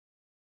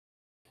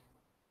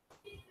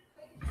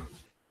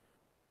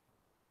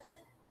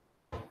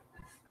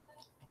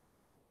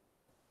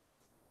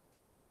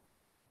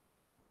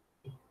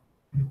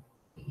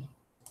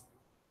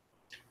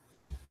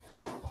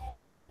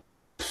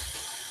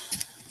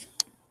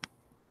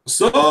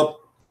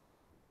So,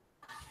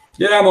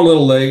 yeah, I'm a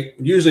little late.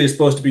 Usually it's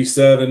supposed to be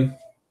 7,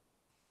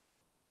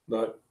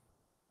 but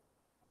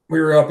we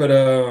were up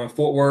at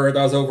Fort Worth.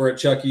 I was over at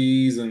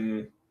Chucky's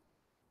and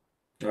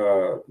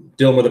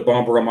dealing with a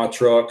bumper on my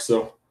truck.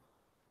 So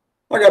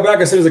I got back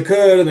as soon as I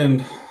could, and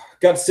then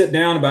got to sit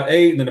down about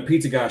 8, and then the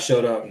pizza guy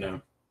showed up. And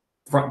the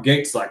front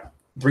gate's like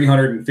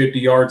 350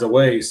 yards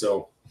away,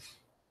 so it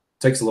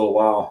takes a little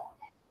while.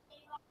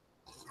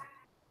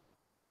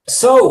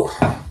 So,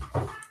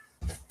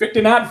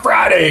 59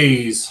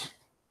 Fridays.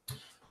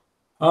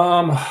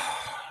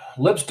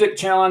 Lipstick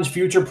challenge,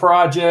 future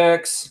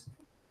projects,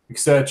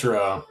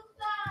 etc.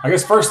 I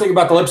guess first thing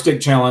about the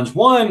lipstick challenge.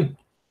 One,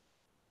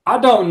 I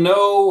don't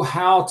know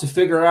how to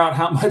figure out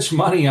how much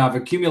money I've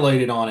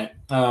accumulated on it.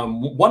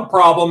 One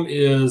problem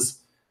is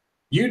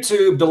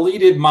YouTube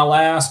deleted my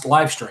last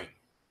live stream.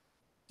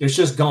 It's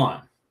just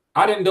gone.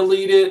 I didn't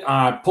delete it.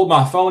 I pulled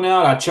my phone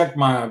out. I checked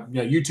my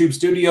YouTube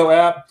Studio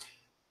app,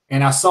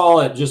 and I saw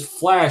it just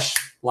flash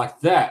like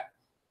that.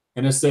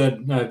 And it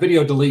said,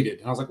 video deleted.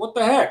 And I was like, what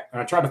the heck? And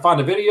I tried to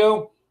find a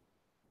video.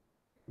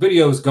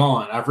 Video's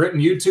gone. I've written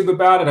YouTube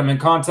about it. I'm in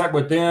contact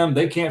with them.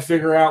 They can't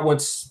figure out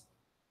what's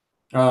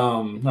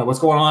going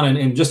on.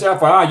 And just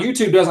FYI,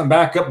 YouTube doesn't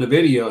back up the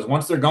videos.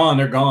 Once they're gone,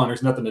 they're gone.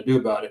 There's nothing to do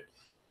about it.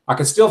 I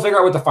can still figure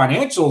out what the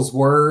financials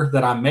were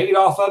that I made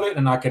off of it,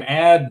 and I can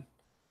add.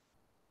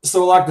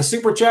 So like the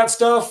super chat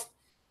stuff,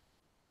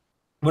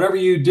 whenever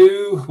you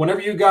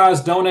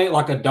guys donate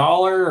like $1,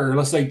 or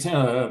let's say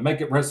 10,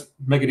 make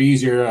it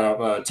easier,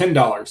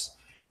 $10.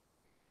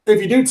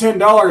 If you do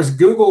 $10,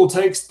 Google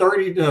takes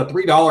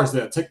 $3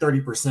 that take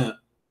 30%.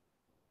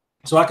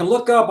 So I can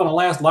look up on the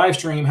last live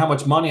stream how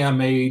much money I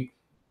made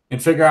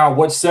and figure out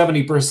what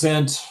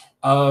 70%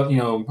 of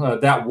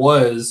that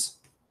was,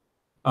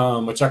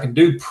 which I can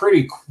do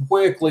pretty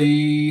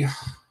quickly.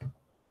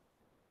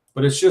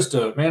 But it's just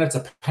it's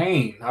a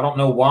pain. I don't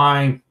know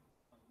why.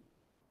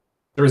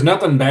 There's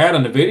nothing bad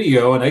in the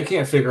video, and they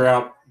can't figure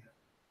out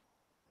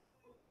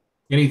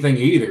anything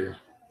either.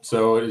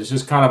 So it's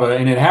just kind of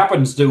and it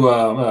happens to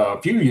a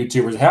few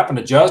YouTubers. It happened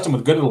to Justin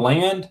with Good of the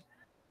Land.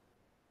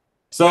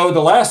 So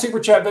the last super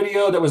chat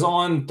video that was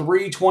on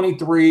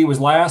 3/23 was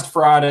last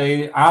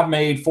Friday. I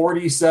made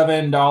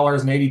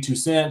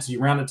 $47.82. You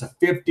round it to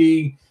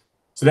 50.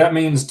 So that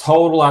means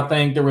total, I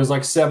think there was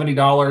like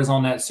 $70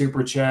 on that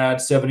super chat,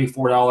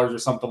 $74 or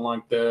something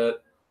like that.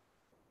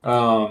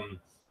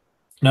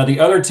 Now, the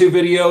other 2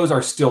 videos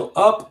are still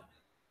up.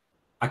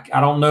 I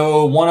don't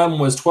know. One of them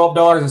was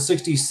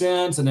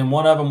 $12.60, and then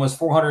one of them was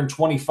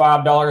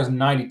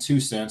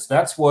 $425.92.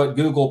 That's what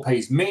Google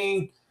pays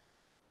me.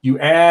 You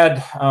add,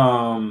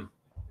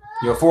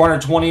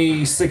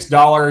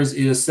 $426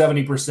 is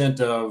 70%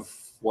 of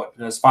what?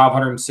 That's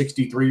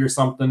 563 or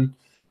something.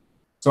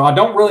 So I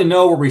don't really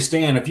know where we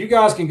stand. If you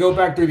guys can go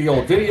back through the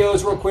old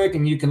videos real quick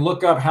and you can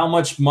look up how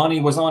much money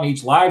was on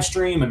each live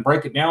stream and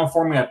break it down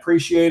for me, I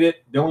appreciate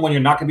it. The only one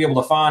you're not going to be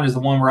able to find is the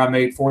one where I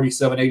made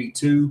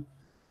 $47.82.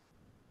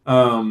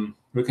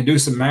 We can do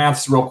some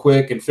maths real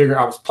quick and figure.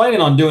 I was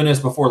planning on doing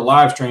this before the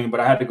live stream, but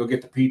I had to go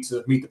get the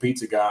pizza, meet the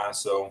pizza guy.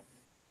 So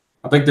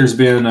I think there's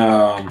been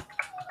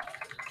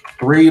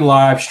 3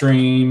 live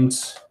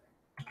streams.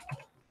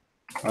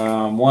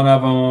 One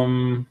of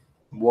them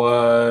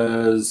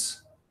was,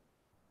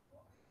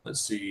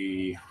 let's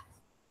see,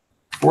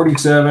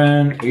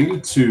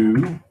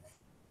 $47.82.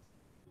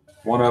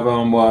 One of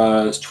them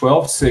was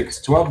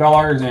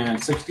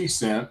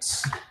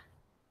 $12.60.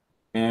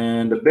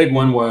 And the big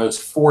one was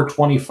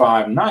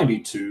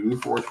 $425.92.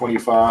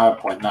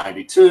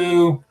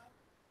 $425.92.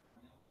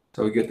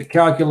 So we get the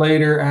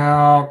calculator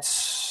out.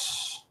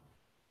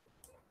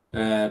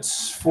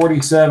 That's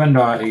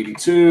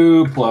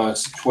 $47.82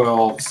 plus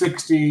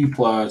 $12.60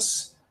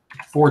 plus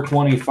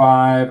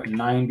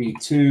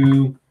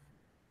 $425.92.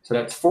 So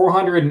that's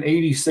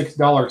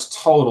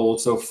 $486 total.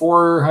 So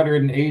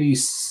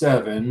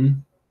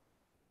 $487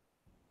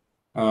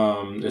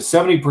 is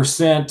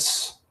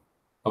 70%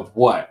 of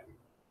what?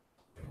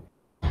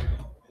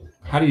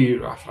 How do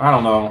you? I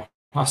don't know.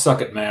 I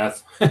suck at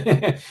math.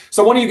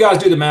 So one of you guys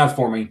do the math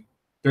for me.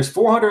 There's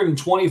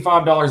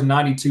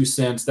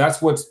 $425.92.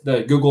 That's what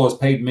the Google has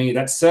paid me.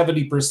 That's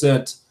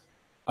 70%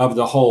 of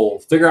the whole.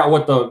 Figure out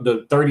what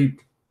the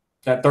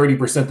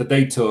 30% that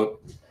they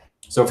took.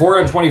 So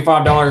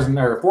 $425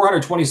 or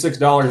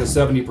 $426 is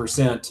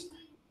 70%.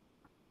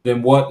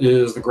 Then what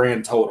is the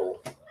grand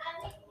total?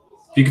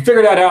 If you can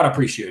figure that out, I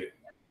appreciate it.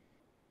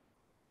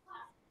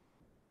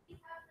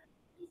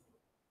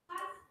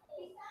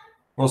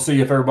 We'll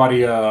see if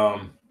everybody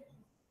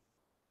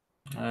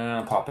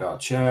pop out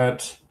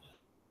chat.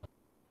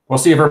 We'll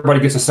see if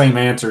everybody gets the same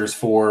answers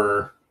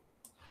for.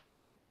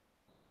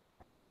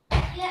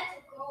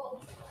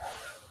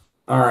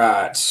 All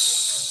right.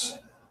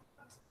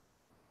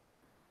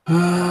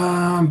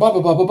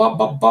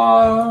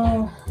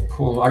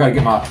 Cool. I gotta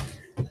get my.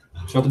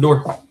 Shut the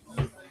door.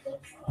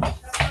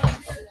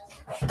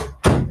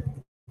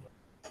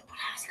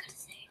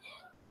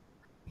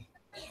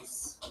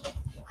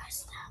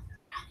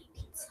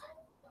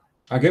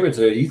 I gave it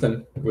to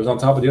Ethan. It was on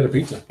top of the other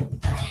pizza.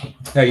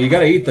 Hey, you got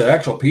to eat the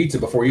actual pizza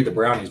before you eat the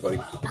brownies, buddy.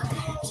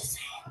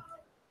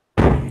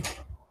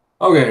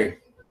 Okay.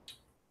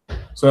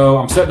 So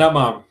I'm setting up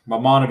my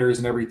monitors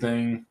and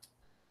everything.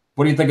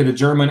 What do you think of the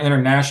German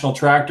International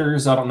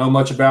tractors? I don't know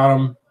much about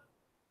them.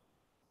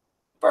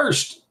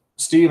 First,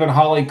 Stephen,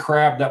 holy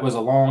crap, that was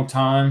a long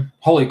time.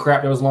 Holy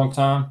crap, that was a long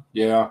time.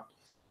 Yeah.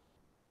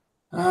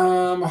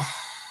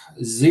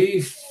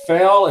 Z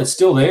fell. It's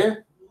still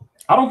there.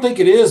 I don't think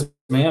it is,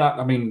 man.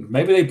 I mean,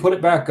 maybe they put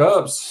it back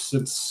up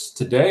since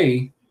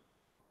today.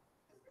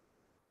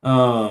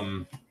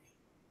 No,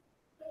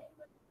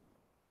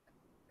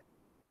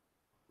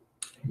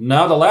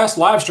 the last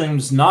live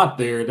stream's not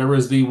there. There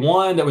was the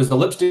one that was the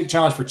lipstick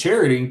challenge for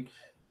charity,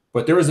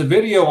 but there was a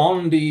video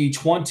on the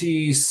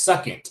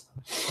 22nd.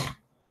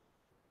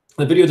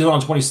 The video did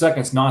on 22nd.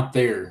 It's not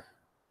there.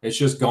 It's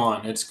just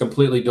gone. It's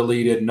completely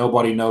deleted.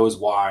 Nobody knows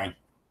why.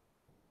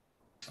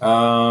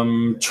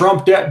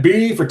 Trump debt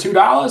B for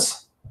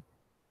 $2.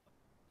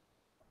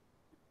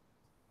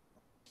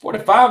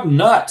 45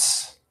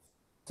 nuts.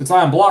 Since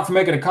I am blocked from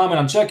making a comment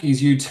on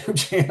Chucky's YouTube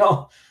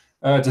channel,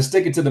 to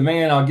stick it to the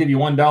man, I'll give you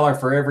 $1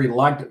 for every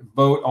liked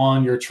vote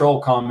on your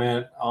troll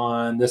comment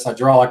on this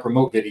hydraulic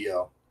remote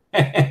video.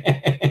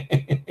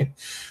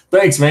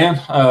 Thanks,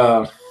 man.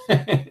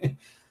 If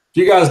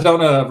you guys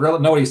don't really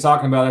know what he's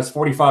talking about, that's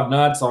 45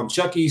 nuts on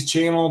Chucky's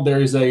channel.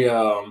 There's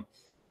a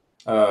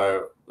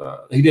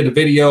he did a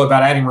video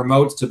about adding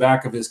remotes to the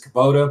back of his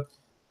Kubota,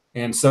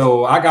 and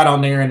so I got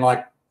on there and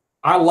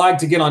I like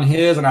to get on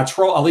his and I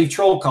leave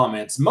troll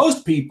comments.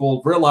 Most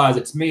people realize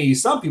it's me.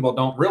 Some people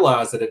don't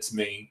realize that it's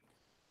me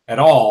at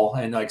all,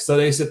 and so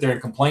they sit there and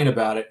complain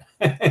about it.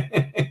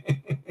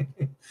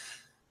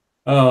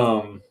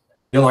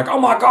 They're like, "Oh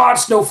my God,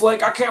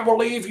 Snowflake! I can't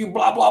believe you!"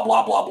 Blah blah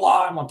blah blah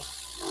blah. I'm like,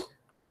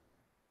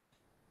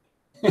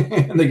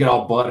 and they get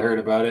all butthurt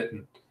about it.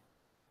 And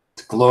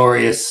it's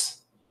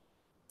glorious.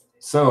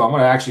 So I'm going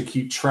to actually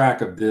keep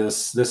track of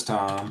this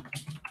time.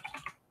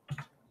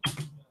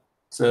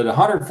 So the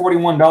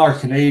 $141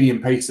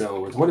 Canadian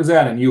pesos. What is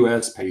that in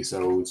U.S.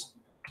 pesos?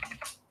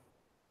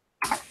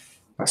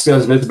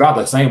 It's about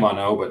the same, I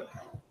know, but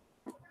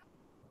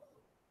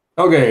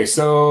okay.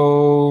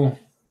 So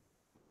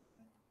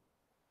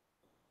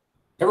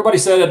everybody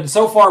said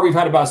so far we've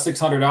had about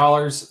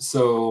 $600.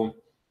 So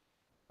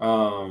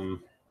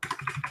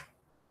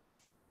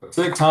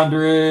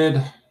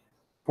 600,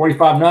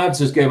 45 nuts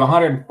just gave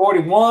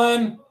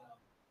 141.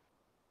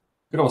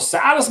 Good old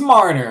Silas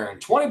Marner,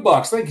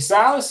 $20. Thank you,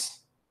 Silas.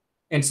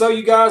 And so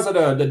you guys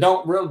that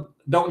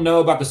don't know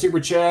about the super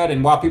chat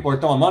and why people are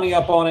throwing money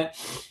up on it,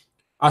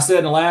 I said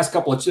in the last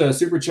couple of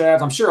super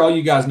chats, I'm sure all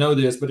you guys know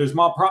this, but there's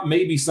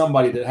maybe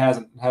somebody that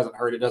hasn't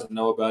heard it, doesn't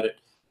know about it.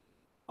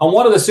 On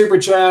one of the super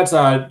chats,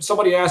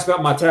 somebody asked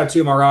about my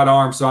tattoo on my right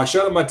arm. So I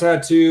showed them my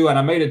tattoo, and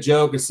I made a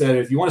joke and said,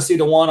 if you want to see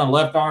the one on the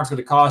left arm, it's going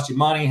to cost you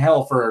money.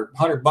 Hell, for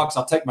 $100,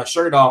 I'll take my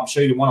shirt off and show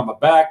you the one on my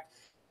back.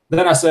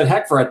 Then I said,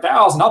 heck, for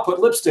 $1,000, I'll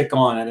put lipstick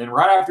on. And then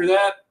right after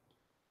that,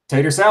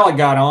 Tater Salad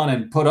got on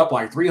and put up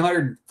like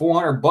 $300,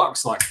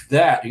 $400 like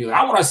that. He was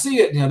like, I want to see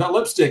it, that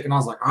lipstick. And I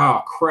was like,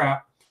 oh,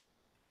 crap.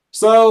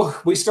 So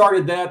we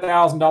started that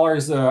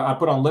 $1,000 I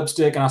put on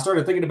lipstick, and I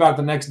started thinking about it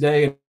the next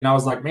day. And I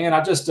was like, man,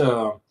 I just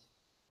don't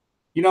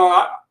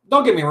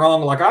get me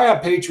wrong. Like, I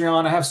have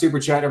Patreon, I have Super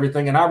Chat,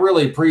 everything, and I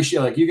really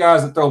appreciate you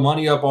guys that throw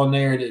money up on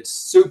there. And it's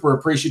super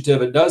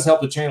appreciative. It does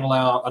help the channel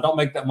out. I don't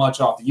make that much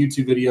off the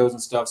YouTube videos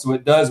and stuff, so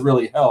it does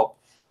really help.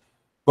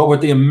 But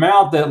with the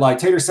amount that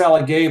Tater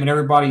Salad gave and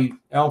everybody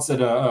else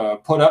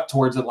that put up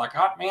towards it,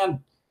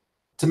 man,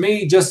 to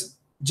me, just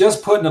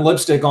putting a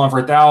lipstick on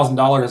for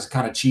 $1,000 is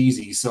kind of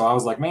cheesy. So I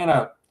was like, man,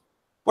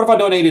 what if I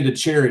donated to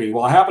charity?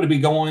 Well, I happen to be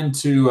going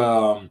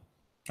to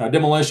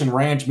Demolition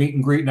Ranch meet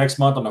and greet next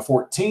month on the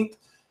 14th.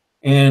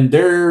 And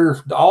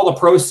all the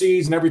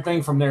proceeds and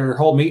everything from their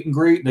whole meet and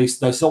greet, they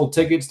sold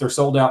tickets. They're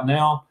sold out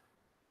now.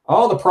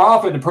 All the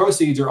profit and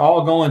proceeds are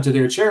all going to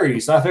their charity.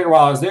 So I figured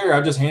while I was there,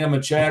 I'd just hand them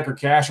a check or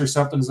cash or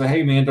something and say,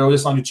 hey, man, throw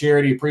this on your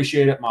charity.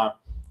 Appreciate it. My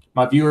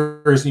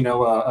viewers, came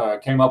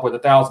up with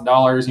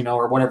 $1,000,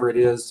 or whatever it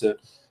is for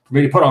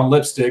me to put on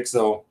lipstick.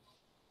 So,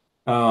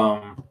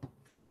 and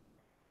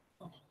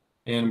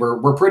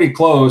we're pretty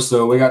close.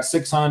 So we got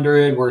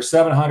 600. We're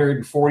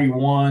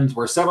 741.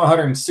 We're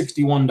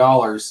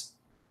 $761.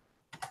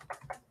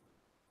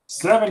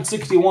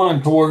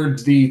 $761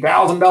 towards the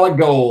 $1,000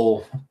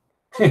 goal.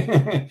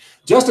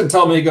 Justin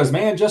told me, he goes,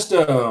 man, just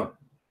stop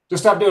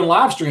doing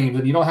live streams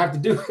and you don't have to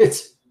do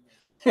it.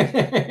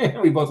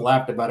 We both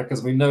laughed about it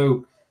because we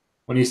know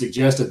when he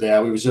suggested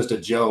that, it was just a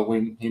joke.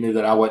 He knew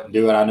that I wouldn't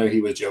do it. I knew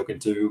he was joking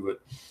too.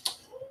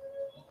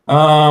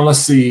 But let's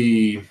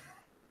see.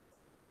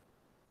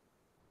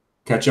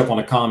 Catch up on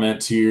the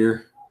comments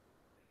here.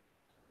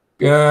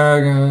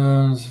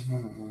 Jeff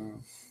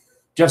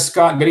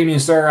Scott, good evening,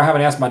 sir. I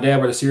haven't asked my dad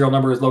where the serial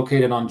number is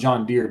located on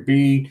John Deere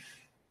B.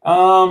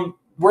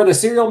 Where the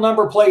serial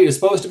number plate is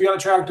supposed to be on a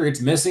tractor,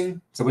 it's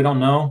missing, so we don't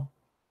know.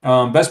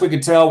 Best we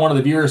could tell, one of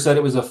the viewers said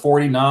it was a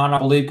 49, I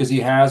believe, because he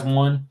has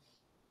one.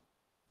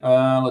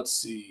 Let's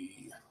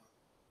see.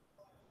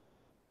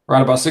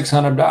 Right about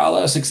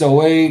 $600,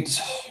 608.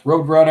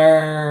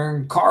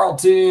 Roadrunner,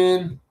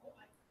 Carlton.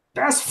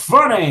 That's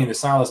funny. The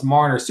Silas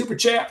Marner super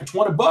chat for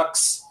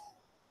 $20.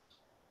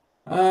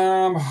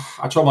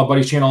 I troll my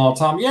buddy's channel all the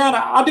time. Yeah,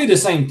 I do the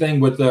same thing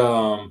with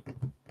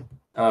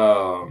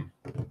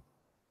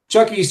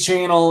Chucky's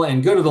channel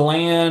and Go to the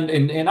Land,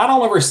 and I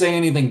don't ever say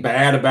anything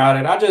bad about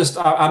it.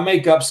 I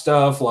make up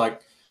stuff.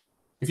 Like,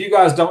 if you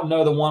guys don't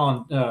know the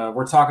one on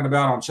we're talking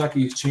about on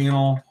Chucky's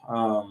channel,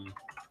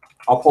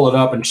 I'll pull it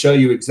up and show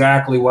you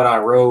exactly what I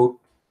wrote.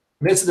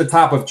 And this is the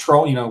type of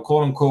troll,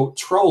 quote unquote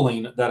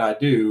trolling that I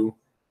do.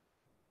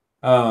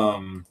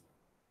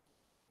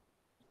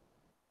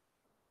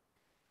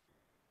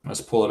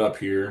 Let's pull it up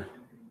here.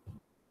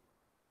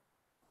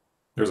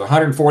 There's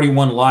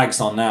 141 likes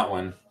on that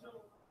one.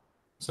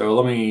 So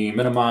let me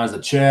minimize the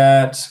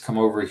chat, come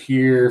over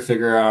here,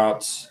 figure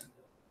out.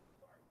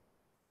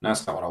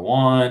 That's not what I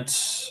want.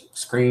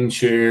 Screen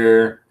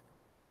share.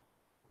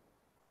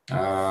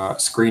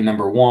 Screen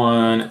number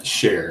 1,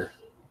 share.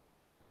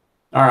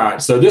 All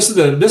right, so this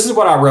is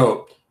what I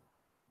wrote.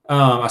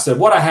 I said,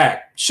 what a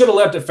hack. Should have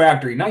left it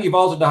factory. Now you've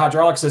altered the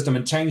hydraulic system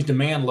and changed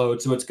demand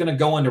load, so it's going to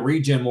go into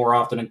regen more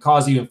often and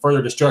cause even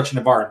further destruction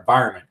of our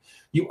environment.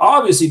 You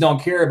obviously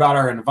don't care about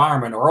our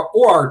environment or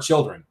our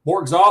children.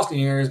 More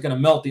exhausting air is going to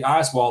melt the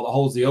ice wall that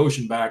holds the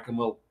ocean back and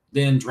will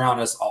then drown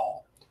us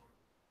all.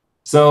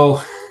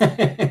 So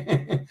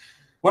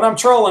when I'm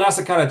trolling, that's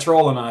the kind of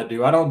trolling I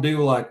do. I don't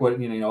do like what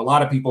a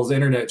lot of people's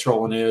internet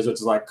trolling is, which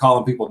is like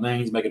calling people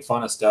names, making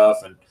fun of stuff.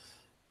 And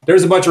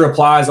there's a bunch of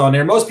replies on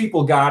there. Most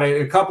people got it.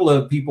 A couple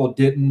of people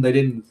didn't. They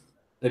didn't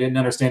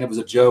understand it was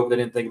a joke. They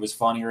didn't think it was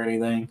funny or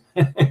anything.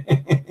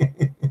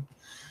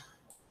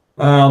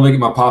 Let me get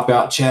my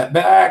pop-out chat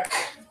back.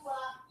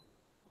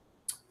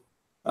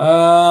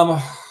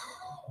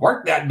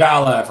 Work that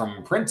dollar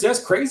from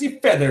Princess Crazy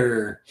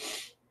Feather.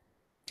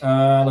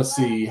 Let's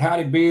see.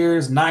 Howdy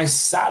Beers. Nice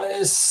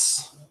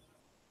Silas.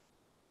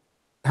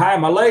 Hi,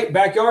 am I late?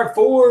 Backyard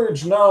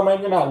Forge. No,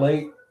 man, you're not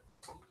late.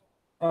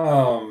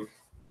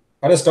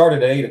 I just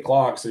started at 8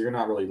 o'clock, so you're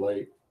not really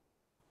late.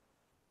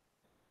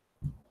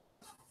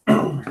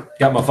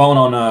 Got my phone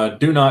on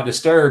Do Not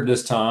Disturb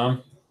this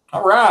time.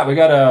 All right, we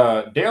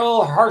got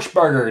Dale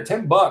Harshberger,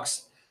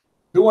 $10.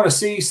 Who want to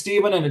see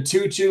Steven in a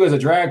tutu as a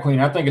drag queen?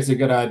 I think it's a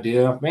good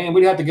idea. Man,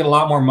 we'd have to get a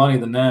lot more money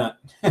than that.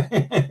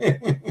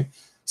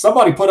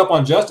 Somebody put up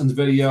on Justin's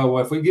video,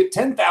 if we get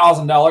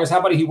 $10,000, how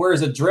about he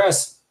wears a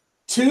dress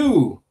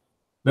to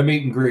the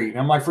meet and greet? And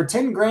I'm like, for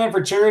 10 grand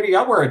for charity,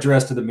 I'll wear a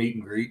dress to the meet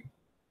and greet.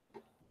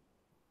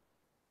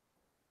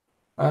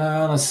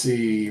 Let's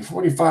see,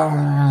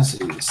 45, let's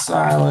see,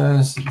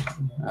 Silas,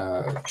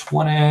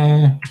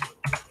 20.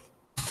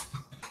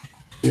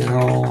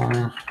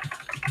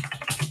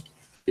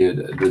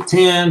 The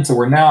 10, so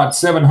we're now at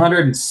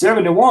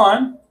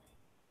 771.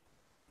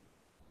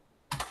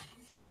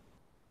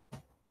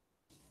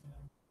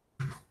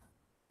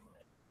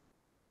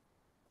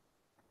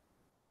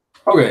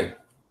 Okay.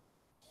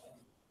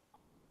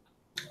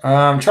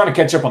 I'm trying to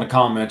catch up on the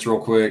comments real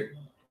quick.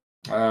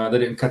 They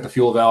didn't cut the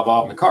fuel valve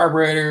off in the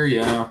carburetor.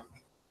 Yeah.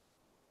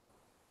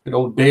 Good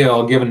old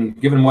Dale giving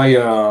away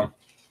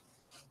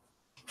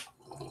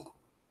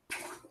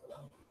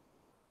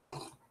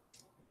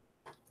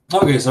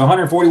okay, so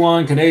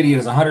 141 Canadian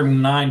is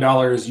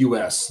 $109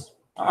 US.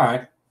 All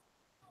right.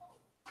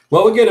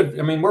 Well, we get it.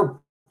 I mean, we're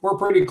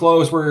pretty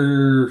close.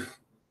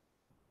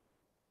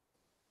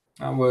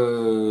 I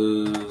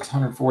was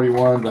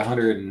 141 to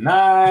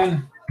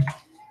 109.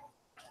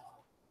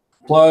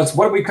 Plus,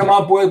 what did we come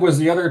up with? Was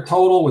the other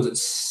total? Was it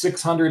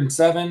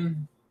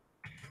 607?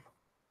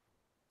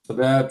 So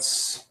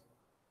that's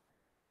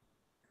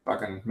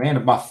fucking, man,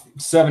 if my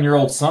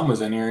 7-year-old son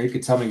was in here, he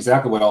could tell me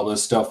exactly what all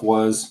this stuff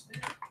was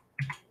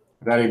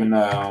without even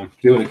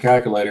doing a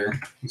calculator.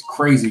 He's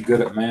crazy good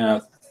at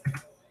math.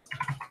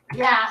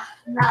 Yeah,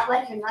 not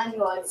like a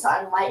 9-year-old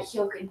son, like he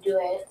could do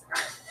it.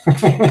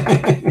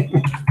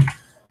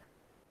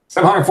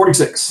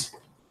 746.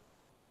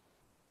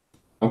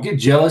 Don't get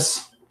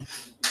jealous.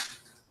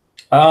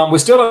 We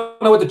still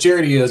don't know what the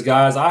charity is,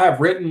 guys. I have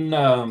written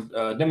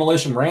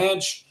Demolition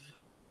Ranch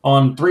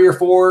on 3 or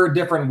 4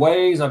 different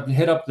ways. I've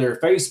hit up their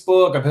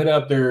Facebook. I've hit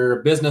up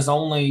their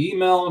business-only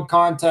email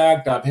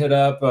contact. I've hit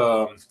up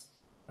the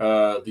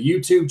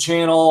YouTube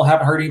channel.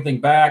 Haven't heard anything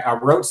back. I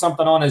wrote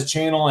something on his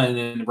channel,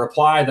 and the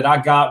reply that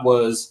I got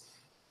was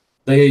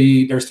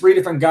there's 3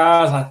 different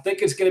guys. I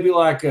think it's going to be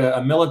like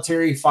a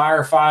military,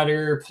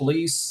 firefighter,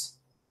 police,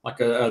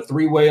 like a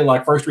 3-way,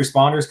 like first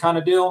responders kind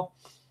of deal.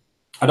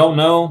 I don't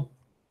know.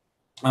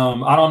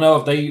 I don't know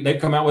if they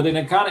come out with it.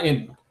 And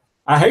kind of,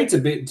 I hate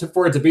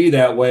for it to be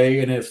that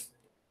way. And if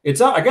it's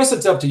up, I guess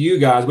it's up to you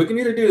guys. We can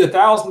either do the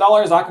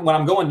 $1,000. When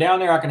I'm going down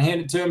there, I can hand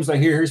it to them and say,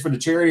 here's for the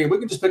charity. We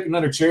can just pick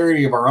another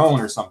charity of our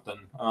own or something.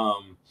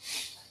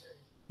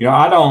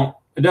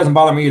 It doesn't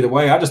bother me either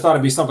way. I just thought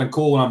it'd be something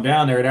cool when I'm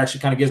down there. It actually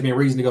kind of gives me a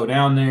reason to go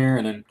down there.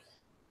 And then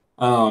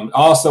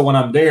also when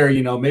I'm there,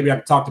 maybe I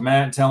can talk to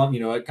Matt and tell him,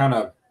 it kind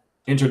of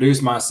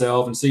introduce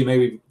myself and see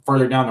maybe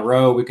further down the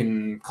road we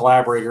can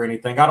collaborate or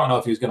anything. I don't know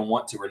if he's going to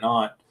want to or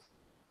not.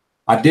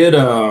 I did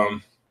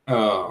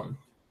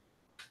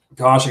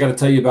gosh, I got to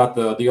tell you about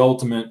the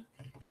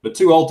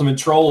two ultimate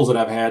trolls that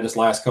I've had this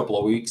last couple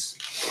of weeks.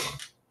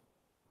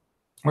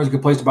 Where's a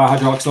good place to buy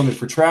hydraulic cylinders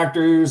for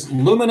tractors?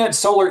 Luminet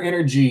Solar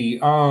Energy.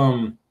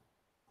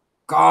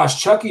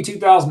 Gosh, Chucky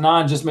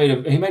 2009 just made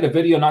a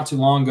video not too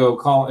long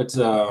ago. It's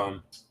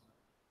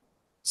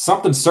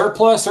something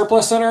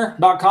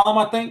surpluscenter.com,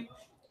 I think.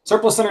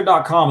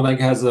 Surpluscenter.com, I think,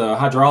 has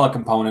hydraulic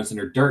components, and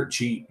they're dirt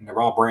cheap, and they're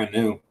all brand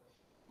new.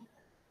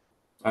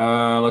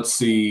 Let's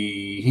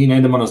see. He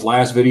named them on his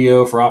last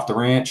video for Off the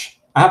Ranch.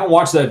 I haven't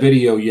watched that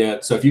video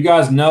yet, so if you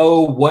guys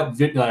know what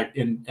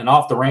in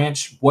Off the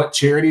Ranch, what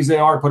charities they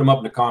are, put them up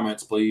in the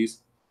comments, please.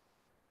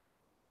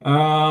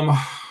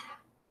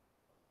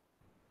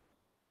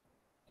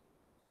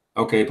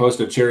 Okay,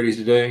 posted charities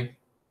today.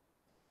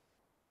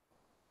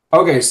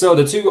 Okay, so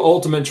the two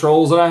ultimate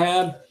trolls that I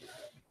had.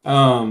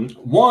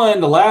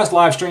 One, the last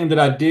live stream that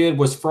I did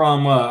was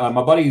from my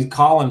buddy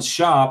Colin's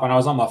shop, and I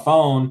was on my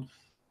phone.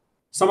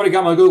 Somebody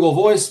got my Google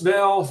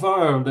voicemail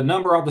phone, the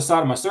number off the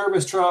side of my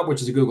service truck,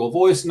 which is a Google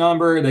Voice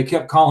number. They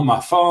kept calling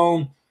my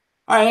phone.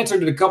 I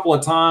answered it a couple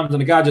of times,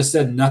 and the guy just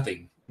said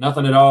nothing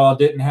at all.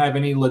 Didn't have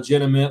any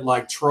legitimate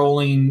like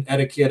trolling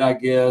etiquette, I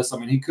guess. I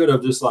mean, he could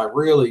have just like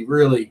really,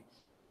 really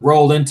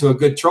rolled into a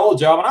good troll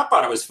job, and I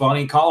thought it was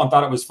funny. Colin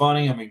thought it was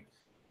funny. I mean,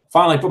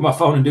 finally put my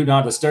phone in Do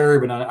Not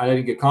Disturb, and I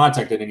didn't get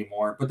contacted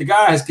anymore. But the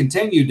guy has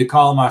continued to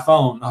call my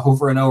phone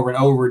over and over and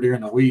over during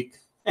the week.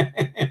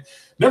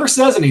 Never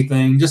says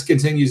anything, just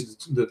continues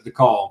to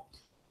call.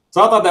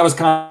 So I thought that was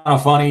kind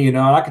of funny, and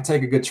I could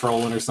take a good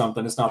trolling or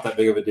something. It's not that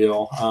big of a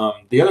deal.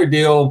 The other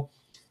deal,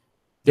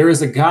 there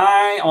is a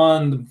guy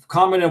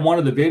commented in one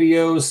of the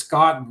videos,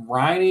 Scott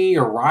Riney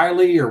or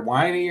Riley or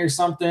Winey or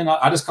something.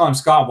 I just call him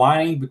Scott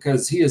Winey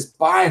because he is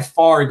by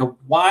far the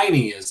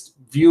whiniest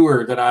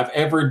viewer that I've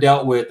ever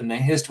dealt with in the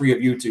history of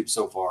YouTube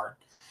so far.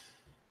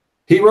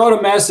 He wrote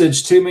a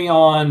message to me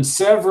on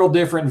several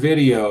different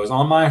videos,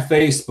 on my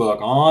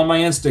Facebook, on my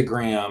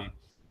Instagram,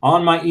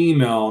 on my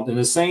email, and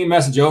the same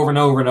message over and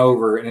over and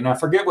over. And I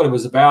forget what it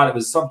was about. It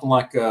was something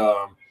like,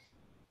 I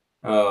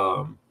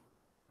don't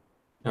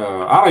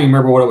even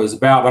remember what it was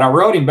about, but I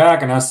wrote him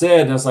back and I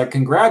was like,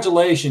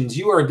 congratulations,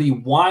 you are the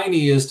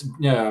whiniest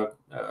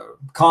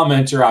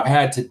commenter I've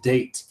had to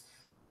date.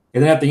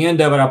 And then at the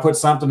end of it, I put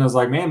something that was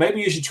like, man,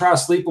 maybe you should try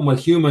sleeping with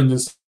humans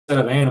instead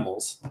of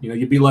animals.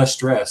 You'd be less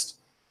stressed.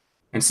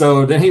 And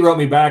so then he wrote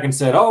me back and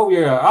said, oh,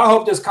 yeah, I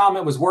hope this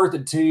comment was worth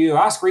it to you.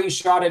 I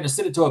screenshot it and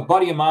sent it to a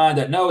buddy of mine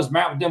that knows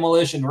Mountain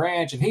Demolition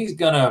Ranch, and he's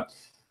going to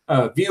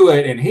view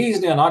it, and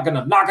he's not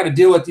going to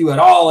deal with you at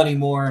all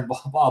anymore, and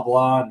blah, blah,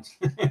 blah.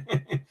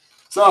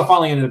 So I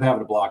finally ended up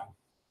having to block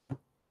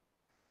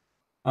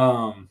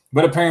him.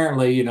 But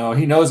apparently, he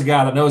knows a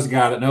guy that knows a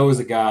guy that knows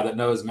a guy that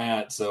knows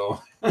Matt.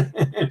 So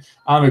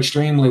I'm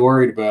extremely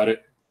worried about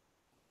it.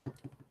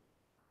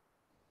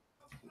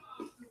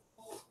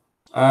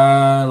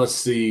 Let's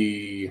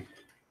see.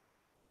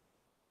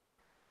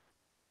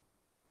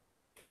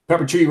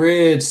 Pepper Tree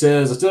Ridge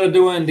says, instead of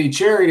doing the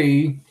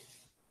charity,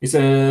 he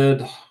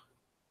said,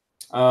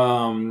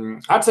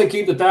 I'd say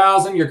keep the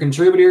 1,000. Your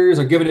contributors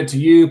are giving it to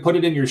you. Put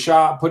it in your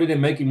shop. Put it in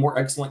making more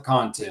excellent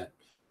content.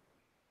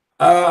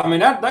 I mean,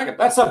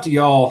 that's up to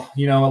y'all.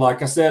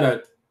 Like I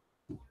said,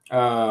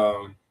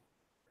 I'm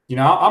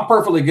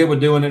perfectly good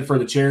with doing it for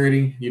the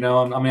charity.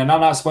 I'm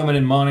not swimming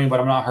in money, but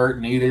I'm not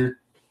hurting either.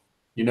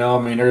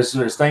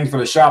 There's things for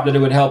the shop that it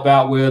would help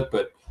out with,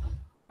 but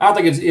I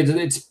think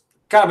it's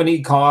kind of a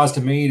neat cause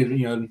to me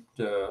to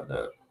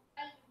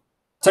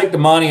take the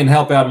money and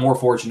help out more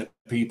fortunate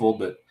people.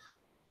 But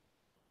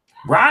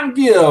Ryan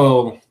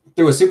Gill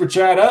threw a super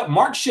chat up.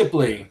 Mark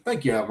Shipley,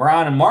 thank you,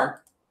 Ryan and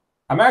Mark.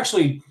 I'm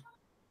actually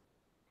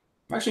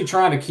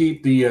trying to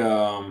keep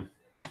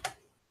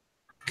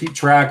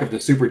track of the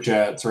super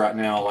chats right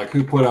now, like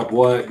who put up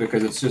what,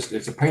 because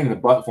it's a pain in the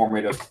butt for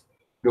me to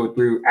go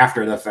through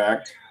after the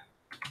fact.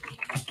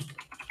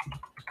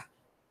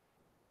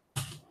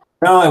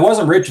 No, it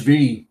wasn't Rich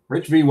V.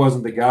 Rich V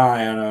wasn't the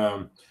guy.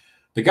 And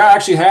the guy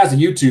actually has a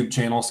YouTube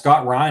channel,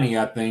 Scott Riney,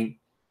 I think.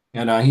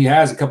 And he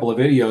has a couple of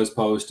videos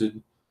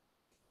posted.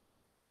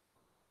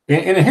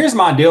 And here's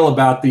my deal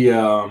about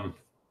the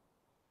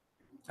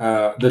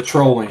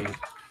trolling.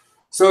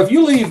 So if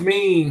you leave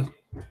me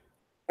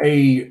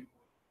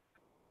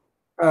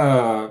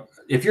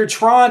if you're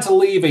trying to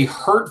leave a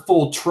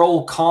hurtful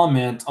troll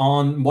comment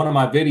on one of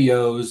my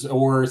videos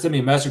or send me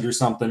a message or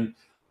something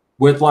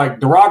with like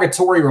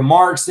derogatory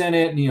remarks in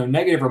it,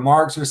 negative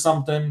remarks or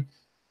something,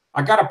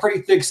 I got a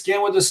pretty thick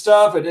skin with this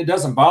stuff. It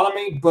doesn't bother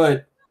me.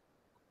 But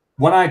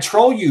when I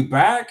troll you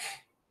back,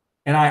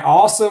 and I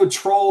also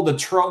troll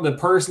the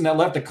person that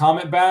left the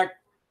comment back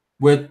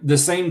with the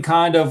same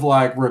kind of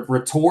like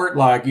retort,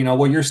 like,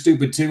 well, you're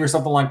stupid too, or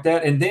something like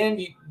that. And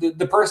then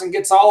the person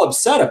gets all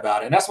upset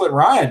about it. And that's what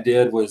Ryan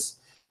did. Was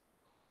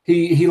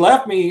he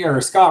left me, or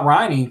Scott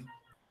Riney,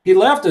 he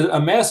left a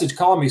message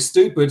calling me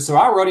stupid. So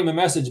I wrote him a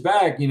message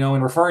back,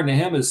 and referring to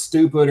him as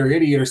stupid or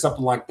idiot or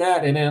something like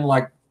that. And then,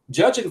 like,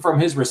 judging from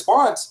his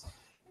response,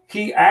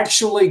 he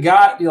actually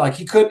got, like,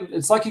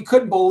 it's like he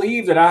couldn't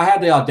believe that I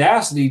had the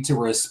audacity to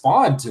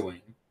respond to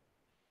him.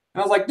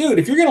 And I was like, dude,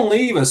 if you're going to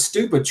leave a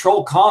stupid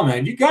troll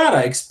comment, you got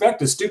to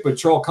expect a stupid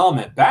troll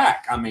comment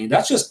back. I mean,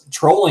 that's just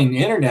trolling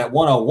internet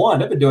 101.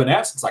 They've been doing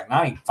that since like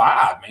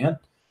 95, man.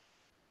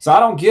 So I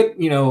don't get,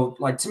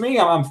 like, to me,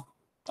 I've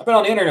been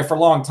on the internet for a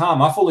long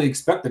time. I fully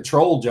expect the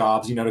troll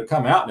jobs, to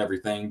come out and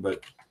everything.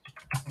 But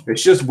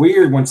it's just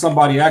weird when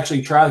somebody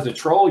actually tries to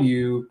troll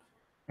you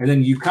and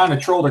then you kind of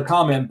troll the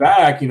comment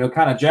back, kind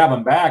of jab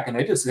them back, and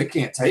they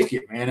can't take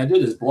it, man. It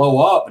just blow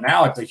up. And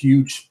now it's a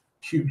huge,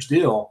 huge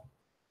deal.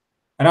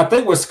 And I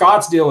think what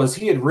Scott's deal is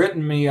he had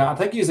written me, I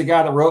think he's the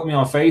guy that wrote me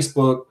on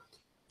Facebook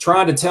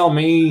trying to tell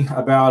me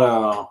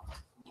about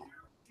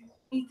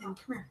Ethan, come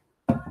here.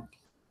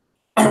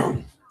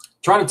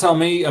 trying to tell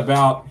me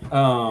about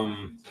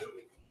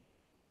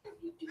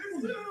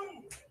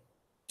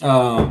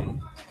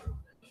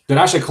that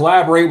I should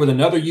collaborate with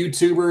another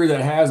YouTuber that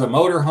has a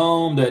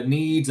motorhome that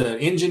needs an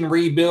engine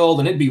rebuild,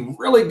 and it'd be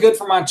really good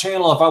for my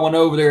channel if I went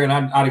over there and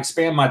I'd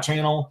expand my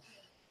channel.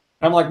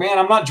 And I'm like, man,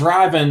 I'm not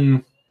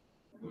driving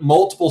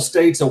multiple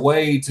states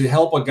away to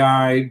help a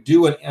guy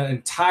do an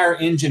entire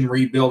engine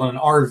rebuild on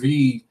an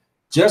RV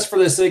just for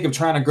the sake of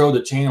trying to grow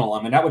the channel.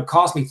 I mean, that would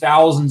cost me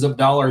thousands of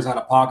dollars out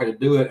of pocket to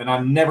do it, and I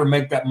never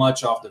make that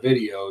much off the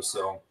video.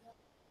 So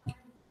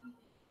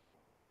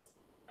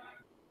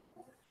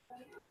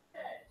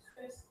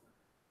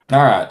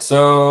all right,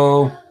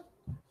 so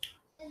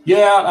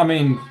yeah, I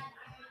mean,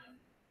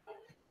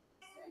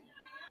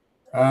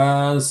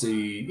 let's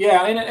see,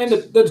 yeah, and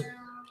the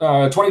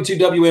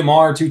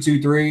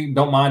 22WMR223,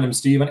 don't mind him,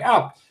 Steven.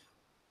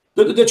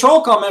 The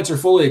troll comments are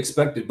fully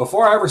expected.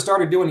 Before I ever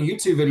started doing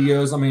YouTube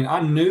videos, I mean,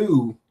 I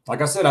knew,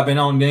 like I said, I've been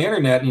on the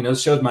internet, it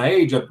shows my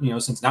age,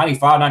 since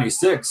 95,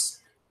 96.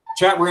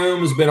 Chat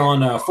rooms, been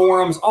on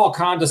forums, all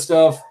kinds of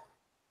stuff.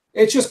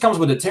 It just comes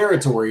with the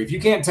territory. If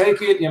you can't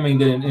take it, I mean,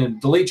 then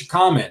delete your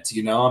comments,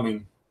 I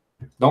mean,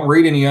 don't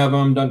read any of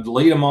them, don't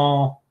delete them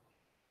all.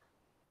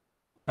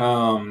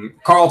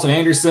 Carlton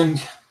Anderson,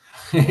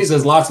 he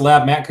says lots of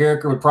Lab Matt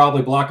character would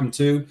probably block him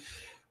too.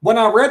 When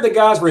I read the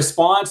guy's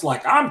response,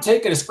 like, I'm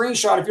taking a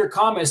screenshot of your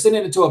comment,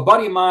 sending it to a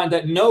buddy of mine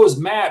that knows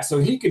Matt so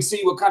he can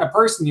see what kind of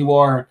person you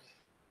are.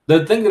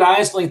 The thing that I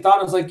instantly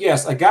thought was like,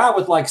 yes, a guy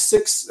with like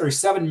 6 or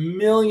 7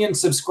 million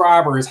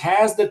subscribers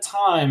has the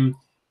time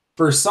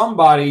for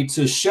somebody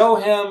to show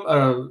him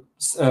a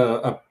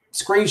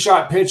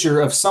screenshot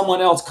picture of someone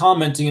else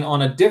commenting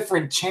on a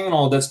different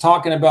channel that's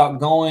talking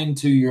about going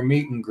to your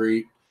meet and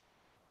greet.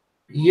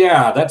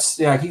 Yeah,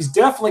 he's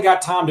definitely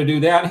got time to do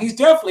that. And he's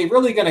definitely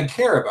really going to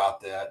care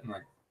about that.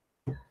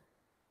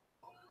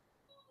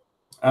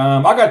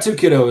 I got 2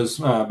 kiddos,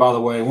 by the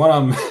way. One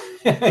of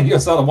them, you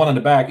saw the one in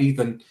the back,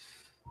 Ethan.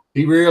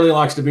 He really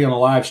likes to be on the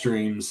live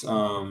streams. He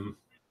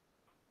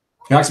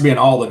likes to be in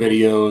all the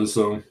videos.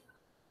 So,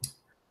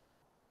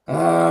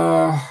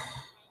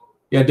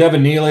 yeah,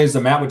 Devin Neely's,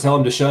 the Matt would tell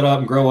him to shut up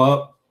and grow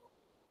up.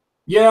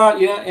 Yeah,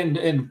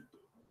 and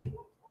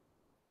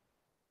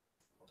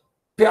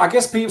I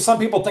guess some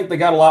people think they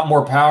got a lot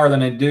more power than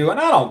they do, and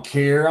I don't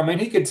care. I mean,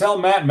 he could tell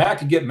Matt, and Matt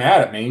could get mad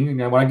at me.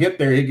 When I get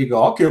there, he could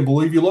go, I can't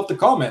believe you left a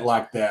comment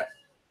like that.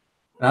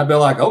 And I'd be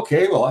like,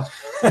 okay, well,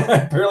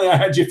 apparently I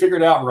had you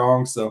figured out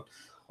wrong, so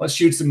let's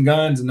shoot some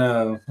guns and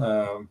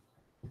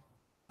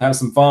have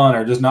some fun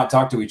or just not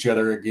talk to each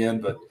other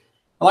again. But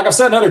like I've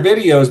said in other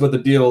videos with the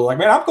deal, like,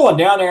 man, I'm going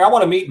down there. I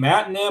want to meet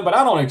Matt and them, but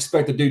I don't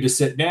expect the dude to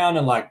sit down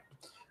and, like,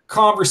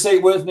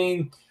 conversate with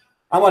me.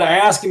 I want to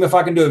ask him if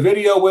I can do a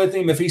video with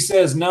him. If he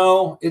says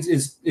no,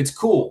 it's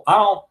cool.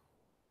 I'm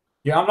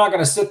not going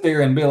to sit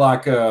there and be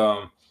like,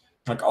 oh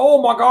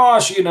my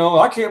gosh,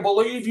 I can't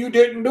believe you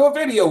didn't do a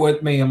video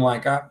with me. I'm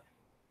like, I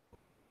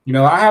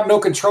have no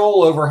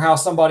control over how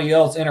somebody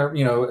else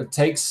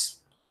takes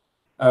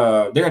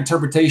their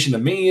interpretation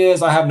of me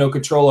is. I have no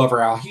control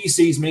over how he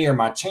sees me or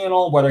my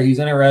channel, whether he's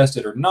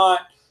interested or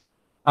not.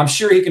 I'm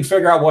sure he can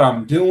figure out what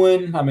I'm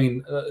doing. I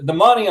mean, the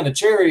money on the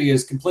charity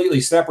is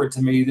completely separate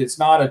to me. It's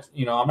not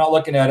I'm not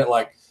looking at it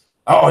like,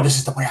 oh, this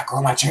is the way I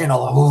grow my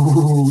channel,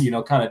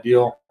 kind of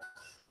deal.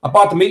 I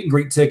bought the meet and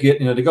greet ticket,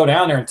 to go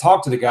down there and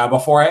talk to the guy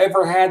before I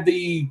ever had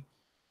the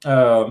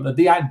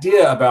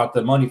idea about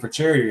the money for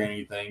charity or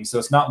anything. So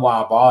it's not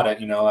why I bought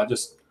it. I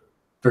just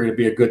figured it'd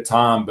be a good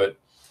time. But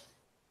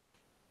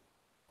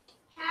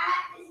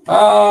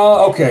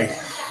okay,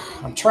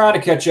 I'm trying to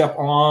catch up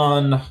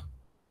on.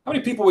 How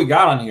many people we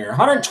got on here?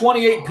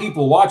 128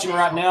 people watching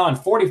right now and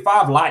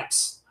 45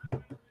 likes.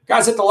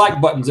 Guys, hit the like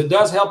buttons. It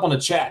does help on the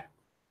chat.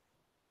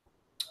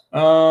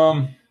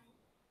 Oh,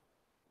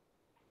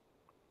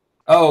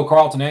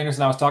 Carlton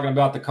Anderson. I was talking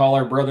about the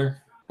caller, brother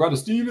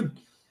Steven.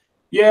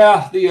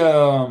 Yeah,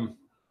 and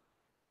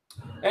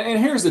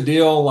here's the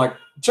deal. Like,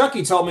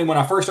 Chucky told me when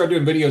I first started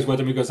doing videos with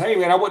him, he goes, hey,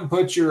 man, I wouldn't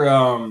put your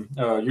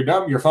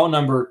phone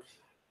number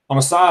on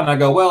the side. And I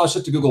go, well, it's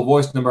just a Google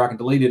Voice number. I can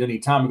delete it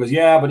anytime. He goes,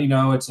 yeah, but,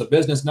 it's a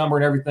business number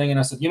and everything. And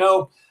I said,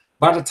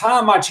 by the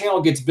time my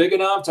channel gets big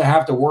enough to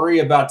have to worry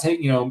about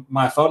taking,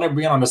 my phone number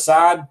being on the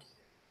side,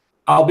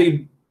 I'll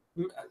be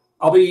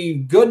I'll be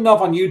good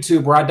enough on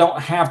YouTube where I don't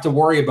have to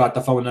worry about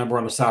the phone number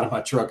on the side of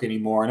my truck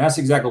anymore. And that's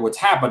exactly what's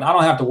happened. I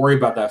don't have to worry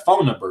about that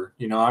phone number.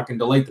 You know, I can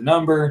delete the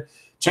number,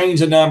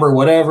 change the number,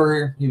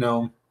 whatever, you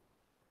know,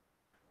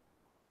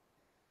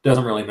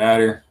 doesn't really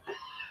matter.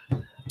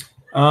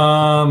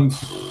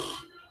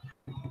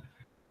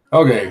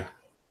 Okay.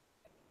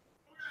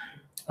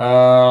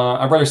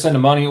 I'd rather send a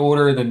money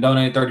order than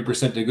donate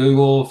 30% to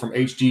Google from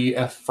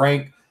HGF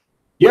Frank.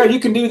 Yeah, you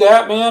can do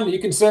that, man. You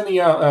can send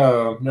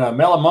the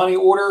mail a money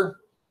order,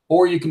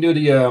 or you can do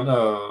the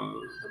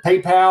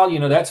PayPal. You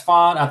know, that's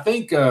fine. I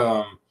think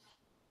the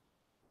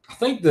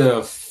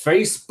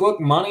Facebook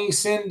money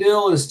send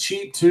deal is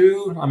cheap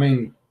too. I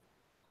mean,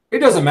 it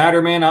doesn't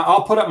matter, man.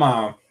 I'll put up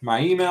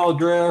my email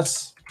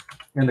address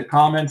in the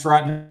comments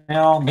right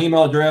now. My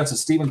email address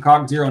is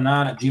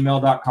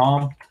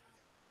stephencock09@gmail.com.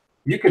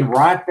 You can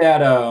write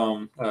that,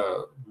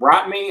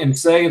 write me and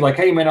say like,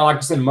 hey man, I'd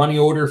like to send a money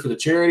order for the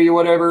charity or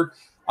whatever.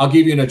 I'll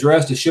give you an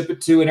address to ship it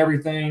to and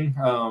everything.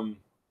 No,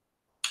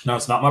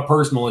 it's not my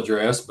personal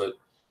address, but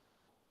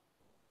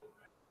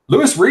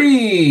Lewis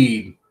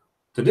Reed,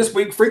 so this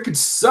week freaking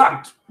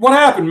sucked. What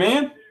happened,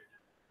 man?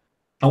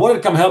 I wanted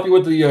to come help you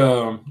with the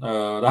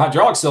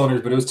hydraulic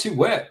cylinders, but it was too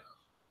wet.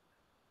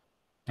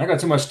 I got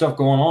too much stuff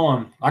going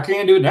on. I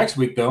can do it next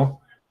week though.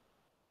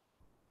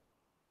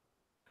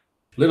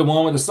 Little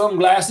one with the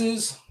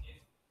sunglasses.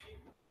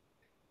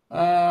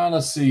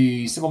 Let's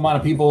see.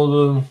 Simple-minded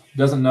people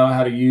doesn't know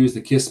how to use the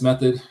KISS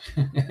method.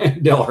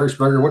 Dale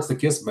Hirschberger, what's the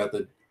KISS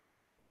method?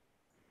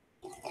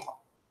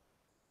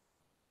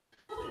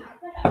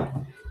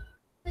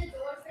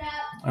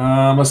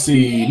 Let's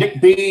see. Nick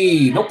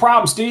B. No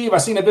problem, Steve. I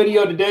seen a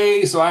video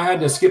today, so I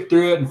had to skip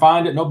through it and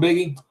find it. No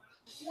biggie.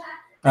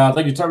 I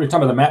think you're talking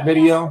about the Matt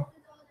video.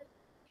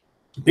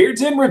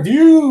 Beards and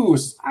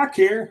reviews. I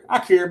care. I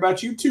care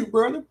about you too,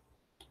 brother.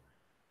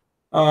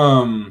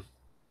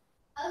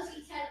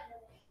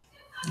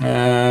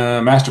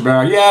 Master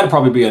Barrow, yeah, it'd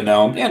probably be a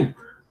no. And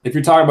if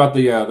you're talking about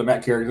the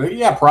Matt character,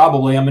 yeah,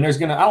 probably. I mean, I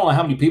don't know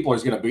how many people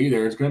is gonna be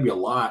there. It's gonna be a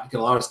lot. Get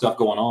a lot of stuff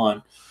going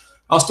on.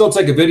 I'll still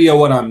take a video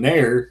when I'm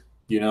there.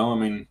 You know, I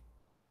mean,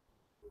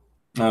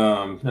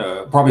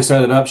 probably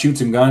set it up, shoot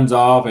some guns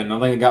off, and I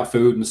think I got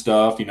food and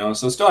stuff. You know,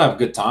 so still have a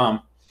good time.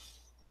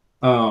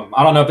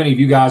 I don't know if any of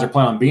you guys are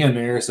planning on being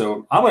there,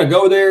 so I'm gonna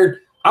go there.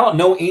 I don't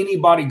know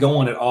anybody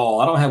going at all.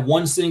 I don't have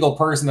one single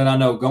person that I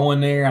know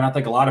going there, and I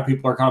think a lot of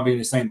people are kind of being in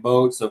the same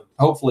boat. So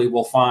hopefully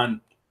we'll find,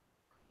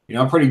 you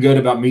know, I'm pretty good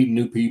about meeting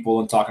new people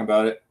and talking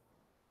about it.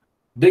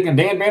 Dick and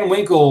Dan Van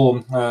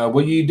Winkle,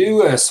 will you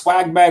do a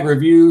swag bag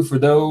review for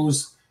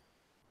those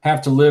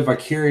have to live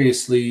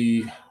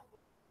vicariously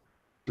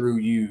through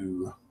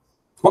you?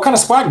 What kind of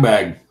swag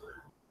bag?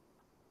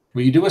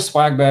 Will you do a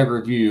swag bag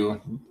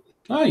review?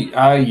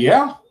 Yeah. I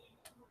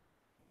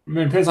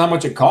mean, it depends on how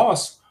much it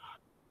costs.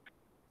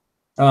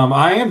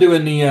 I am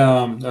doing the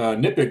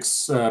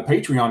Nipix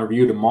Patreon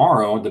review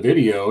tomorrow, the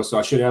video, so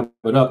I should have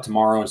it up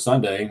tomorrow and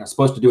Sunday. I'm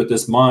supposed to do it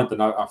this month,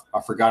 and I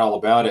forgot all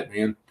about it,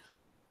 man.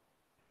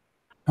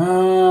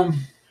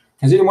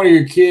 Has any one of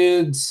your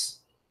kids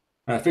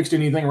fixed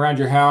anything around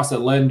your house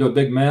that led into a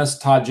big mess?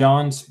 Todd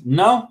Johns?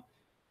 No,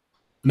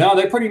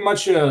 they pretty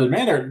much,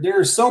 man,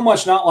 they're so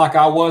much not like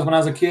I was when I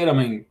was a kid. I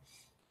mean,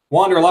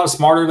 one, they're a lot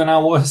smarter than I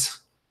was.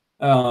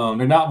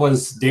 They're not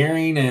as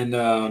daring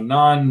and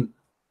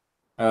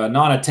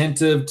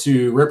non-attentive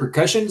to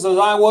repercussions as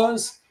I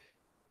was.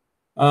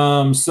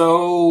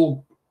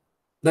 So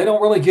they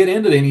don't really get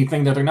into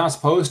anything that they're not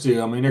supposed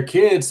to. I mean, they're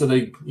kids, so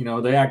they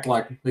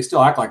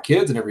still act like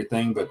kids and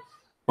everything, but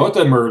both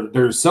of them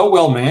they're so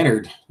well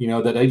mannered, you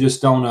know, that they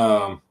just don't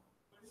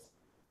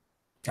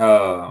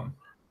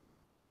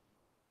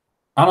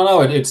I don't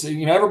know. It's,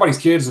 you know, everybody's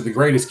kids are the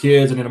greatest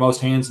kids and they're the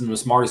most handsome and the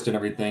smartest and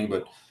everything,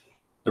 but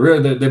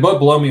they both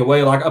blow me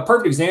away. Like a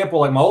perfect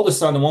example, like my oldest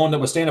son, the one that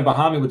was standing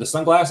behind me with the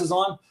sunglasses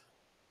on,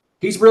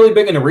 he's really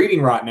big into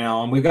reading right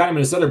now. And we got him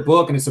in this other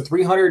book, and it's a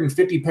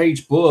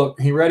 350-page book.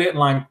 He read it in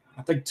like,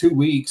 I think 2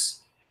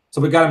 weeks.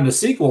 So we got him the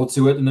sequel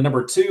to it, and the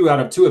number 2 out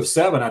of 2 of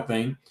 7, I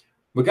think.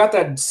 We got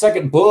that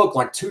second book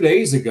like 2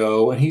 days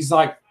ago, and he's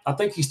like, I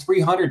think he's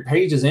 300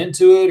 pages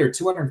into it or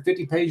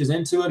 250 pages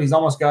into it. He's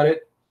almost got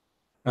it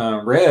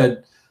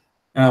read.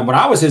 When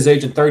I was his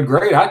age in 3rd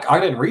grade, I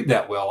didn't read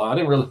that well. I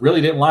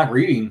really didn't like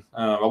reading.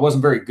 I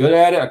wasn't very good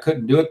at it. I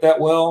couldn't do it that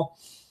well.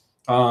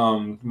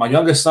 My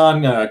youngest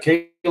son,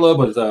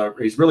 Caleb,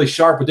 he's really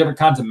sharp with different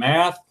kinds of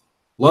math,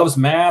 loves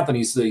math, and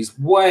he's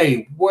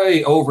way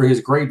over his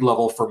grade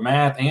level for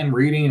math and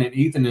reading, and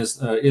Ethan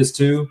is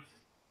too.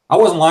 I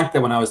wasn't like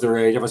that when I was their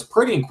age. I was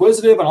pretty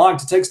inquisitive, and I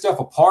liked to take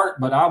stuff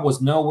apart, but I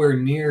was nowhere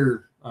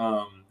near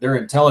their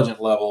intelligent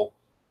level.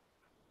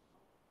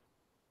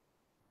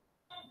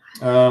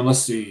 Let's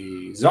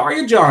see.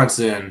 Zaria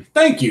Johnson.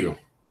 Thank you.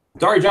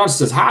 Zaria Johnson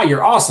says, hi,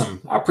 you're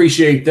awesome. I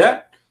appreciate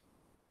that.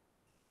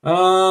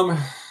 Carlton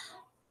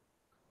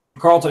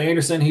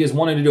Anderson, he is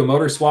wanting to do a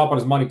motor swap on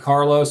his Monte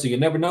Carlo, so you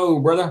never know,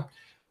 brother.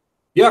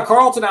 Yeah,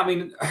 Carlton, I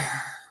mean,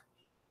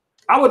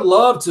 I would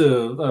love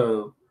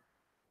to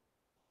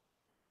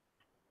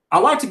I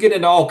like to get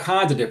into all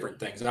kinds of different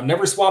things. I've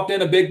never swapped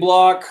in a big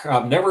block.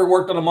 I've never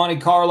worked on a Monte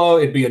Carlo.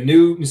 It'd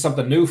be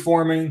something new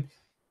for me.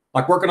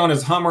 Like working on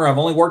his Hummer. I've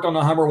only worked on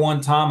the Hummer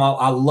one time.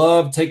 I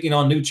love taking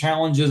on new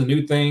challenges and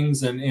new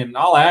things, and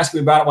I'll ask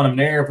him about it when I'm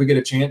there if we get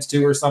a chance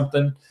to or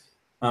something.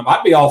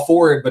 I'd be all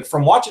for it, but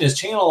from watching his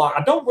channel,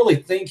 I don't really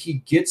think he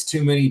gets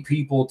too many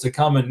people to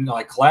come and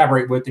like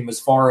collaborate with him as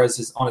far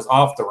as on his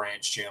Off the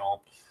Ranch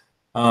channel.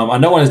 I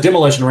know on his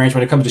Demolition Ranch,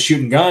 when it comes to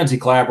shooting guns, he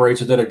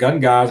collaborates with other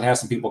gun guys and has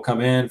some people come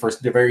in for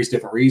various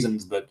different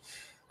reasons. But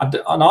on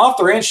the Off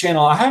the Ranch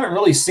channel, I haven't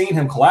really seen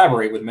him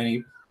collaborate with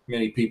many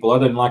people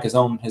other than like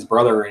his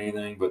brother or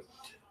anything. But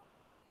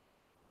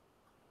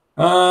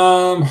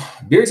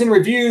beards in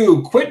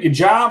review. Quit your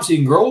job so you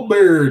can grow a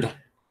beard.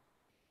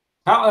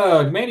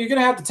 How man, you're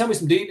gonna have to tell me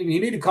some details.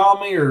 You need to call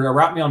me or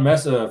write me on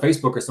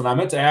Facebook or something. I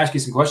meant to ask you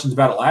some questions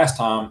about it last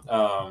time.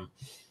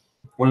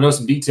 Want to know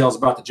some details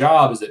about the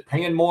job? Is it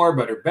paying more,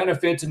 better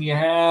benefits than you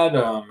had?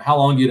 How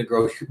long do you to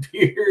grow your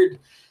beard?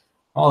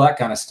 All that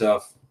kind of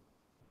stuff.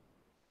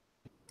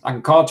 I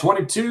can call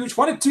 22.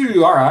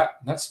 All right,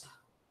 that's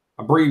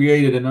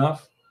abbreviated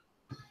enough.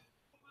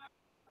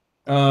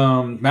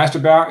 Master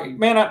Bauer,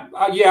 man,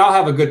 yeah, I'll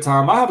have a good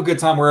time. I have a good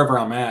time wherever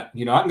I'm at.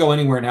 You know, I can go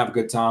anywhere and have a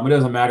good time. It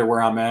doesn't matter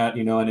where I'm at,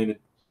 you know, and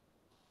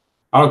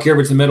I don't care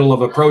if it's in the middle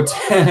of a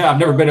protest. I've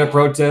never been to a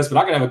protest, but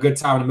I can have a good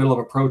time in the middle of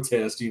a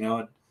protest, you know,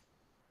 and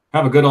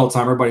have a good old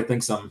time. Everybody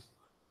thinks I'm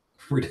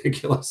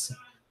ridiculous.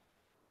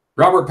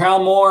 Robert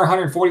Palmore,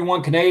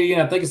 141 Canadian.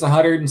 I think it's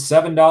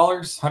 $107,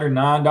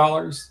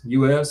 $109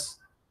 US.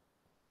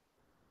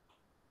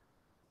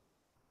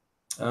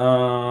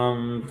 All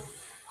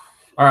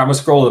right, I'm going to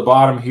scroll to the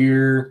bottom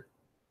here.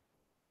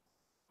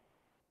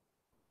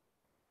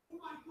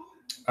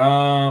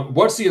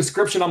 What's the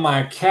inscription on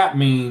my cap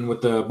mean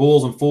with the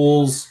bulls and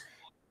fools?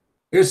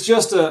 It's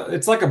just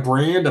it's like a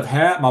brand of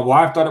hat. My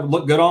wife thought it would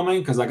look good on me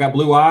because I got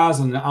blue eyes,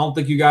 and I don't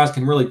think you guys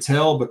can really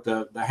tell, but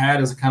the hat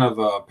is a kind of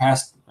a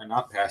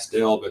not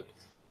pastel, but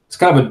it's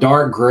kind of a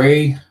dark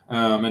gray,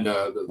 and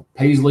the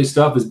paisley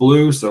stuff is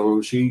blue.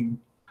 So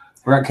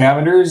we're at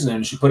Cavender's,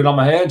 and she put it on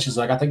my head. She's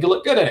like, I think you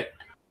look good in it.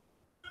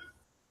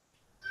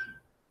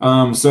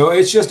 So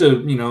it's just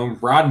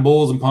riding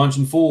bulls and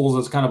punching fools.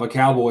 It's kind of a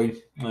cowboy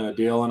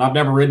deal. And I've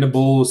never ridden a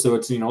bull, so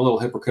it's, a little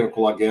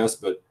hypocritical, I guess,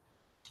 but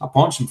I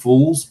punch some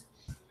fools.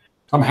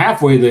 I'm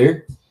halfway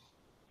there.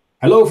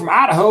 Hello from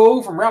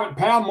Idaho, from Robert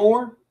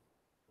Palmore.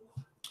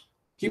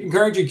 Keep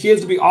encouraging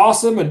kids to be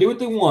awesome and do what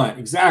they want.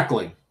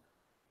 Exactly.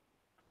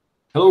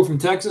 Hello from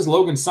Texas,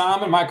 Logan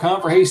Simon, Mike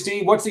Humphrey. Hey,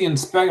 Steve, what's the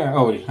inspector?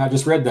 Oh, I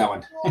just read that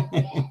one.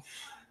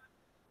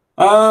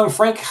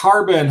 Frank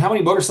Harbin, how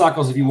many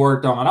motorcycles have you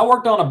worked on? I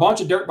worked on a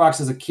bunch of dirt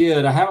bikes as a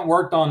kid. I haven't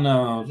worked on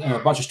a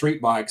bunch of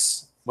street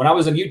bikes. When I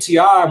was in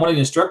UTI, one of the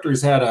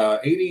instructors had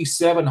a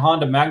 87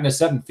 Honda Magna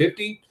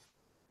 750.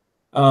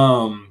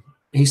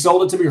 He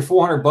sold it to me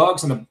for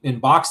 $400 in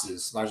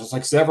boxes. There's just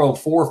like 4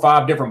 or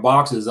 5 different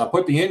boxes. I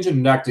put the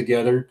engine back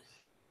together.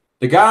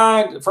 The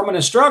guy, from an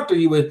instructor,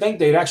 you would think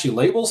they'd actually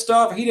label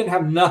stuff. He didn't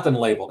have nothing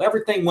labeled.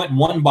 Everything went in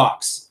one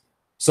box.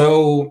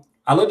 So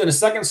I lived in a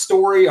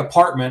 2nd-story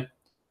apartment.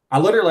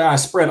 I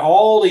spread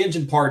all the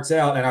engine parts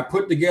out, and I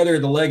put together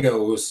the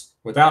Legos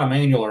without a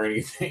manual or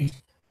anything.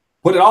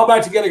 Put it all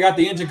back together, got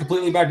the engine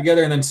completely back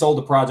together, and then sold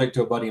the project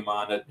to a buddy of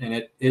mine.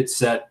 And it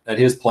set at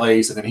his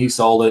place, and then he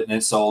sold it, and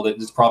it sold it.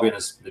 It's probably in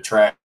the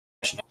trash.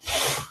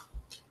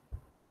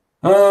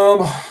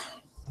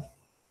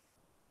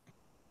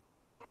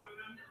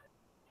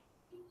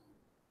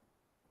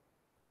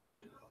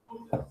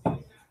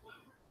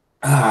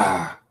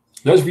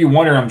 Those of you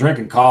wondering, I'm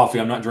drinking coffee.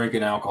 I'm not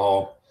drinking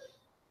alcohol.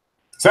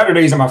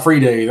 Saturdays are my free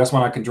days. That's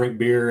when I can drink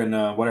beer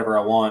and whatever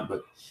I want.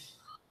 But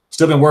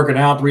still been working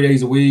out 3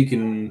 days a week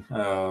and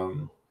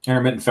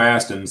intermittent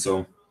fasting.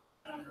 So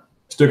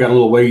still got a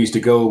little ways to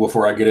go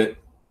before I get it.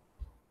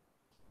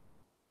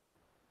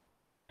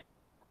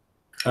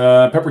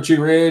 Pepper Tree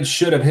Ridge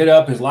should have hit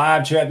up his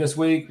live chat this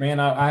week. Man,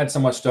 I had so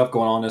much stuff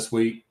going on this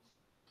week.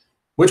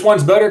 Which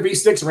one's better,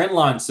 V6 or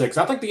inline 6?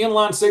 I think the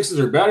inline 6s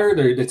are better.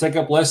 They take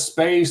up less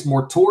space,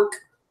 more torque.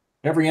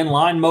 Every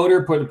inline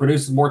motor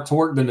produces more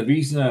torque than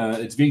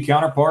its V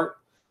counterpart.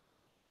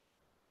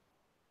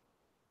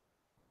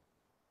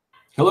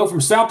 Hello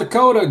from South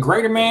Dakota,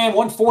 Greater Man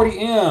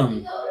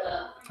 140M.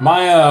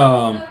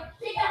 My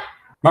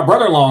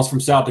brother-in-law is from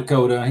South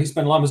Dakota. He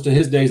spent most of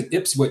his days in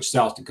Ipswich,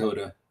 South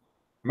Dakota.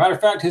 Matter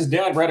of fact, his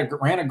dad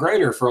ran a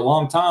grader for a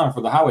long time for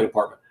the highway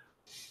department.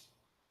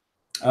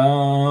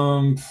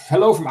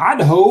 Hello from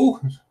Idaho,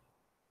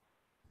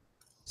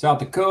 South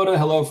Dakota.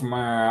 Hello from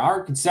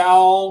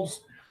Arkansas.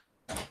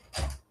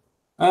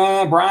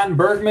 Brian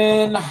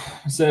Bergman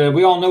said,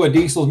 we all know a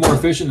diesel is more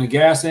efficient than a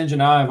gas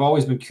engine. I've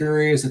always been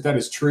curious if that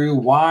is true.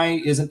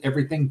 Why isn't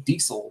everything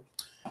diesel?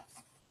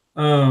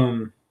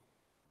 What?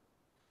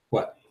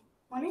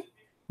 Money?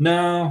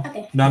 No.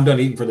 Okay. No, I'm done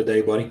eating for the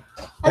day, buddy.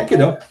 Thank you,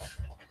 though.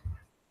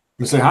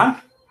 You say hi?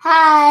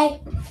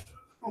 Hi.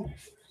 Oh,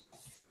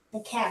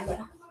 the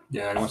camera.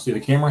 Yeah, you want to see the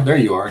camera? There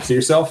you are. See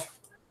yourself?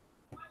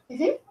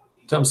 Mm-hmm.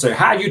 Tell them to say,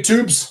 hi,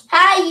 YouTubes.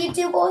 Hi,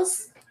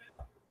 YouTubers.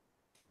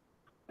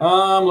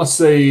 Let's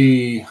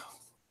see.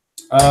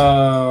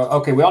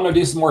 Okay, we all know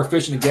diesel is more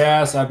efficient than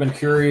gas. I've been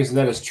curious if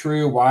that is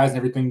true. Why isn't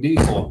everything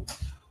diesel?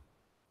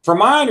 From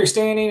my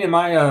understanding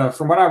and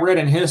from what I read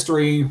in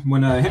history,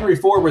 when Henry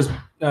Ford was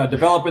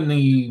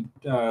developing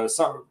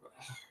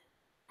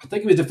I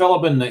think he was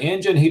developing the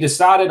engine, he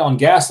decided on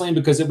gasoline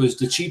because it was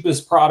the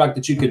cheapest product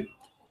that you could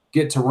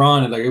get to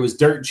run. Like, it was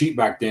dirt cheap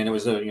back then. It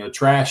was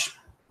trash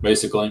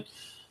basically.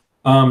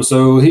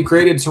 So he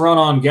created to run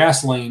on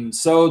gasoline.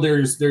 So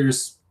there's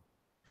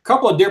a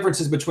couple of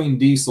differences between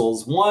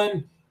diesels.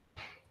 One,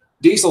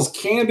 diesels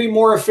can be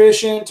more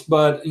efficient,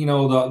 but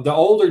the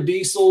older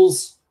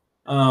diesels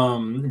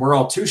were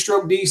all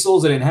 2-stroke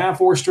diesels. They didn't have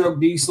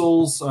 4-stroke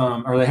diesels,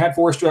 or they had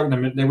 4-stroke.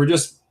 And they were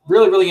just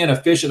really, really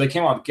inefficient. They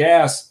came out with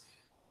gas.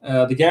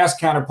 The gas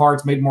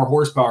counterparts made more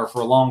horsepower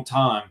for a long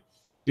time.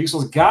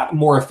 Diesels got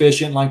more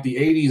efficient like the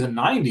 80s and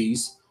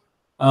 90s.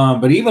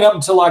 But even up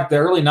until like the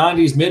early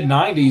 90s, mid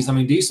 90s, I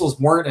mean, diesels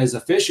weren't as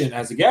efficient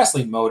as a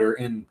gasoline motor.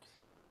 And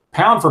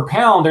pound for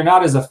pound, they're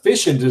not as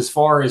efficient as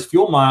far as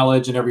fuel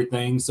mileage and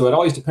everything. So it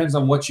always depends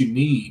on what you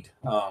need.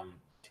 If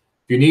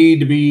you need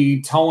to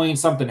be towing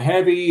something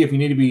heavy, if you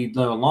need to be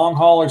long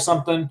haul or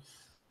something,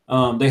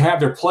 they have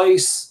their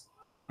place.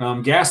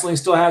 Gasoline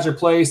still has their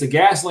place. The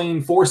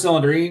gasoline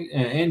 4-cylinder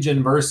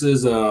engine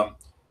versus a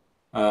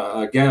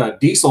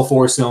diesel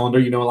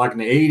 4-cylinder, like in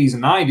the 80s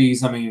and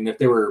 90s. I mean, if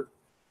they were,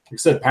 like I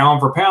said,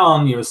 pound for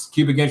pound,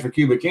 cubic inch for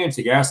cubic inch,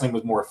 the gasoline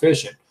was more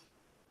efficient.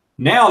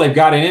 Now they've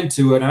gotten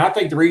into it, and I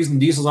think the reason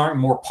diesels aren't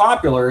more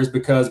popular is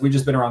because we've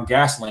just been around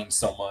gasoline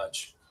so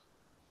much.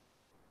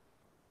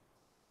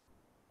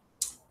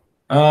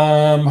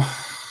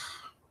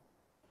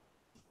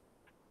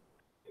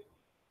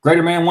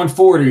 Grader Man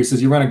 140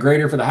 says you run a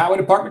grader for the highway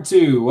department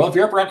too. Well, if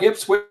you're up around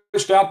Ipswich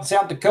out in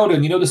South Dakota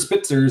and you know the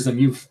Spitzers, and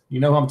you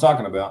know who I'm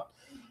talking about.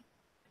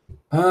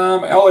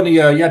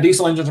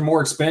 Diesel engines are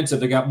more expensive.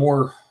 They got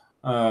more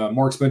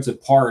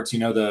expensive parts.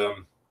 The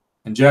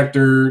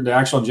injector, the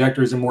actual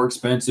injectors are more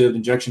expensive,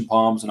 injection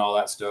pumps and all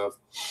that stuff.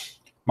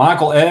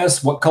 Michael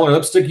S., what color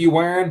lipstick are you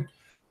wearing?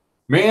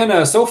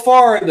 Man, so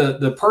far,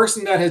 the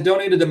person that has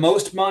donated the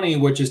most money,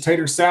 which is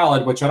Tater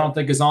Salad, which I don't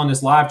think is on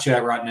this live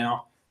chat right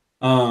now,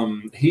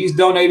 he's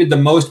donated the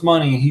most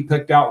money. He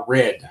picked out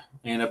red.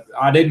 And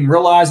I didn't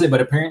realize it,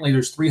 but apparently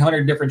there's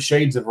 300 different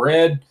shades of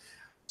red.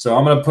 So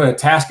I'm going to put a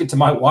tasket to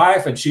my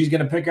wife, and she's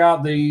going to pick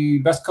out the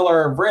best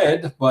color of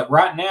red. But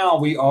right now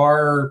we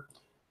are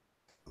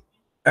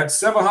at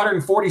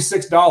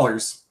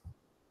 $746,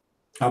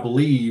 I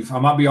believe. I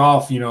might be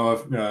off,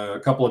 a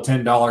couple of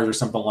 $10 or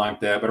something like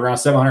that, but around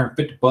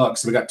 $750.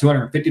 So we got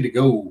 250 to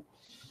go.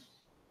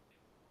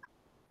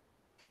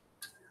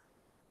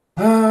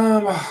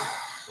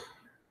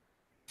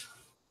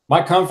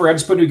 Mike Comfort, I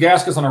just put new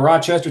gaskets on a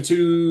Rochester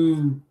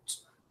 2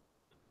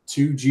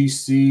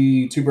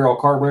 GC 2-barrel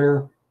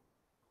carburetor.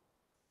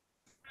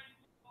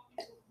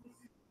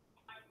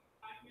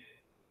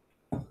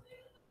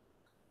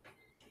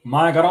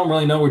 Mike, I don't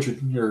really know what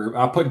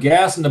I put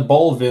gas in the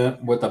bowl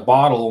vent with a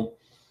bottle,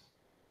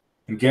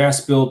 and gas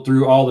spilled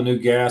through all the new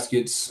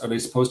gaskets. Are they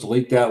supposed to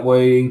leak that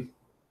way?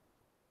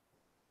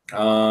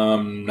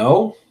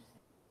 No.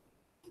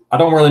 I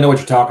don't really know what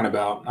you're talking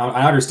about.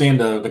 I understand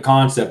the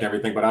concept and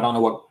everything, but I don't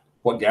know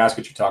what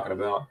gasket you're talking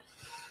about.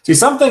 See,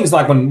 some things,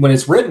 like when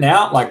it's written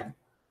out, like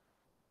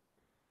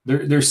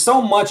there's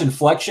so much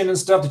inflection and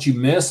stuff that you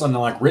miss on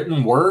the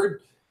written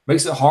word,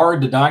 makes it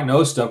hard to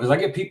diagnose stuff. Because I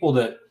get people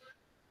that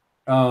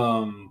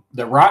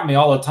write me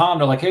all the time.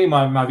 They're like, hey,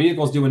 my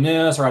vehicle's doing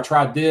this, or I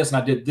tried this and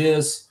I did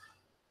this.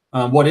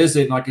 What is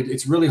it? And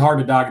it's really hard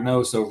to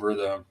diagnose over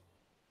the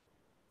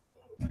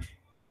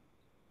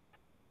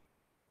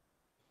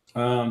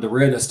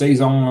red that stays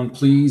on,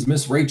 please.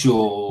 Miss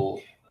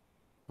Rachel,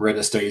 red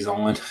that stays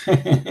on.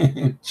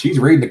 She's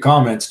reading the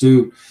comments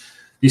too.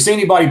 If you see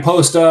anybody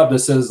post up that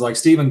says like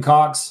Stephen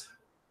Cox,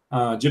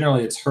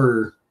 generally it's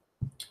her.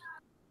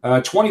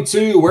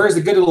 22, where's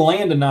the good of the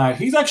land tonight?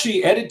 He's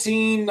actually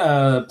editing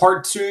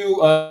part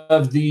 2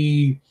 of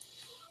the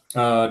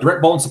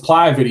direct bolt and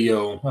supply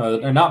video.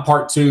 Not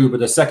part 2, but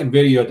the second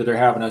video that they're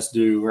having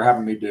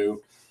me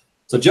do.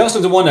 So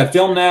Justin's the one that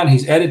filmed that, and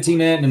he's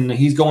editing it, and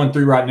he's going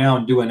through right now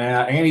and doing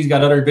that. And he's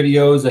got other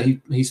videos that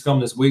he's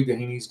filmed this week that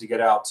he needs to get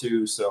out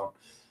too. So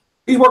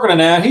he's working on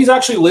that. He's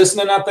actually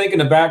listening, I think, in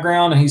the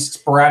background, and he's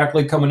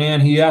sporadically coming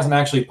in. He hasn't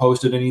actually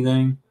posted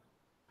anything.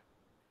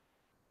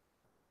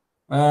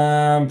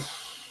 Yeah.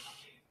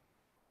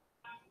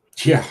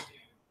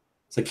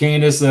 So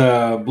Candace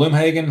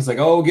Bloomhagen, it's like,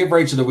 oh, give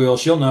Rachel the wheel.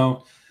 She'll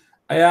know.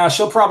 Yeah,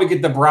 she'll probably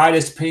get the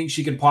brightest pink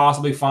she could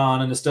possibly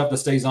find, and the stuff that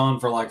stays on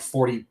for like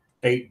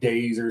 48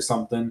 days or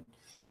something.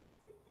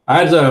 I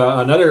had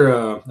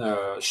another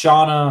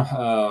Shauna,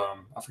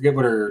 I forget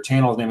what her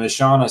channel's name is,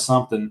 Shauna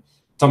something,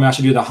 told me I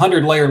should do the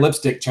 100-layer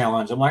lipstick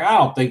challenge. I'm like, I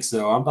don't think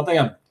so. I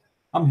think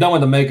I'm done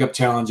with the makeup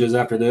challenges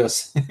after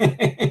this.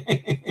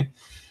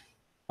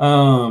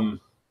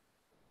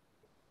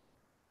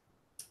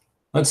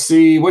 Let's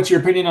see. What's your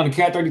opinion on the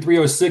Cat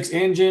 3306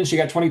 engine? She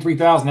got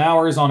 23,000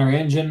 hours on her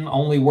engine.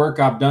 Only work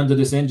I've done to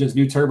this engine's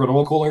new turbo and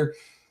oil cooler.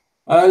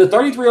 The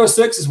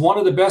 3306 is one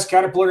of the best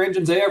Caterpillar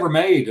engines they ever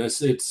made.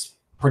 It's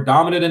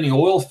predominant in the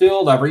oil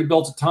field. I've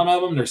rebuilt a ton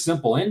of them. They're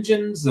simple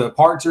engines. The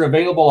parts are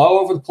available all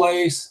over the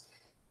place.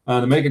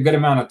 They make a good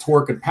amount of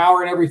torque and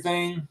power and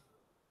everything.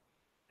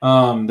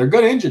 They're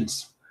good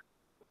engines.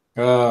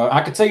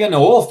 I could tell you in the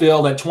oil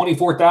field at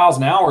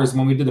 24,000 hours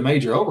when we did the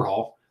major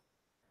overhaul.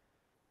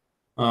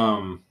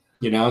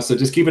 You know, so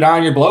just keep an eye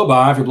on your blow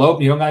by. If you don't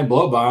got any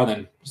blow by,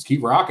 then just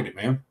keep rocking it,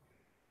 man.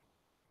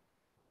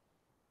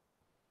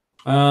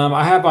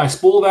 I have my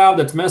spool valve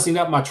that's messing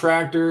up my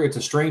tractor. It's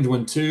a strange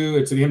one too.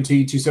 It's an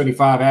MT275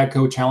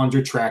 AGCO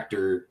Challenger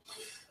tractor.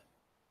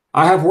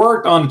 I have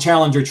worked on the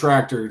Challenger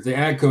tractors, the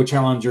AGCO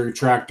Challenger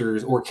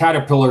tractors or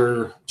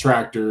Caterpillar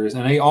tractors,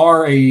 and they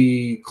are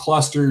a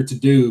cluster to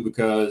do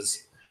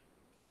because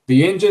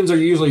the engines are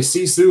usually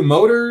Sisu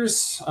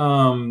motors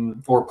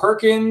or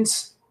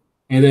Perkins,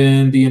 and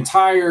then the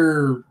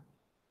entire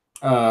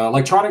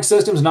electronic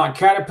system is not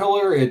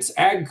Caterpillar, it's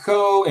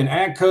AGCO, and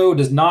AGCO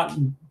does not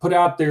put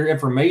out their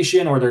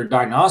information or their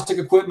diagnostic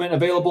equipment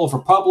available for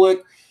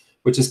public,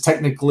 which is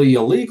technically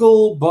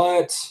illegal,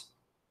 but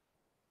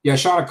yeah,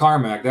 Shauna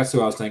Carmack, that's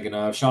who I was thinking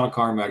of. Shauna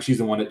Carmack, she's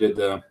the one that did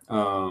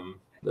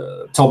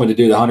told me to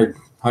do the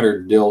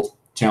 100 dill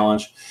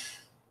challenge.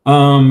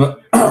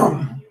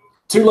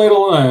 Too late,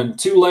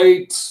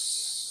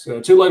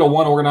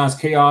 one organized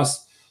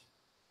chaos.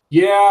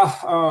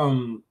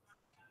 Yeah,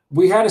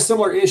 we had a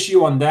similar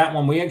issue on that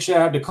one. We actually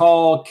had to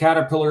call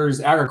Caterpillar's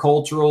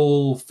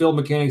agricultural field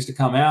mechanics to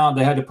come out.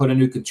 They had to put a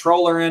new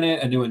controller in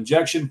it, a new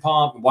injection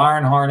pump,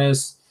 wiring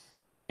harness,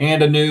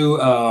 and a new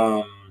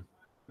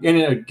in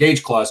a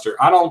gauge cluster.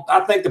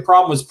 I think the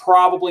problem was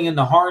probably in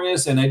the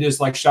harness, and they just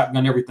like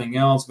shotgun everything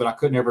else, but I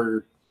couldn't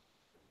ever,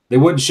 they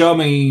wouldn't show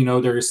me, you know,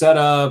 their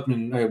setup,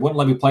 and they wouldn't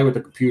let me play with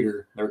the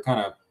computer. They were kind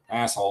of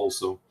assholes.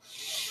 So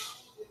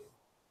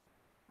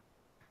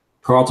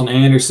Carlton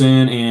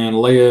Anderson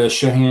and Leah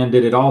Shahan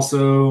did it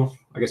also.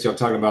 I guess y'all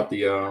talking about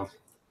the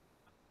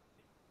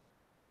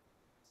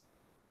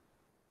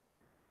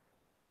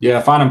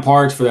yeah, finding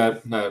parts for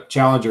that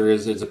Challenger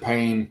is a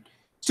pain.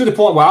 It's to the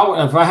point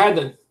where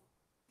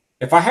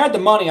if I had the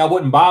money, I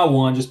wouldn't buy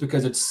one just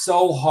because it's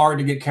so hard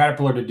to get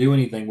Caterpillar to do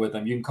anything with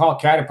them. You can call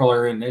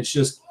Caterpillar, and it's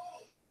just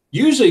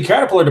usually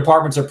Caterpillar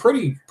departments are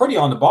pretty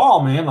on the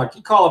ball, man. Like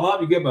you call them up,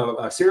 you give them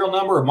a serial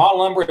number, a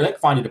model number, they can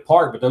find you the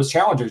part. But those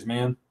Challengers,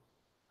 man.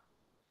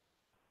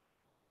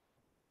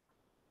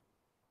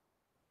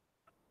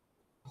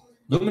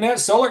 Luminet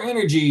Solar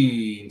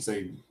Energy.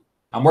 Say,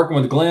 I'm working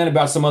with Glenn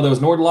about some of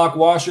those Nord-Lock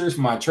washers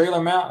for my trailer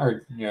mount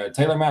or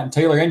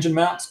Taylor engine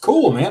mounts.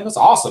 Cool, man. That's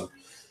awesome.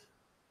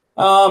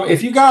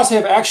 If you guys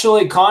have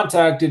actually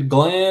contacted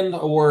Glenn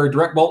or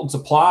Direct Bolt and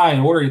Supply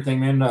and order anything,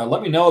 man,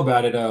 let me know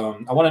about it.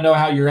 I want to know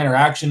how your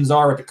interactions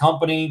are with the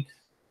company.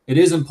 It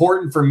is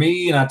important for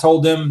me, and I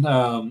told them,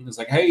 it's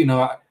like, hey, you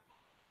know,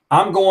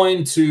 I'm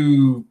going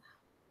to,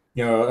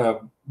 you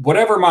know,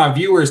 whatever my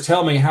viewers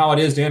tell me how it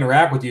is to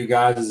interact with you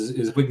guys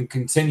is we can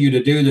continue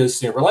to do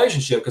this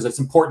relationship, because it's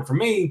important for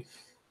me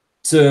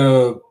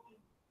to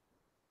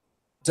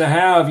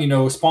have, you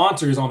know,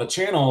 sponsors on the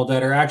channel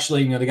that are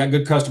actually, you know, they got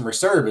good customer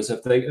service.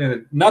 If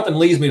they, nothing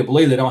leads me to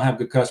believe they don't have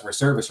good customer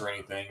service or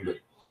anything, but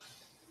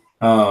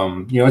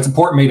you know, it's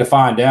important to me to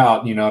find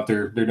out, you know, if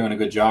they're doing a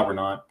good job or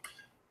not.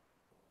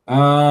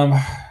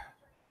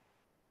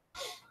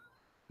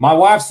 My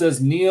wife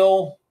says,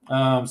 Neil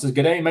says,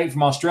 "G'day, mate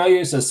from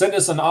Australia." Says, "Send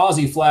us an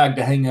Aussie flag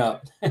to hang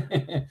up."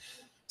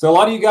 So a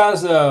lot of you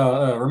guys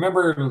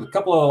remember a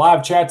couple of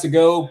live chats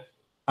ago,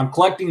 I'm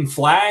collecting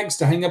flags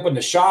to hang up in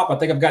the shop. I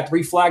think I've got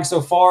 3 flags so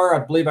far.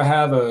 I believe I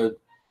have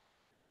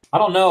I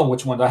don't know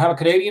which one. I have a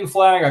Canadian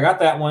flag. I got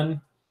that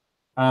one.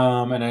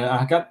 And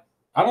I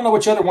don't know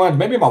which other ones.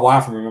 Maybe my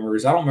wife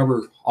remembers. I don't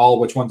remember all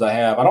which ones I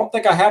have. I don't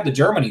think I have the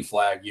Germany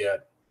flag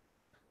yet.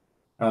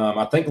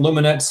 I think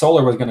Luminet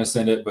Solar was going to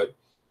send it, but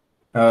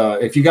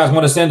if you guys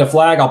want to send a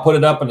flag, I'll put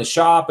it up in the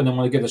shop, and then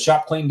when I get the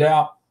shop cleaned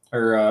out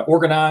or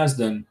organized,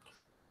 then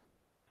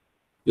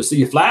you'll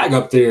see a flag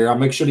up there. I'll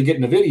make sure to get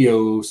in the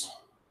videos.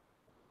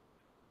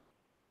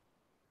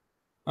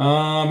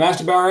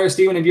 Master Bauer,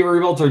 Steven, have you ever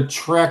rebuilt a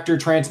tractor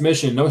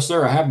transmission? No,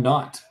 sir, I have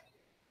not.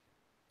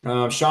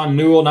 Sean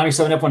Newell,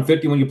 97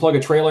 F-150, when you plug a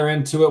trailer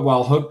into it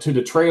while hooked to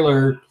the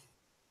trailer,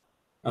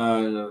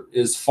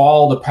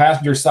 the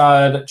passenger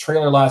side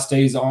trailer light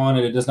stays on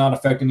and it does not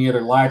affect any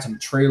other lights on the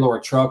trailer or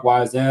truck.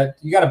 Why is that?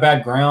 You got a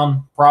bad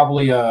ground,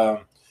 probably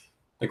the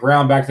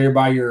ground back there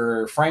by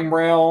your frame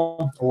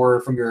rail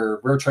or from your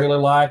rear trailer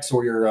lights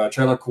or your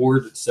trailer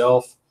cord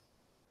itself.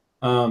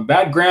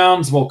 Bad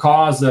grounds will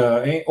cause,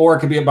 or it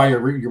could be by your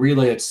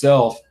relay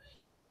itself.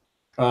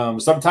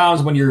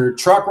 Sometimes when your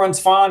truck runs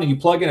fine and you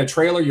plug in a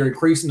trailer, you're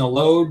increasing the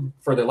load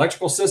for the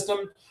electrical system.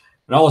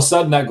 And all of a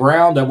sudden that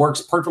ground that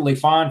works perfectly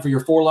fine for your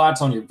 4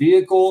 lights on your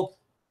vehicle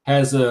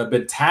has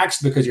been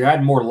taxed because you're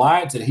adding more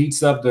lights. It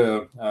heats up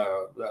the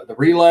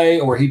relay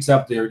or heats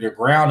up your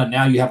ground, and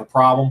now you have a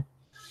problem.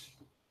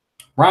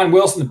 Ryan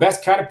Wilson, the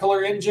best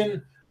Caterpillar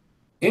engine.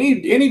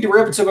 Any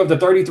derivative of the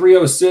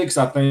 3306,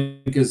 I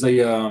think, is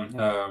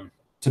a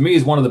to me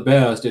is one of the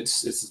best.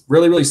 It's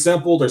really, really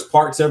simple. There's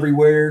parts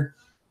everywhere.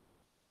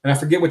 And I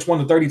forget which one,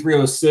 the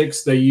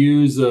 3306 they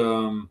use.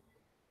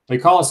 They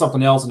call it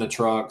something else in the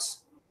trucks.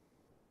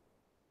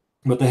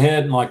 But the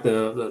head and like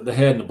the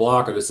head and the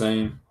block are the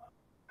same.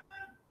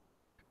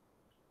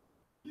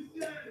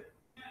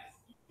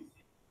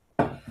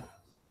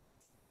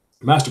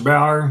 Master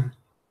Bauer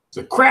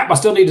said, crap, I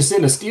still need to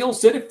send a Steel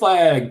City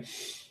flag.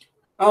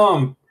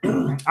 I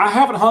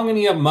haven't hung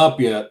any of them up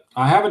yet.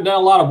 I haven't done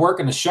a lot of work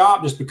in the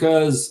shop just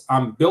because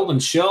I'm building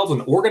shelves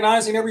and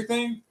organizing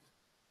everything.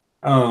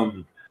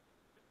 Some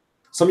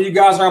of you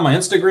guys are on my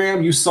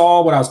Instagram. You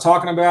saw what I was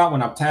talking about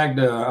when I tagged,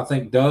 I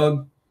think,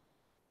 Doug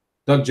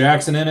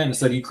Jackson in it and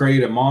said he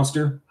created a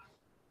monster.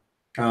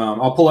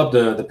 I'll pull up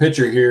the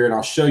picture here and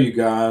I'll show you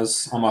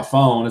guys on my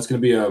phone. It's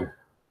going to be a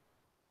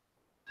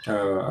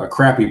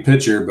crappy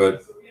picture,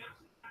 but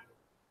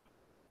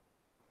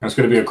it's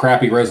going to be a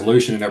crappy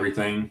resolution and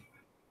everything.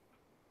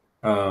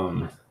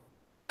 But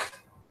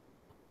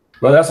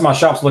that's what my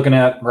shop's looking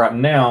at right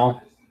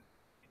now.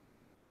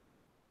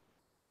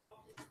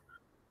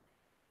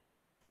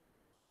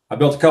 I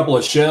built a couple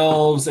of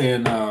shelves,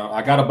 and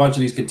I got a bunch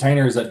of these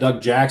containers that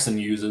Doug Jackson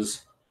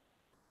uses.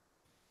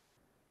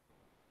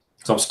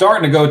 So I'm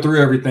starting to go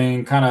through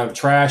everything, kind of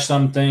trash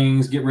some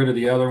things, get rid of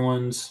the other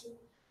ones.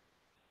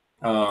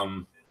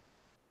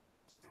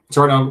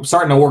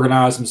 Starting to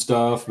organize some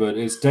stuff, but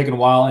it's taken a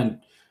while. And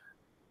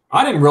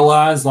I didn't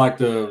realize,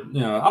 like, I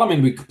don't mean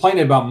to be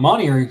complaining about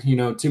money or,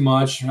 too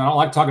much. I don't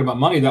like talking about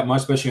money that much,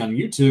 especially on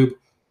YouTube.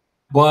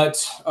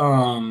 But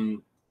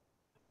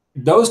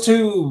those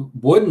two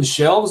wooden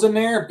shelves in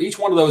there, each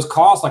one of those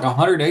cost like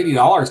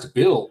 $180 to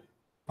build.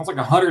 That's like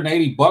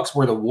 $180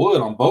 worth of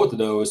wood on both of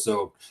those.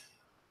 So,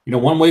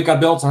 1 week I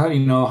built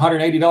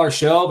 $180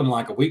 shelf, and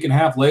like a week and a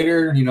half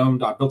later,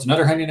 I built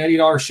another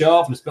 $180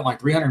 shelf and spent like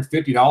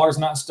 $350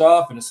 on that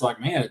stuff. And it's like,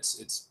 man,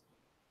 it's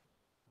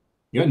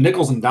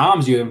nickels and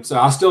dimes you. So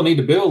I still need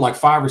to build like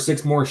 5 or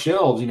 6 more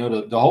shelves,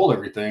 to hold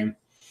everything.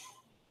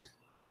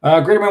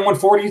 Greater Man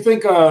 140, you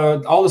think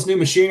all this new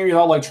machinery,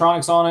 all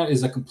electronics on it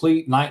is a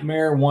complete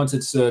nightmare once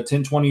it's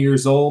 10, 20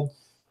 years old?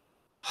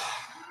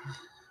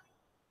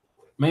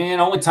 Man,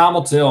 only time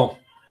will tell.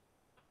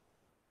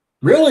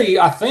 Really,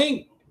 I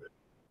think,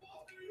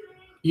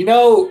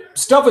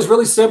 stuff was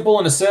really simple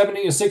in the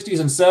 70s, 60s,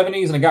 and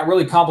 70s, and it got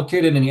really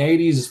complicated in the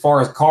 80s as far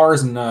as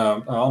cars and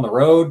on the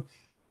road.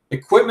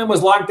 Equipment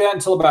was like that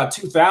until about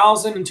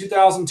 2000 and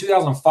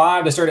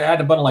 2005. They started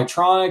adding a bunch of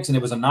electronics, and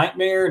it was a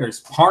nightmare.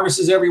 There's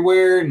harnesses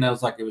everywhere, and it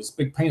was a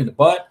big pain in the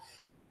butt.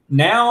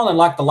 Now, in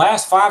like the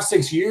last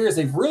 5-6 years,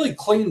 they've really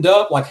cleaned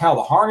up like how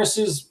the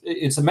harnesses.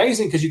 It's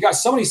amazing because you got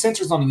so many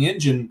sensors on the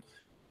engine,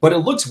 but it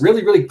looks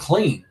really, really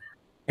clean.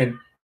 And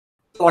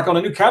like on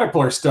the new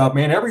Caterpillar stuff,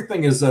 man,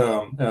 everything is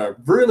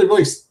really,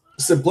 really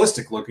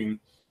simplistic looking.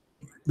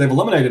 They've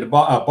eliminated a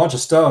bunch of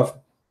stuff.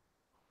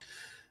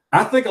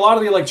 I think a lot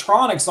of the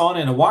electronics on it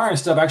and the wiring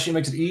stuff actually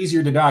makes it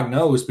easier to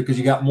diagnose because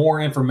you got more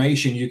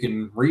information you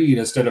can read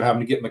instead of having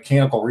to get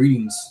mechanical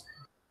readings.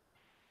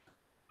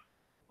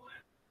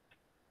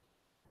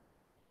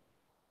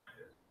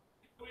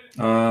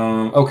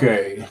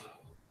 Okay.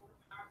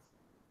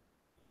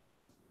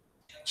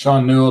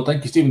 Sean Newell,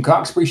 thank you, Stephen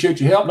Cox.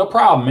 Appreciate your help. No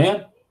problem,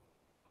 man.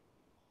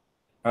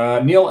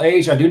 Neil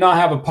H., I do not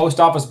have a post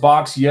office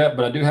box yet,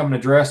 but I do have an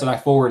address that I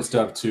forward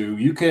stuff to.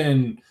 You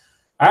can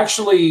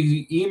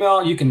actually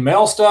you can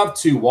mail stuff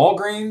to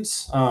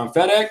Walgreens,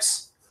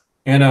 FedEx,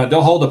 and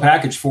they'll hold the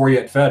package for you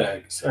at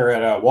FedEx or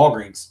at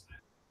Walgreens.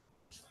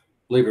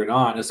 Believe it or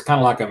not, it's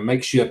kind of like a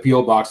makeshift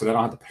P.O. box that I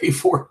don't have to pay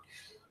for.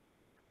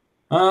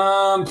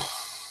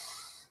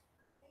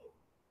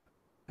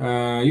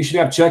 You should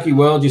have Chucky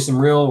weld you some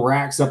real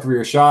racks up for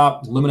your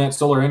shop. Luminet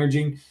Solar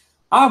Energy.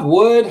 I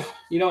would,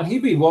 and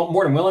he'd be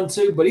more than willing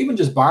to, but even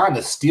just buying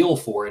the steel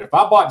for it. If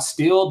I bought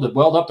steel to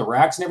weld up the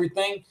racks and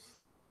everything,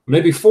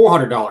 maybe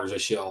 $400 a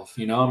shelf.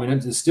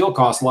 It still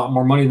costs a lot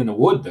more money than the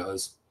wood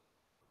does.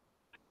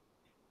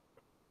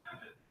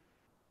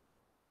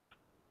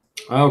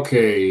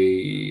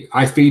 Okay,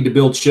 I feed to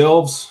build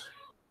shelves.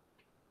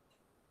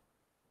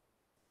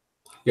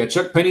 Yeah,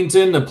 Chuck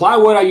Pennington. The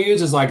plywood I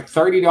use is like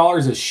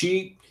 $30 a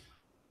sheet.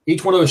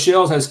 Each one of those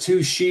shelves has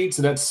 2 sheets,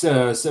 so that's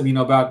about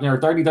 $30,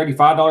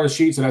 $35 a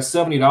sheet, so that's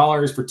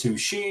 $70 for 2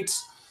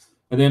 sheets.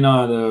 And then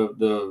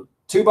the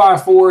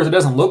 2x4s, it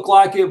doesn't look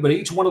like it, but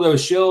each one of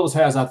those shelves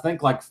has, I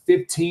think, like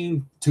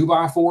 15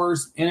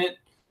 2x4s in it.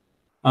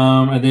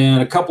 And then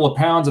a couple of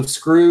pounds of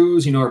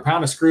screws, or a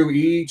pound of screw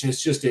each.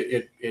 It's just,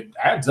 it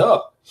adds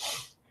up.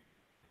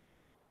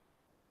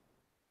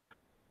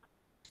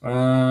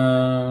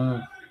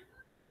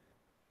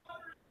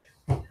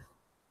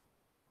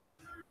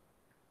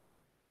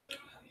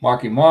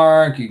 Marky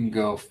Mark, you can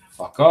go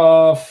fuck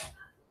off.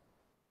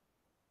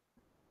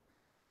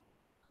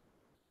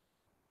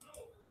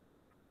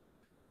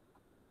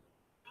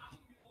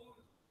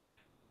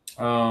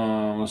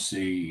 Let's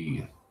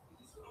see.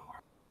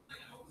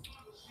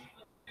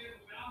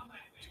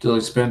 Still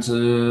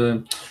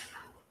expensive.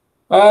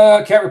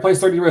 Can't replace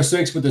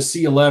 3306 with the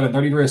C11.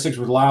 3306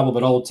 reliable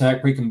but old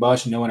tech,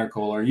 pre-combustion, no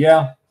intercooler.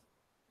 Yeah.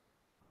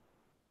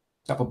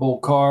 Couple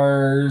bolt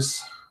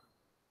cars.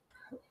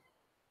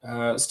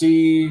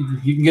 Steve,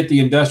 you can get the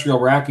industrial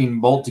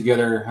racking bolt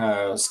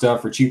together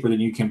stuff for cheaper than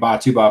you can buy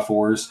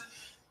 2x4s.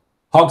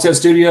 Hogshead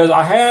Studios,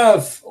 I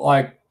have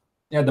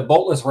the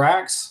boltless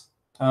racks.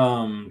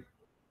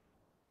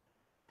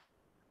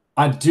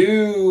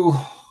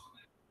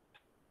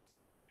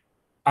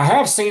 I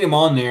have seen them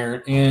on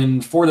there,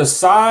 and for the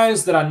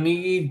size that I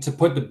need to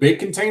put the big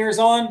containers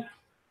on,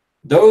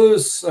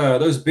 those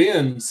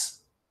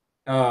bins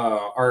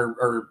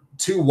are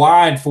too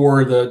wide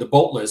for the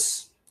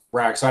boltless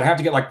racks. So I'd have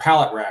to get like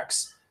pallet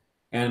racks,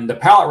 and the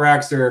pallet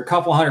racks they're a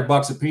couple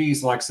 $100 a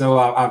piece. So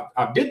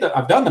I've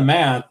done the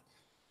math,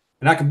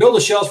 and I can build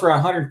the shelves for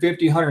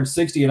 150,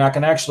 160, and I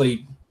can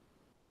actually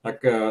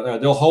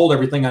they'll hold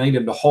everything I need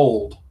them to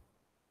hold.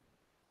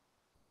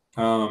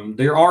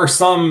 There are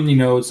some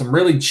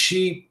really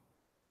cheap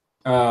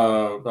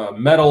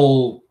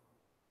metal.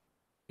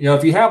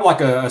 If you have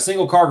like a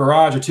single car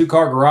garage or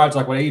 2-car garage,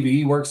 like what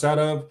AVE works out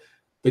of,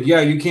 but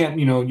yeah, you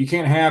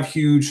can't have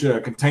huge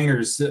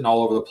containers sitting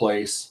all over the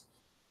place.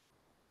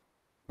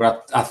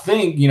 But I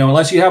think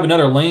unless you have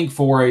another link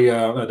for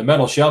the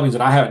metal shelvings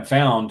that I haven't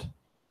found.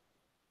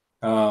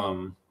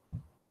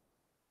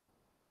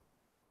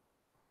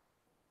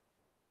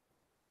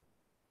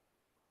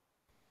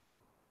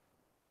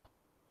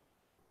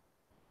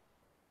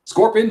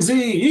 Scorpion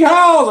Z,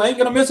 yeehaws! I ain't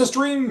gonna miss a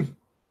stream.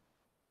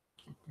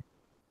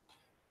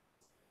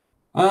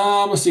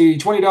 Let's see,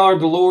 $20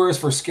 Dolores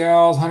for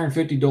scowls,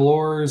 $150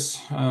 Dolores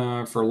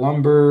for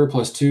lumber,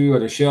 plus 2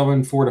 other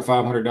shelving, $400 to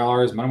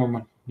 $500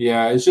 minimum.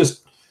 Yeah,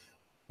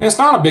 it's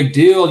not a big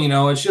deal,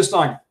 It's just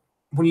like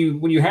when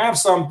you have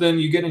something,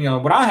 you get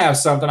when I have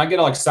something, I get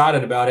all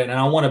excited about it, and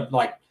I want it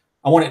like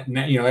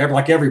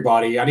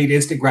everybody. I need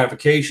instant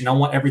gratification. I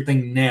want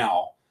everything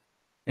now,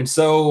 and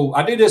so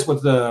I do this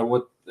with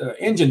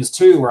engines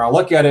too, where I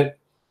look at it.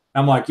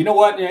 I'm like, you know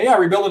what? Yeah,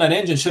 rebuilding that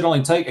engine should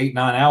only take 8-9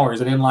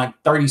 hours. And then like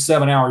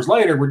 37 hours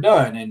later, we're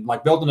done. And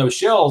like building those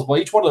shelves, well,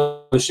 each one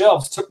of those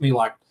shelves took me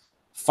like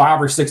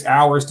 5 or 6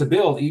 hours to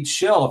build each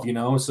shelf,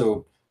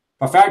 So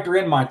if I factor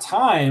in my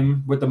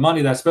time with the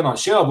money that I spent on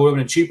shelf, it would have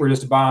been cheaper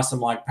just to buy some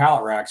like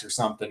pallet racks or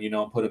something,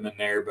 and put them in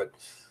there. But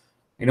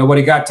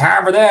nobody got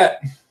time for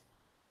that.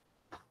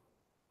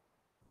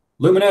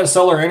 Luminet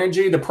Solar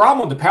Energy. The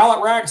problem with the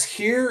pallet racks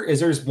here is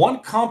there's one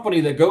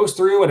company that goes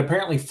through and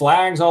apparently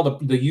flags all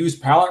the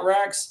used pallet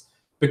racks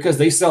because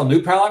they sell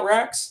new pallet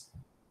racks.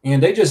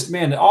 And they just,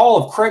 all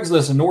of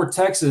Craigslist in North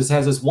Texas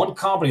has this one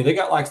company. They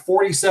got like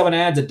 47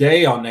 ads a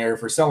day on there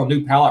for selling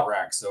new pallet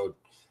racks. So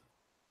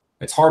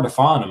it's hard to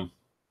find them,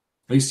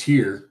 at least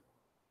here.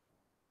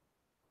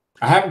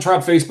 I haven't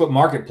tried Facebook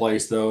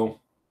Marketplace, though.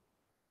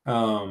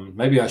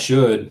 Maybe I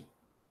should.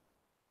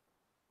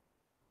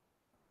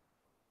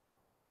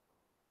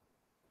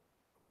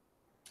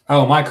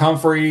 Oh, Mike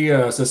Humphrey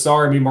says,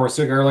 sorry, be more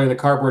sick earlier. The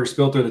carburetor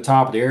spilled through the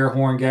top of the air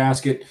horn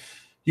gasket.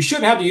 You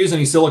shouldn't have to use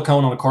any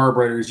silicone on the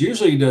carburetors.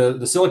 Usually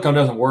the silicone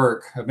doesn't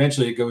work.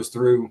 Eventually it goes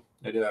through.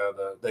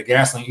 The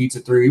gasoline eats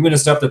it through. Even the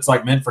stuff that's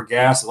like meant for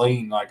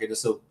gasoline, like it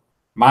just,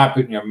 my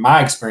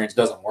experience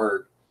doesn't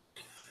work.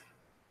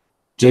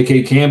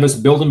 JK Canvas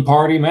building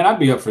party, man, I'd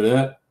be up for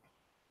that.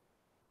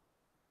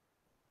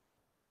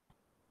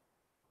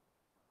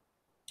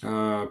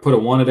 Put a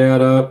wanted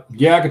ad up.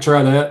 Yeah, I could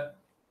try that.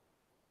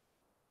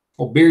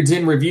 Well, Beards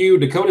in review.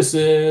 Dakota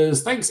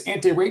says, thanks,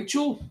 Auntie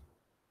Rachel.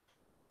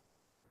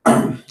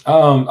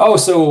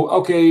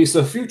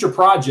 So future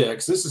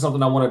projects. This is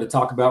something I wanted to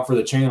talk about for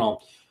the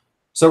channel.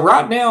 So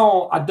right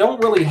now, I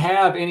don't really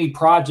have any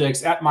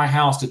projects at my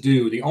house to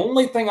do. The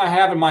only thing I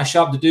have in my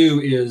shop to do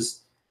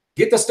is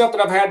get the stuff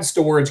that I've had in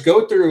storage,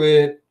 go through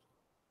it,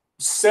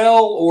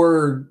 sell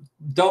or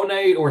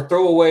donate or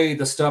throw away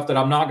the stuff that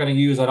I'm not going to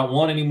use, I don't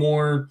want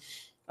anymore.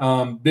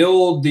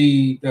 Build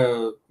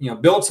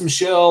build some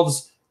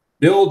shelves,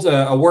 build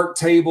a work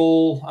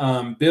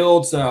table,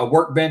 build a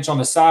workbench on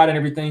the side and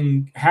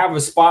everything, have a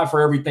spot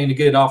for everything to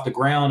get it off the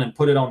ground and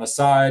put it on the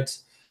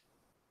sides.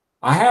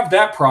 I have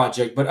that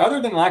project, but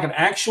other than like an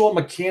actual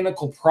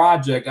mechanical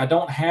project, I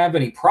don't have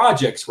any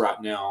projects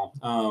right now.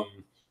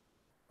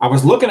 I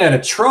was looking at a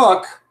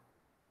truck,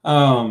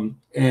 and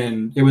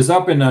it was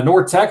up in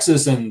North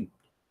Texas, and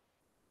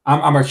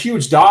I'm a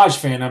huge Dodge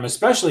fan. I'm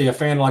especially a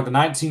fan of like the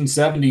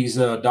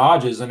 1970s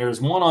Dodges, and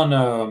there's one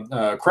on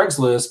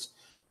Craigslist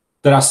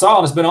that I saw,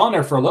 and it's been on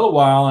there for a little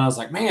while, and I was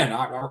like, man,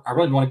 I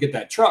really want to get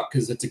that truck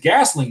because it's a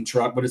gasoline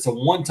truck, but it's a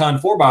 1-ton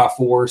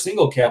 4x4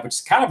 single cab, which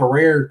is kind of a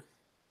rare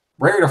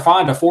to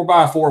find a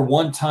 4x4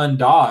 1-ton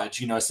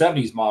Dodge, a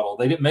 70s model.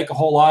 They didn't make a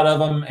whole lot of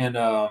them, and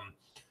the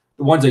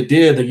ones they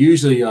did, they're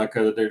usually like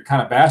they're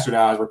kind of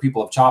bastardized where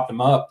people have chopped them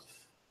up.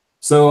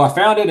 So I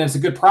found it, and it's a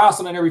good price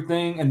on it and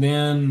everything, and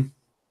then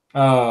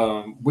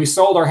we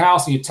sold our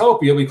house in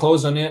Utopia. We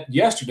closed on it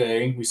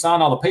yesterday. We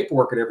signed all the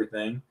paperwork and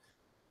everything.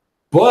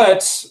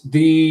 But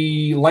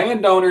the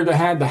landowner that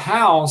had the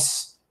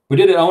house, we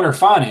did an owner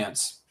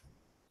finance.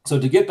 So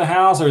to get the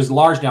house, there's a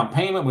large down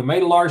payment. We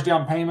made a large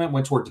down payment,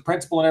 went towards the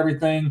principal and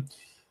everything.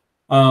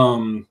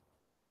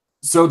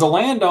 So the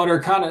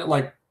landowner kind of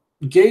like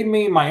gave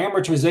me my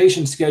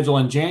amortization schedule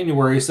in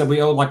January, said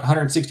we owed like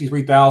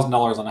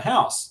 $163,000 on the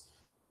house.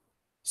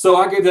 So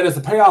I gave that as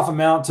the payoff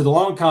amount to the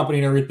loan company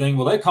and everything.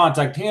 Well, they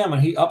contacted him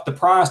and he upped the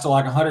price to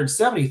like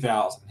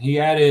 $170,000. He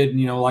added,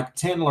 like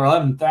 $10,000 or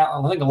 $11,000,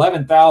 I think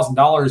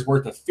 $11,000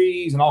 worth of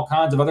fees and all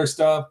kinds of other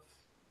stuff.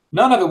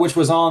 None of it which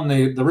was on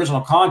the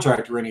original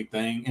contract or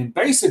anything. And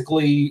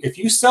basically, if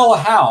you sell a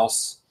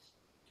house,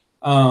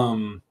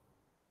 whenever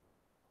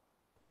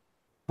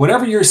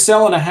you're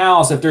selling a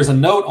house, if there's a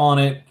note on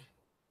it,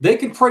 they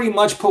can pretty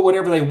much put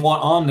whatever they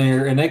want on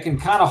there, and they can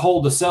kind of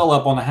hold the sell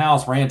up on the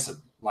house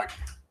ransom. Like,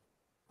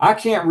 I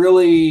can't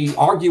really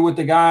argue with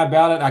the guy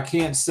about it. I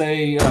can't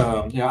say,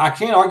 I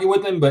can't argue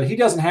with him, but he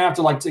doesn't have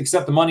to to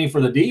accept the money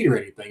for the deed or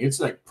anything. It's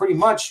like pretty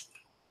much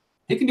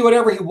he can do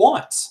whatever he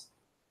wants.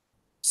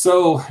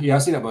 So yeah, I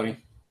see that, buddy.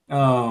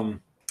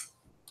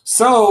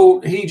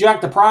 So he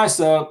jacked the price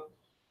up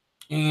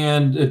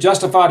and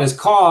justified his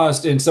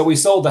cost. And so we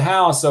sold the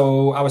house.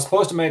 So I was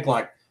supposed to make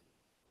like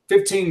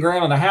 15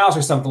 grand on the house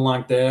or something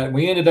like that.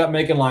 We ended up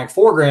making like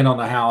 4 grand on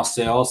the house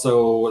sale.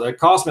 So it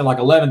cost me like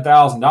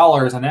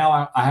 $11,000. And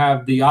now I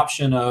have the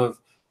option of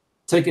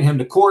taking him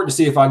to court to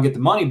see if I can get the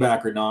money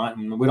back or not.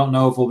 And we don't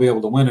know if we'll be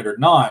able to win it or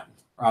not.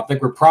 I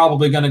think we're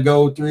probably going to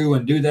go through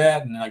and do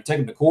that and like take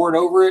him to court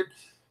over it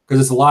because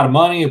it's a lot of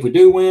money if we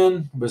do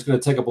win, but it's going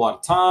to take up a lot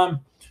of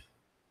time.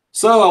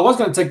 So I was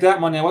going to take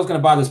that money. I was going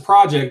to buy this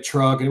project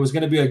truck, and it was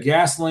going to be a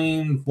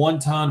gasoline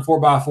 1-ton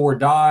 4x4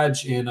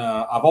 Dodge. And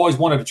I've always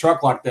wanted a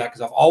truck like that because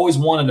I've always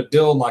wanted to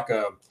build like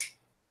a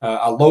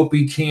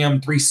Lopi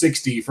Cam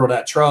 360 for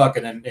that truck,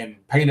 and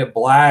paint it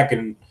black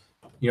and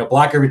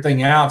black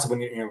everything out. So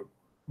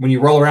when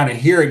you roll around and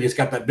hear it, it's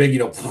got that big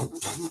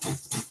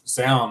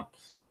sound.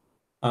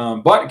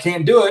 But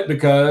can't do it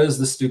because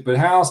the stupid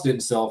house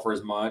didn't sell for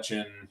as much,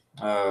 and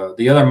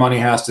the other money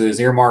is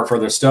earmarked for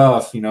other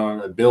stuff,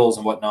 the bills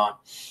and whatnot.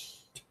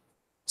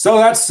 So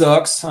that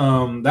sucks.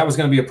 That was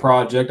going to be a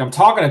project. I'm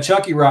talking to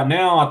Chucky right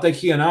now. I think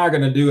he and I are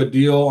going to do a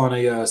deal on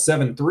a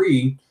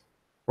 7.3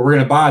 where we're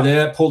going to buy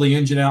that, pull the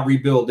engine out,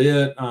 rebuild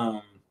it,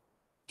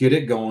 get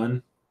it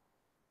going.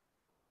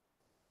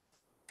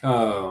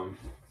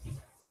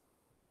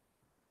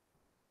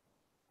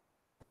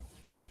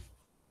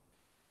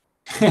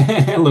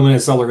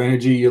 Luminous Solar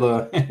Energy, you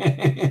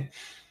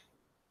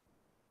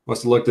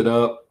must have looked it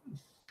up.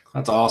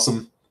 That's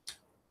awesome.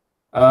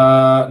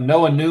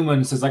 Noah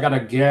Newman says, I got a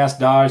gas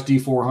Dodge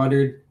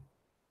D400.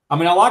 I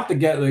mean, I like to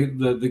get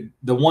the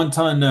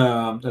 1-ton,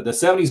 the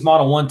 70s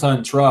model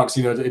 1-ton trucks.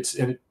 It's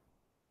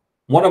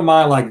one of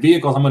my like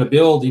vehicles I'm going to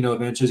build,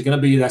 eventually is going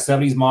to be that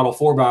 70s model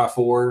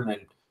 4x4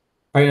 and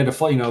painted a,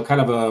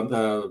 kind of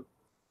a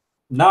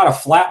not a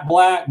flat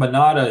black, but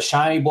not a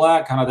shiny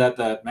black, kind of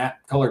that matte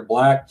colored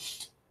black.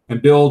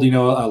 And build,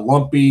 a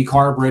lumpy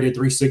carbureted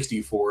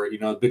 360 for it,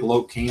 big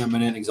low cam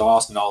in it,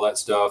 exhaust and all that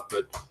stuff.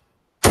 But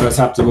I just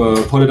have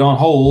to put it on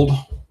hold.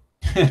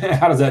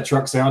 How does that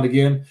truck sound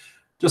again?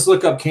 Just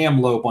look up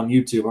Cam Lope on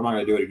YouTube. I'm not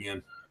going to do it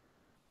again.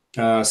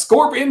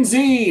 Scorp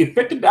NZ,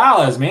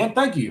 $50, man.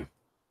 Thank you.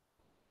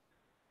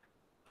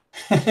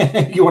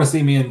 You want to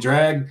see me in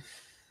drag?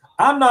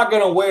 I'm not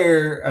going to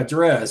wear a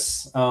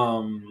dress.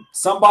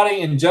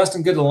 Somebody in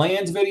Justin Good to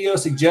Land's video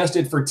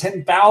suggested for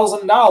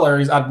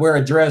 $10,000 I'd wear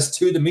a dress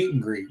to the meet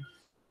and greet.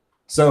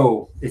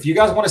 So if you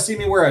guys want to see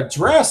me wear a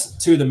dress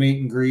to the meet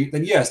and greet,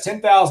 then yes,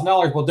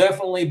 $10,000 will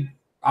definitely,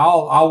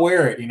 I'll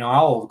wear it.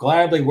 I'll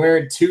gladly wear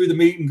it to the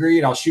meet and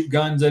greet. I'll shoot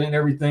guns in it and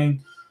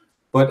everything.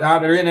 But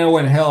out there in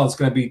hell, it's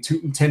going to be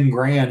 10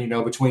 grand,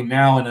 between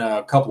now and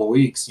a couple of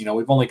weeks.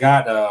 We've only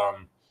got,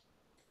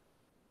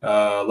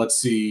 let's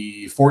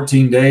see,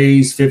 14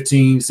 days,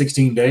 15,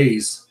 16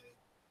 days.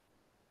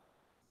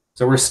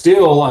 So we're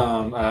still,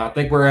 I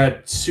think we're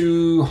at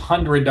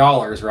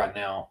 $200 right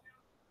now.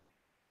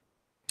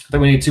 I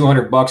think we need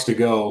 $200 to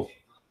go.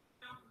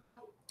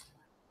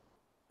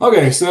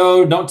 Okay,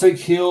 so don't take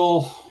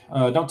Hill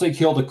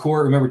to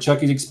court. Remember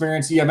Chucky's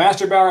experience. Yeah,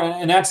 Master Bauer,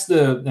 and that's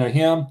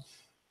him.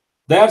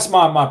 That's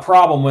my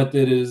problem with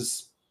it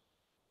is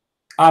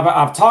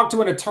I've talked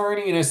to an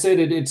attorney and I said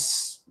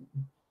it's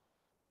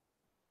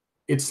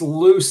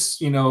loose,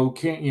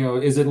 can't,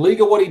 is it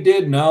legal what he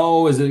did?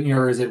 No. Is it,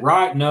 is it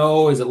right?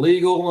 No. Is it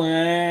legal?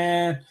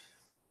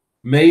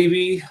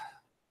 Maybe.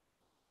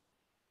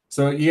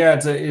 So yeah,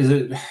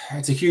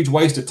 it's a huge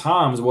waste of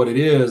time is what it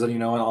is,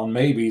 and on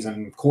maybes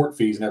and court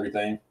fees and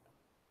everything.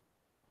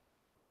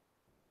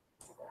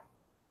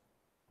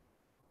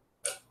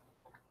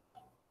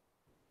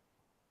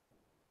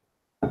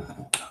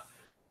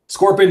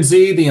 Scorpion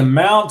Z, the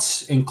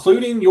amount,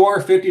 including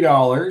your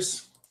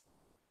 $50.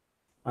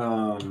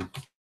 I'm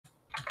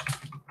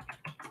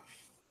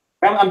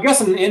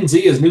guessing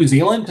NZ is New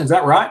Zealand. Is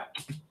that right?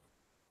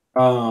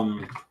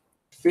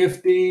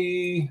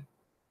 50.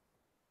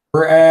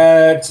 We're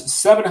at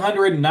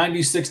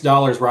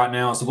 $796 right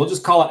now, so we'll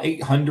just call it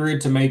 $800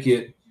 to make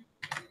it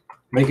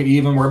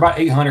even. We're about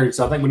 $800,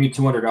 so I think we need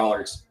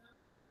 $200.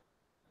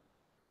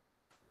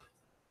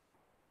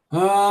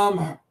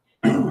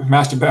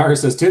 Master Bauer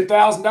says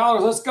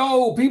 $10,000. Let's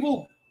go,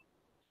 people.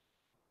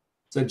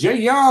 So Jay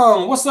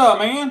Young, what's up,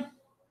 man?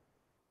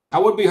 I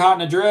would be hot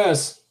in a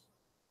dress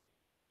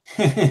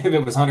if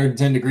it was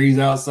 110 degrees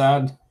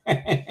outside.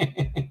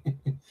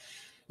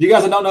 You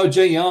guys that don't know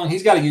Jay Young,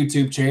 he's got a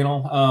YouTube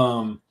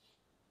channel.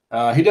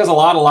 He does a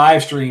lot of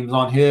live streams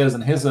on his,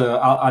 and his.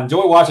 I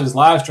enjoy watching his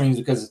live streams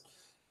because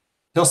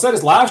he'll set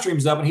his live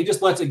streams up and he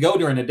just lets it go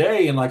during the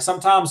day. And like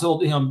sometimes he'll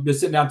be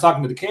sitting down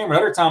talking to the camera.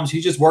 Other times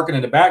he's just working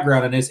in the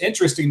background, and it's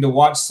interesting to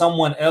watch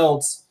someone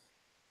else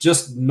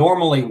just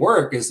normally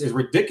work. As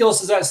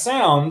ridiculous as that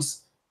sounds,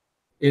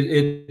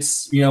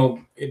 it's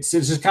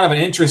just kind of an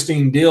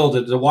interesting deal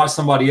to watch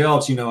somebody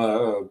else,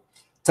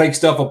 take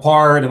stuff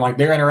apart and like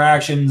their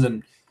interactions.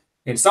 And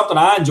something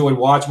I enjoyed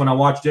watching when I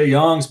watched Jay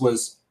Young's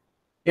was,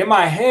 in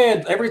my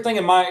head, everything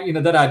in my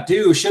that I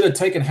do should have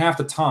taken half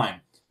the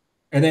time.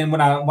 And then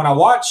when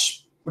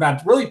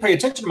I really pay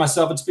attention to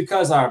myself, it's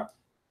because I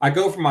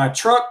go from my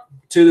truck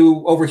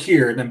to over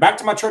here, and then back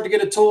to my truck to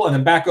get a tool, and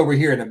then back over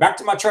here, and then back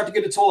to my truck to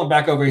get a tool, and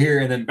back over here,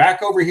 and then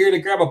back over here to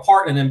grab a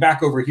part, and then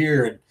back over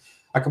here. And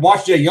I can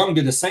watch Jay Young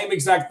do the same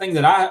exact thing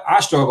that I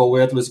struggle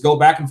with, was go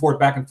back and forth,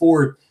 back and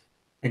forth.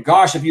 And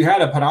gosh, if you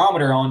had a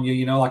pedometer on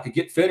you, like a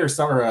Get Fit or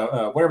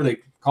whatever they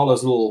call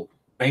those little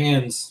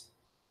bands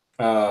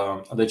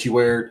that you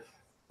wear,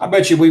 I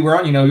bet you we were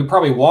on, you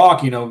probably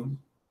walk,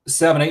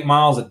 7-8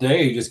 miles a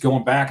day just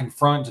going back and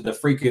front to the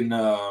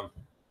freaking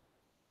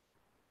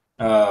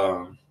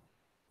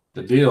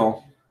the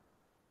deal.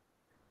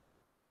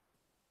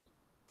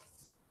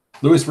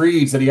 Lewis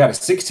Reed said he had a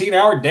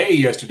 16-hour day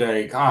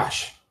yesterday.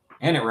 Gosh,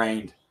 and it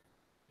rained.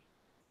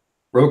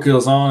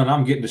 Roadkill's on, and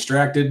I'm getting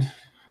distracted.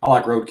 I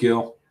like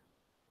Roadkill.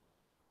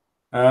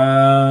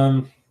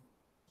 Yeah,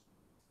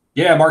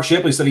 Mark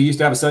Shipley said he used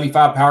to have a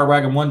 75 Power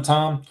Wagon one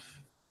ton.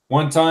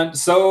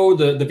 So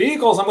the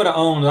vehicles I'm going to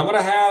own, I'm going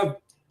to have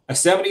a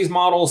 70s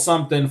model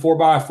something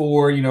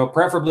 4x4,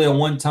 preferably a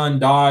 1-ton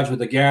Dodge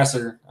with a gas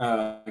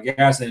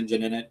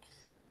engine in it.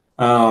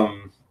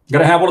 I'm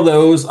going to have one of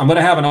those. I'm going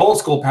to have an old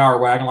school Power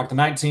Wagon like the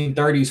 1930s,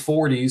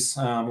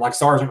 40s, like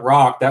Sergeant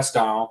Rock, that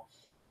style.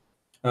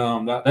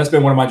 That's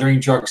been one of my dream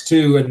trucks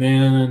too. And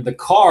then the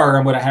car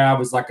I'm going to have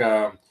is like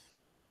a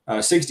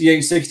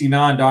 68,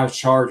 69 Dodge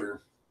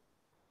Charger.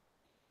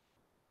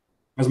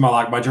 Those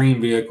are my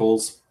dream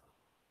vehicles.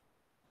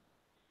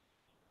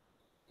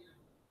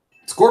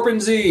 Scorpion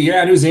Z,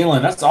 yeah, New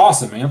Zealand. That's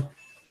awesome, man.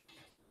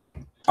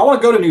 I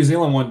want to go to New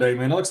Zealand one day,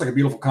 man. It looks like a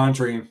beautiful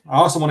country. I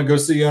also want to go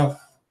see the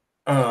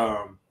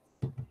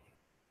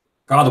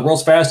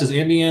world's fastest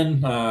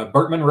Indian,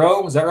 Burt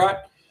Munro. Is that right?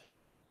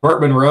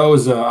 Burt Munro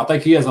is, I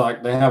think he has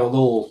they have a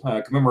little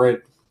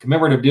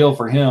commemorative deal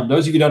for him.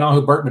 Those of you who don't know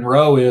who Burt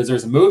Munro is,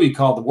 there's a movie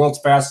called The World's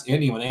Fastest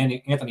Indian with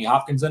Anthony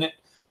Hopkins in it.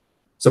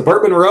 So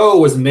Burt Munro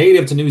was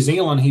native to New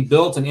Zealand. He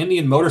built an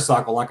Indian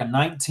motorcycle, like a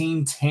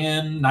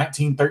 1910,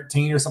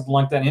 1913 or something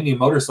like that, Indian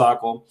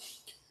motorcycle.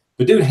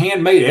 The dude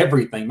handmade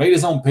everything, made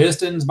his own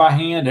pistons by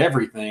hand,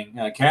 everything.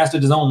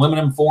 Casted his own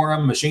aluminum for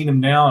him, machined them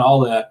down,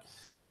 all that.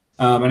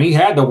 And he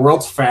had the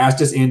world's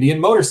fastest Indian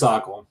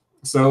motorcycle.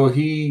 So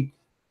he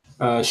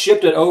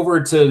shipped it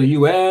over to the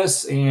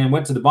U.S. and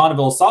went to the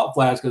Bonneville Salt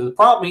Flats, because the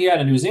problem he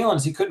had in New Zealand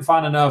is he couldn't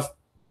find enough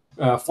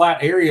flat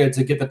area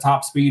to get the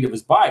top speed of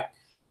his bike.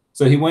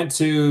 So he went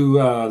to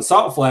the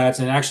Salt Flats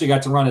and actually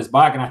got to run his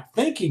bike. And I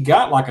think he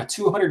got like a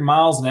 200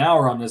 miles an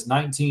hour on this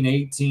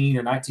 1918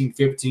 or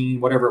 1915,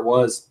 whatever it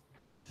was,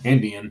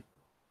 Indian.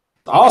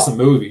 Awesome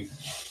movie.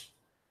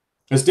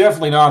 It's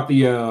definitely not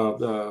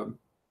the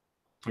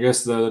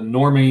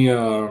normie,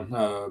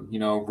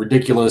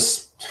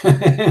 ridiculous,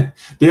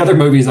 the other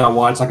movies I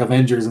watch, like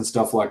Avengers and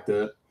stuff like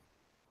that.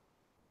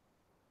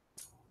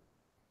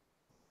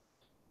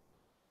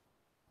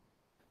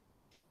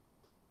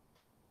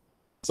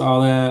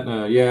 Saw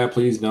that. Yeah,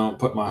 please don't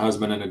put my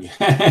husband in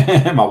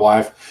a my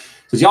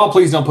wife says, y'all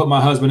please don't put my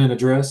husband in a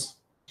dress.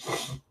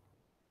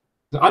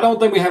 I don't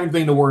think we have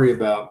anything to worry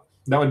about.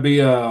 That would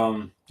be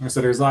I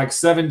said there's like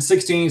 17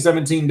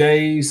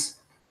 days.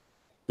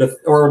 The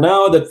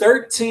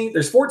 13th,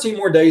 there's 14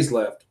 more days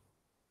left.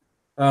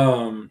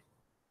 But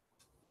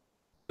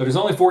there's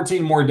only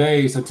 14 more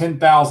days, so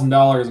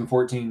 $10,000 in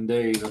 14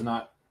 days is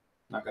not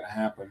gonna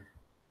happen.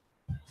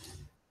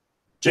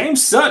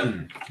 James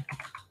Sutton.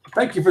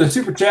 Thank you for the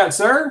super chat,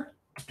 sir.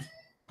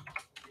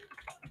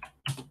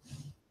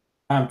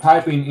 I'm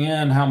typing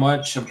in how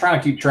much. I'm trying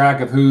to keep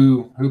track of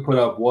who put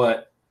up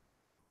what.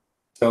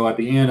 So at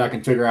the end, I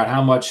can figure out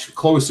how much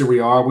closer we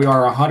are. We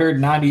are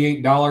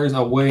 $198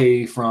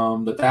 away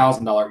from the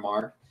 $1,000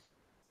 mark.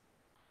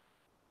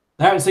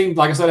 I haven't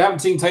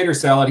seen Tater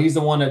Salad. He's the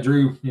one that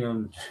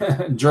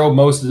drove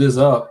most of this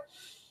up.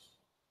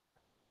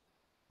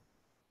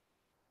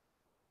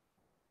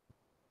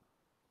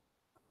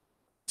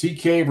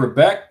 TK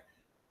Rebecca.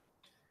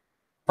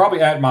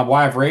 Probably at my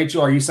wife,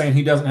 Rachel. Are you saying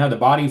he doesn't have the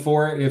body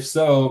for it? If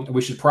so,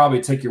 we should probably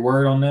take your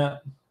word on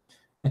that.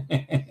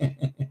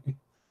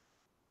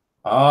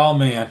 Oh,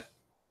 man.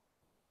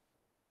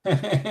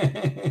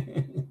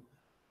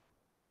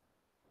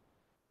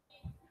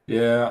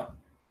 Yeah.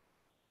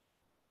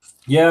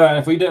 Yeah,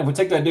 if we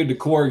take that dude to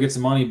court, get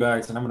some money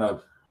back, then I'm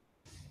gonna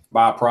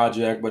buy a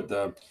project. But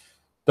the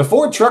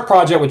Ford truck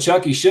project with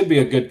Chucky should be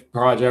a good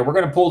project. We're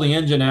gonna pull the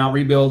engine out,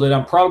 rebuild it.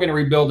 I'm probably gonna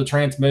rebuild the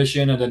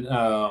transmission and then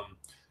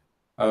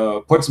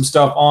put some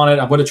stuff on it.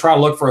 I'm gonna try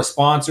to look for a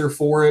sponsor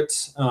for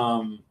it.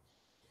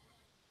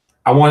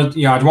 I want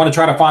to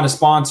try to find a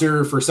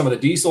sponsor for some of the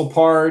diesel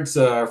parts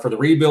for the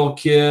rebuild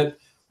kit.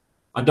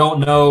 I don't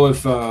know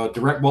if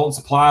Direct Bolt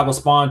Supply will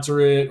sponsor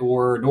it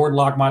or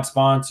Nordlock might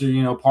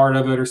sponsor, part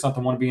of it or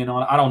something. Want to be in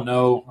on it. I don't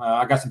know.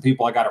 I got some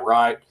people I got to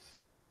write.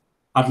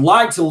 I'd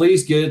like to at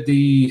least get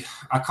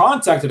I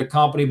contacted a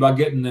company about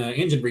getting the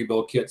engine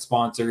rebuild kit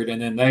sponsored,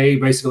 and then they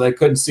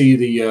couldn't see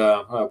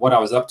the what I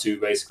was up to.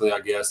 Basically, I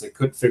guess they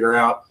couldn't figure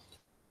out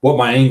what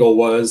my angle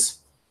was.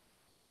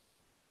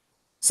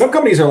 Some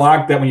companies are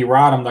like that when you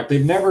ride them. Like they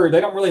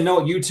don't really know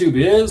what YouTube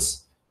is.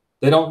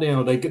 They don't,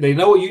 they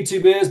know what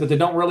YouTube is, but they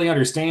don't really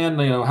understand,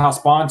 how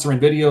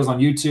sponsoring videos on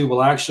YouTube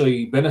will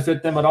actually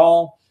benefit them at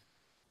all.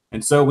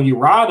 And so when you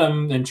ride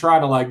them and try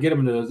to like get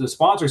them to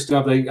sponsor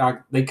stuff, they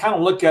kind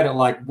of look at it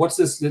like, what's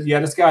this? Yeah,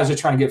 this guy's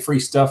just trying to get free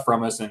stuff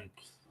from us and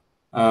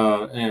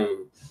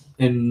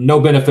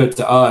no benefit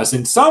to us.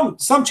 And some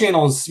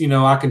channels,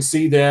 I can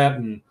see that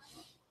and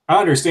I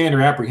understand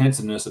their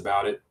apprehensiveness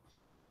about it.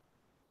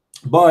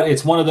 But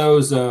it's one of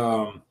those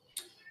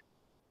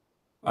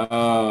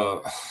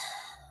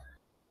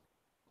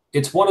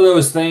it's one of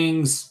those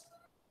things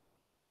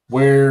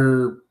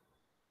where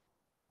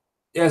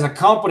as a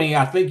company,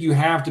 I think you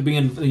have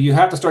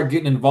to start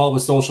getting involved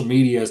with social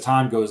media as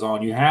time goes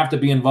on. You have to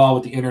be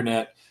involved with the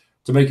internet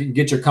to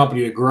get your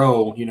company to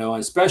grow,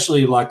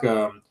 especially like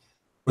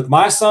with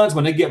my sons,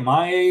 when they get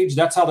my age,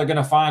 that's how they're going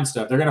to find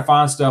stuff. They're going to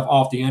find stuff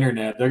off the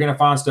internet. They're going to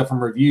find stuff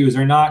from reviews.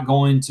 They're not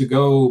going to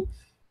go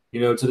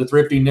to the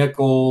Thrifty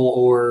Nickel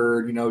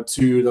or,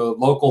 to the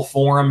local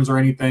forums or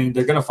anything.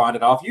 They're going to find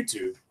it off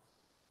YouTube.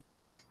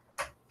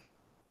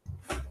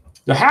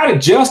 So how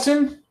did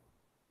Justin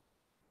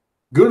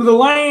go to the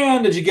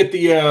land? Did you get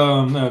the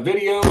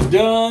videos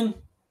done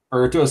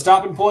or to a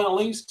stopping point at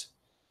least?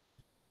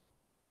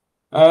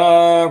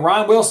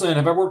 Ryan Wilson,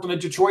 have I worked on a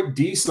Detroit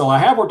diesel? I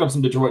have worked on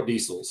some Detroit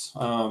diesels.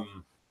 I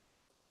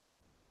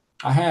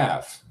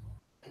have.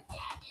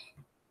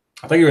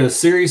 I think it was a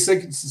Series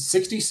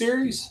 60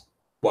 series.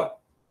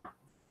 What?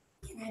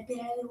 Can I put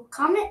a little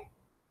comment?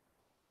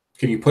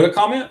 Can you put a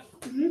comment?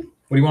 Mm-hmm.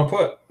 What do you want to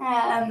put?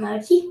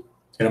 Emoji.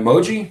 An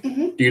emoji?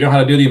 Mm-hmm. Do you know how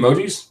to do the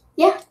emojis?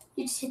 Yeah.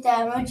 You just hit the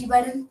emoji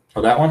button.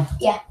 Oh, that one?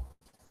 Yeah.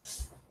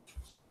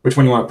 Which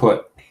one do you want to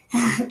put?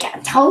 I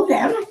can't tell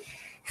them.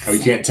 Oh, you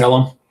can't tell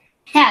them?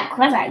 Yeah, of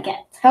course I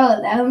can't tell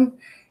them.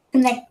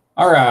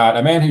 All right.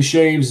 A man who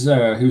saves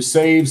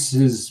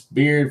his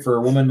beard for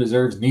a woman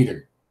deserves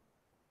neither.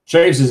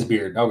 Shaves his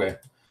beard. Okay.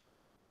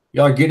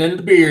 Y'all are getting into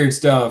the beard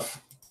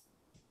stuff.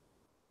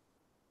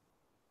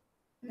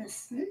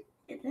 Listen,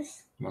 get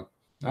this.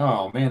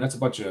 Oh, man, that's a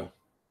bunch of...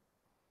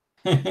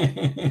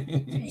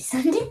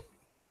 Something?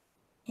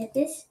 Hit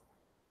this?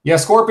 Yeah,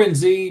 Scorpion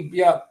Z.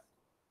 Yeah.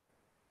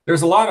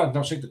 There's a lot of...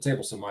 Don't shake the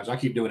table so much. I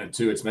keep doing it,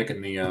 too. It's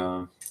making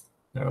the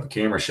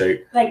camera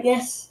shake. Like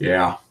this?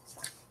 Yeah.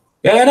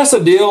 Yeah, that's the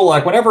deal.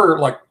 Like, whenever...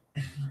 Like,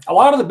 a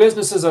lot of the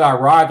businesses that I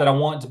ride that I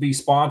want to be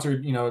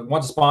sponsored,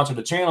 want to sponsor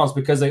the channels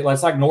because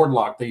it's like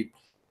Nordlock. They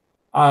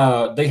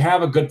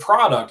have a good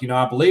product.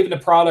 I believe in the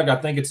product. I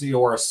think it's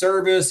a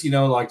service.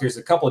 Like there's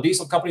a couple of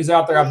diesel companies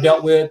out there I've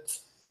dealt with.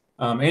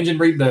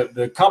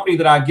 The company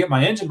that I get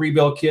my engine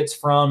rebuild kits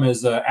from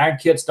is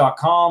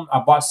agkits.com. I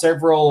bought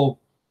several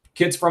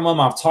kits from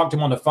them. I've talked to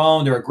them on the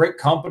phone. They're a great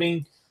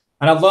company,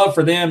 and I'd love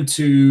for them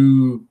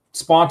to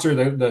sponsor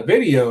the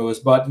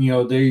videos. But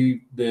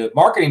the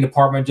marketing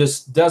department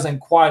just doesn't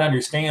quite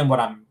understand what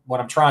I'm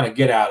trying to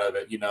get out of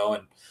it. And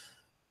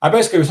I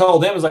basically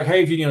told them, like,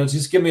 hey, if you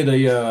just give me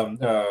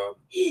the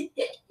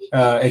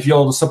if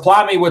you'll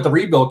supply me with the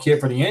rebuild kit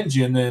for the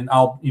engine, then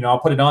I'll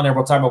put it on there.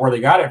 We'll talk about where they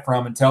got it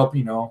from and tell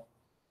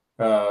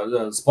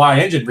the supply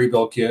engine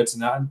rebuild kits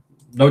and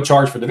no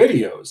charge for the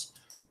videos.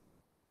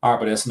 All right,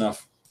 but that's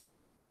enough.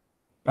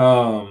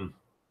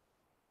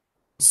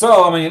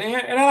 So I mean,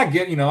 and I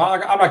get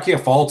I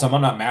can't fault them.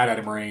 I'm not mad at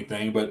them or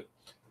anything, but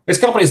it's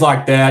companies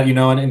like that,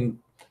 and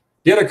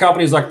the other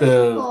companies like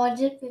the. Oh, I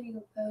did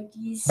video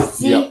emojis.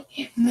 Yeah.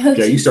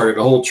 Yeah, you started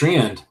a whole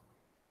trend.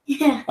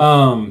 Yeah.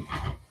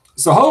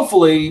 So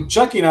hopefully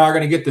Chucky and I are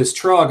going to get this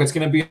truck. It's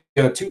going to be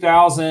a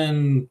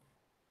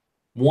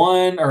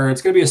 2001, or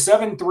it's going to be a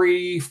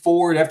 7.3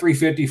 Ford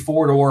F-350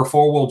 four-door,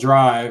 four-wheel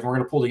drive. We're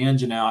going to pull the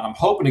engine out. I'm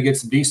hoping to get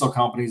some diesel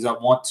companies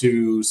that want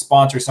to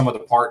sponsor some of the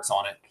parts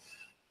on it.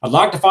 I'd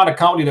like to find a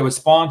company that would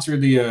sponsor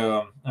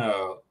the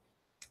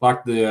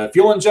like the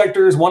fuel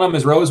injectors. One of them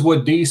is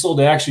Rosewood Diesel.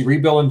 They actually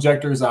rebuild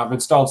injectors. I've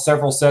installed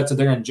several sets of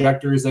their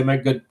injectors. They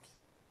make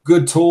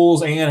good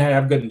tools and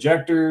have good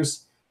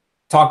injectors.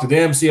 Talk to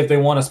them, see if they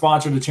want to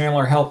sponsor the channel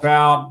or help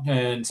out,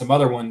 and some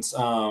other ones.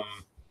 Yeah,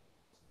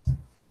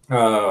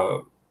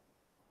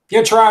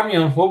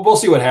 try. We'll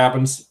see what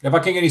happens. If I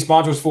can't get any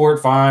sponsors for it,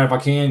 fine. If I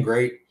can,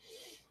 great.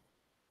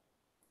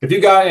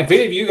 if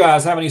any of you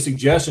guys have any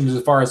suggestions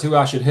as far as who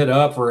I should hit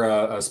up for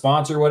a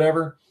sponsor or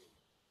whatever,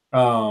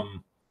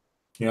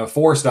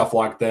 for stuff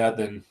like that,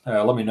 then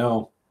let me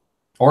know.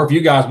 Or if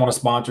you guys want to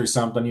sponsor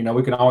something,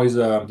 we can always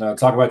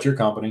talk about your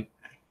company.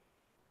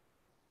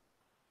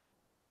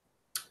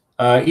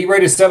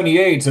 E-Rated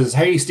 78 says,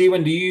 hey,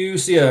 Steven, do you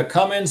see a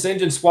Cummins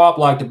engine swap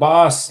like the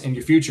Boss in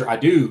your future? I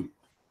do.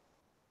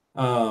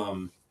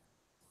 I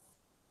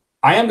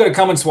am going to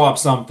come and swap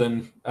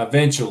something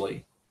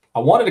eventually. I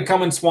wanted to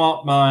come and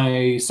swap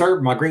my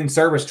green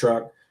service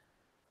truck.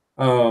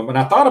 And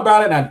I thought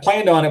about it and I'd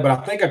planned on it, but I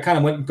think I kind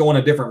of went going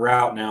a different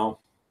route now.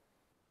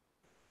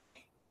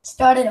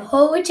 Started a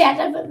whole chat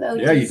of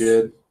emojis. Yeah, you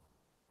did.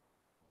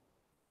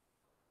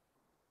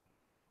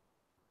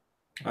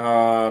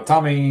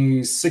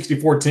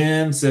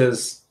 Tommy6410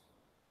 says,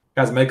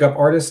 guy's a makeup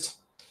artist.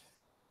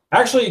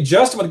 Actually,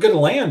 Justin with Good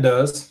Land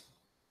does.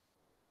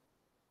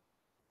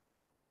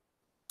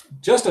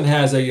 Justin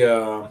has a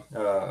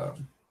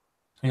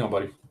hang on,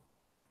 buddy.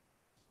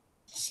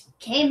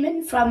 Came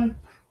in from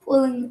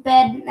pulling the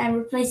bed and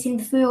replacing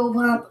the fuel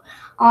pump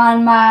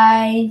on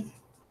my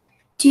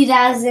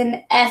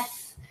 2000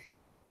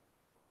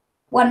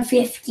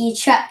 F-150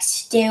 truck.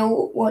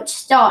 Still won't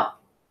start.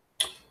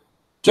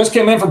 Just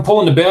came in from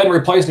pulling the bed and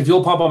replacing the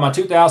fuel pump on my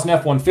 2000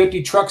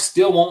 F-150 truck.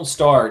 Still won't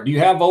start. Do you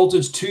have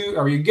voltage too?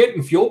 Are you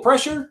getting fuel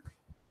pressure?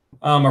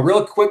 A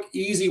real quick,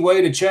 easy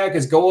way to check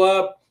is go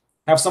up,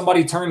 have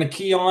somebody turn the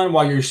key on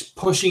while you're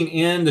pushing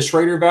in the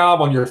Schrader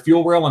valve on your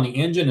fuel rail on the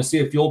engine to see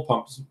if fuel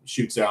pump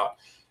shoots out.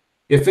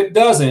 If it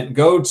doesn't,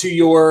 go to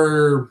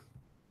your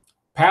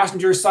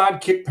passenger side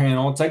kick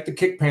panel, take the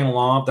kick panel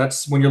off.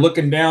 That's when you're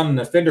looking down in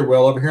the fender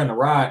well over here on the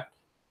right.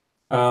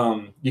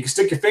 You can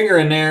stick your finger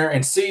in there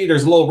and see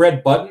there's a little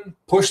red button.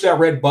 Push that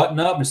red button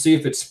up and see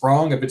if it's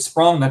sprung. If it's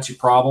sprung, that's your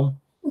problem.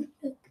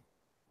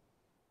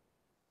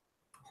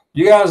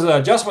 You guys,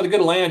 Justin with a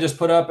Good Land just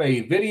put up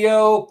a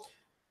video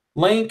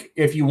link.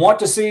 If you want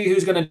to see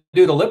who's going to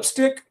do the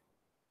lipstick,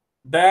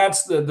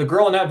 that's the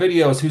girl in that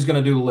video is who's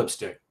going to do the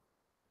lipstick.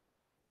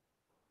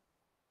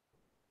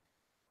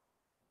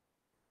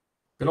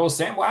 Good old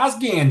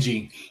Samwise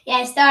Gamgee. Yeah,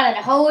 I started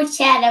a whole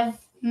chat of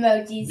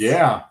emojis.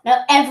 Yeah.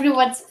 Now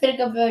everyone's putting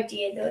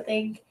emoji, I don't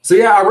think. So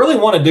yeah, I really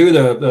want to do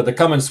the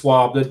Cummins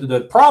swap.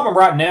 The problem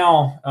right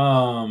now,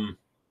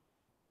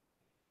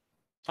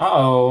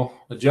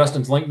 the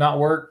Justin's link not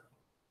work.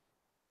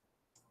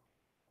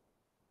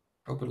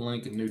 Open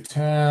link, a new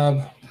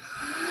tab.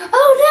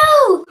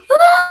 Oh no!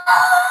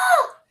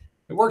 Ah!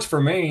 It works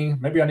for me.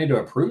 Maybe I need to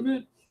approve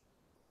it.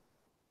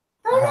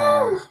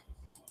 Oh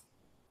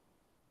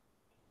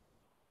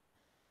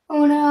no!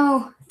 Oh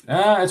no!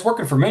 It's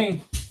working for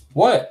me.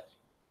 What?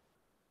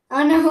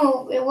 Oh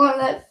no! It won't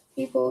let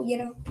people,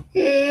 Oh.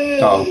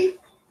 Hey,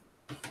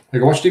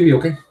 go watch TV,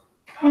 okay?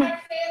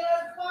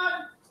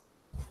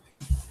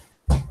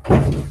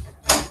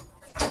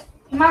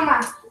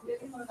 Mama.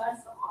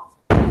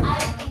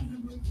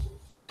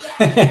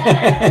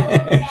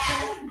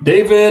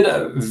 David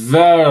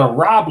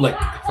Verablik.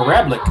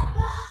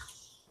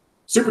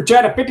 Super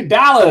chat of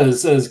 $50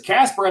 says,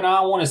 Casper and I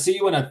want to see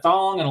you in a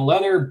thong and a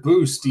leather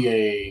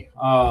bustier.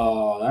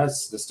 Oh,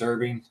 that's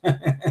disturbing.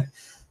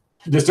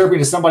 Disturbing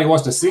if somebody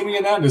wants to see me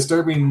in that,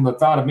 disturbing the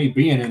thought of me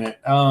being in it.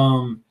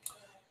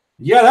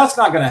 Yeah, that's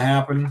not going to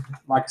happen.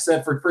 Like I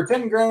said, for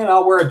 10 grand,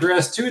 I'll wear a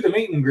dress to the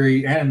meet and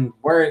greet and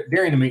wear it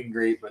during the meet and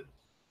greet. But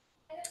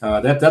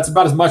that's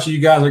about as much as you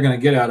guys are going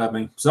to get out of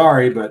me.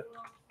 Sorry, but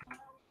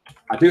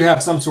I do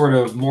have some sort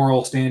of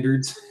moral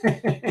standards.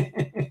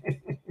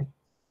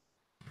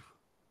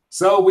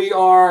 So we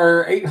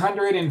are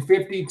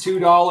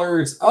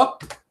 $852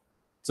 up.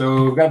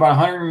 So we've got about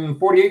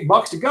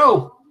 $148 to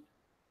go.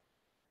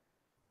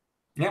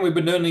 And we've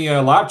been doing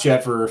the live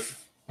chat for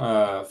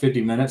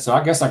 50 minutes. So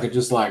I guess I could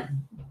just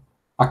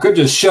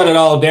shut it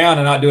all down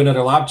and not do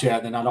another live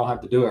chat. Then I don't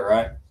have to do it,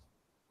 right?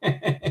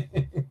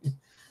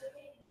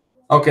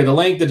 Okay, the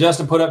link that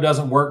Justin put up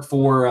doesn't work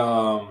for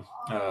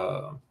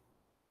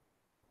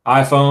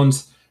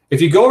iPhones.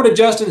 If you go over to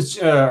Justin's,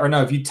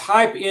 if you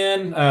type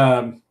in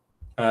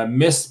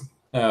Miss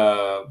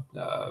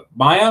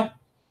Maya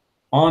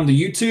on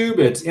the YouTube,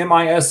 it's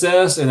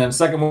MISS, and then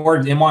second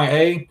word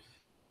MIA.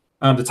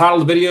 The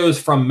title of the video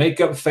is From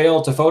Makeup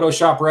Fail to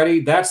Photoshop Ready.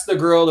 That's the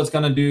girl that's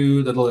going to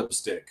do the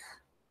lipstick.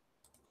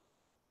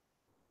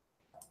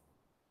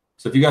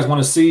 So if you guys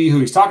want to see who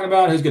he's talking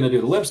about, who's going to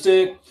do the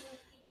lipstick,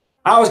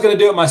 I was going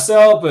to do it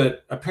myself,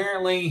 but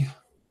apparently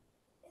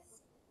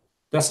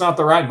that's not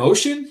the right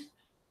motion.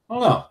 I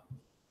don't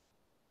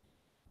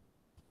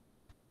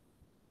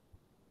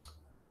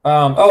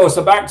know.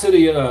 So back to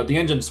the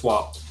engine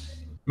swap.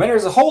 Man,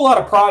 there's a whole lot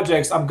of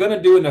projects I'm going to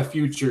do in the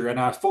future, and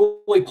I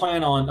fully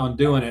plan on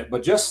doing it.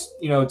 But just,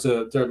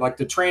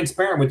 to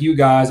transparent with you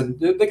guys and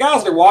the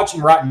guys that are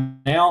watching right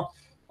now,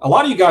 a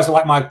lot of you guys are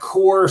like my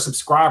core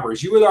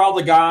subscribers. You are all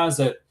the guys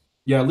that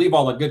leave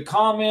all the good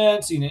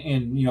comments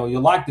and you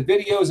like the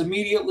videos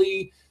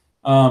immediately.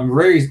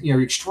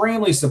 You're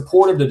extremely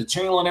supportive to the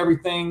channel and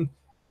everything.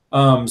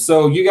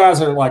 So you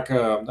guys are like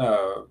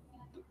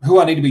who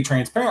I need to be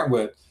transparent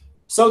with.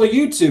 So the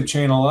YouTube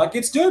channel, like,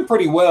 it's doing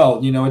pretty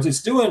well. You know,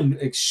 it's doing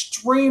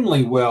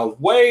extremely well,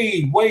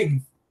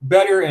 way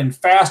better and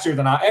faster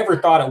than I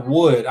ever thought it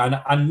would.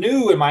 I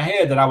knew in my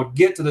head that I would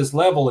get to this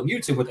level in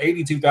YouTube with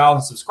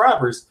 82,000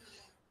 subscribers,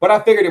 but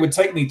I figured it would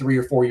take me 3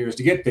 or 4 years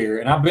to get there.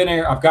 And I've been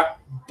there. I've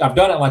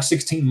done it in like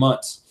 16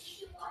 months.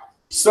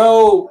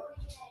 So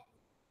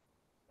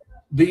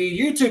the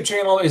YouTube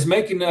channel is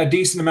making a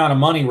decent amount of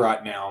money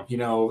right now. You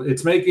know,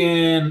 it's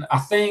making, I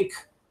think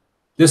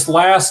this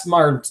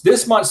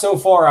month so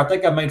far, I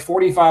think I've made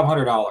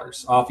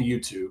 $4,500 off of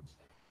YouTube,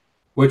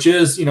 which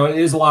is, you know, it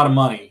is a lot of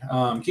money.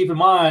 Keep in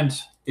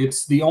mind,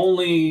 it's the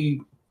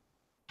only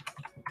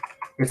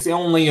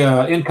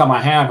income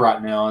I have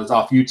right now is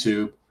off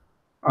YouTube.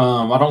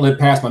 I don't live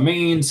past my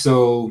means,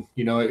 so,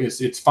 you know,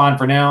 it's fine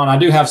for now. And I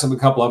do have a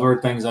couple other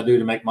things I do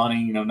to make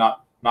money, you know,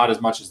 not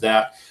as much as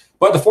that.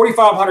 But the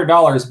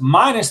 $4,500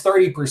 minus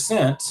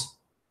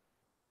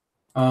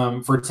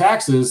 30% for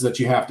taxes that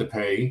you have to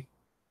pay.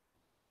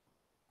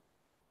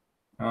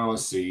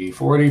 Let's see,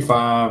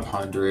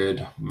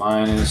 4,500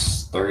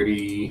 minus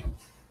 30%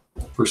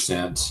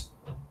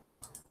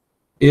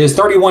 is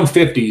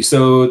 $3,150.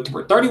 So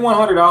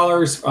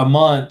 $3,100 a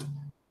month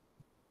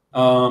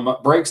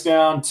breaks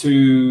down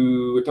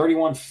to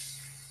 31.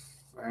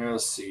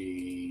 Let's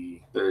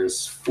see,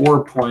 there's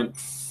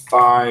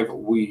 4.5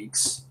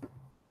 weeks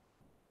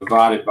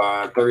divided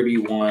by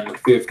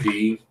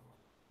 3,150.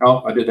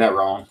 Oh, I did that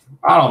wrong.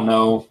 I don't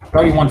know.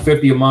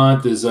 3,150 a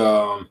month is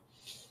 $12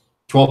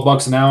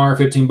 an hour,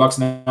 $15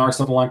 an hour,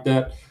 something like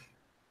that.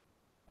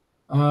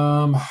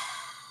 We'll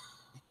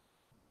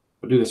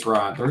do this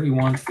right.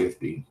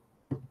 3,150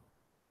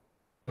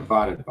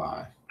 divided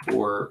by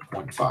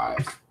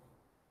 4.5.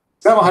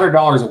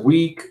 $700 a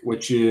week,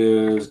 which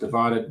is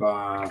divided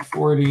by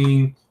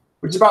 40,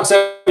 which is about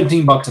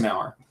 $17 an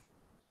hour.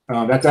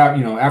 That's out,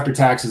 you know, after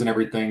taxes and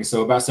everything.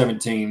 So about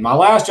 17. My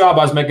last job,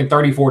 I was making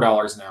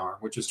 $34 an hour,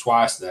 which is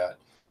twice that,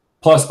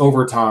 plus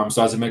overtime.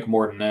 So I was making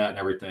more than that and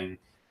everything.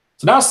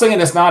 So not saying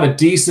it's not a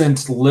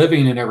decent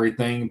living and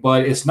everything,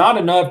 but it's not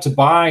enough to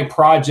buy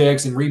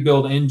projects and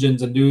rebuild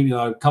engines and do, you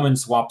know,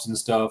 Cummins swaps and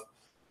stuff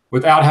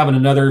without having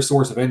another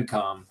source of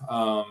income.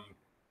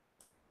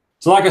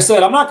 So like I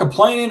said, I'm not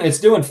complaining. It's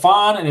doing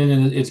fine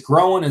and it's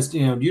growing. It's,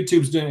 you know,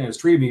 YouTube's doing, it's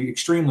treating me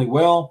extremely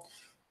well.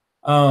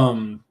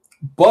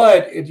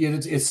 But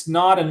it's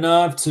not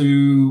enough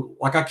to,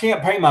 like, I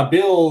can't pay my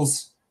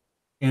bills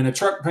and a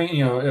truck pay,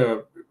 you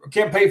know,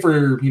 can't pay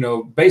for, you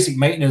know, basic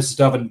maintenance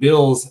stuff and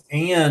bills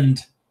and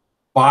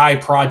buy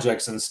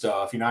projects and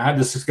stuff. You know, I had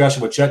this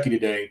discussion with Chucky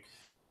today.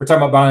 We're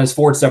talking about buying this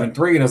Ford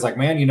 7.3, and I was like,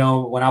 man, you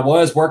know, when I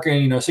was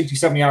working, you know, 60,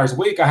 70 hours a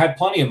week, I had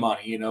plenty of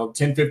money, you know,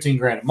 10, 15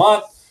 grand a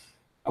month.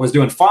 I was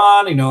doing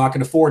fine. You know, I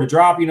could afford to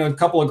drop, you know, a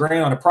couple of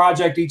grand on a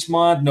project each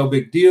month. No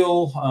big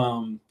deal.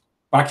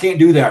 But I can't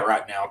do that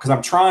right now because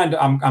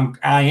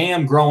I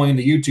am growing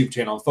the YouTube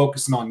channel,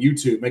 focusing on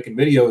YouTube, making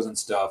videos and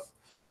stuff.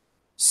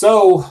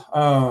 So,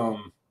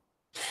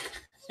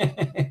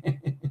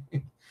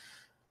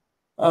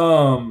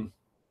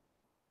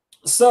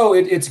 so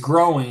it's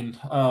growing,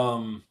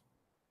 and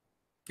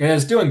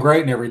it's doing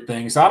great and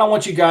everything. So I don't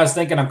want you guys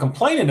thinking I'm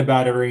complaining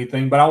about it or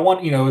anything, but I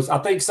want, you know, I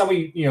think some of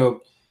you, you know,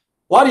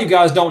 a lot of you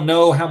guys don't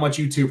know how much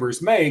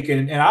YouTubers make,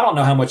 and I don't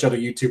know how much other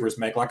YouTubers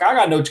make. Like, I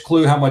got no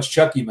clue how much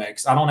Chucky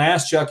makes. I don't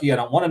ask Chucky. I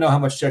don't want to know how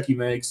much Chucky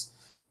makes.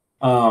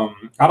 I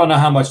don't know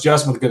how much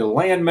Justin with Good of the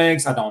Land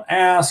makes. I don't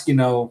ask, you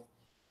know,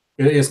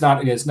 it's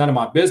none of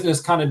my business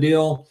kind of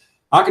deal.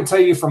 I can tell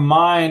you from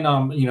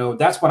mine, you know,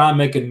 that's what I'm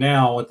making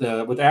now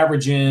with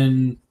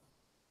averaging,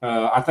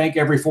 I think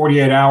every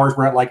 48 hours,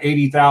 we're at like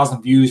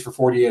 80,000 views for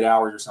 48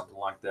 hours or something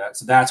like that.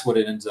 So that's what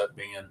it ends up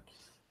being.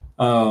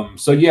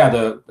 So yeah,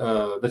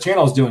 the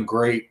channel is doing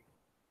great.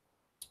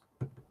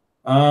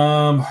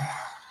 Tommy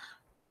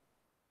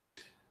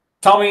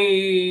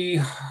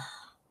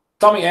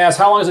asks,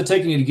 how long is it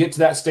taking you to get to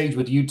that stage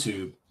with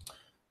YouTube?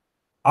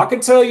 I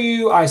can tell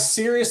you, I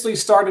seriously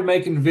started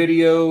making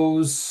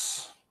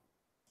videos.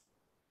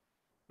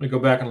 Let me go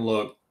back and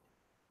look.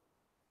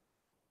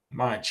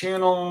 My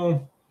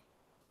channel.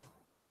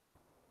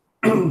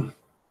 Come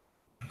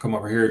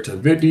over here to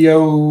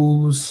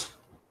videos.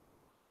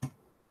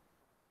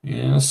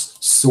 Yes,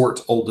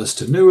 sort oldest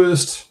to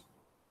newest.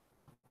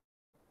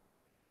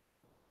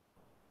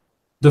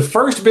 The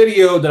first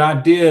video that I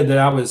did that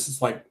I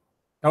was like,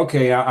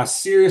 okay, I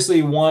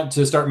seriously want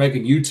to start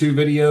making YouTube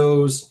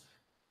videos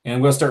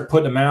and we'll start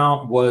putting them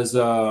out was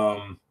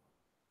 2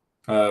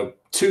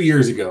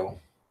 years ago.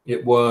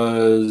 It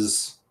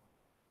was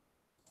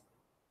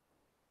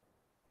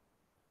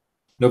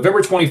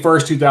November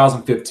 21st,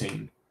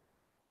 2015.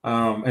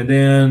 And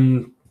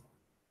then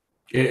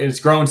it's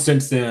grown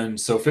since then.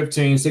 So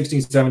 15,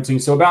 16, 17.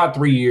 So about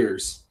 3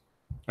 years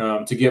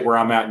to get where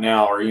I'm at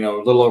now, or, you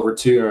know, a little over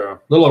 2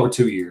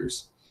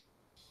 years,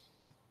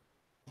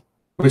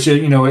 which,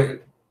 you know,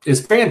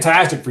 is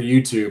fantastic for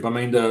YouTube. I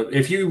mean,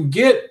 if you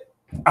get,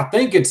 I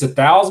think it's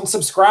 1,000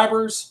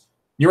 subscribers,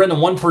 you're in the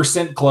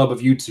 1% club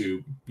of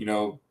YouTube. You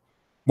know,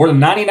 More than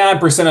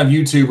 99% of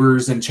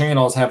YouTubers and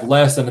channels have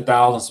less than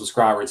 1,000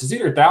 subscribers. It's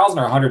either 1,000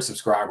 or 100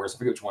 subscribers. I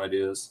forget which one it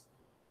is.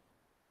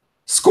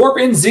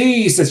 Scorpion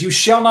Z says, you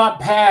shall not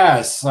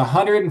pass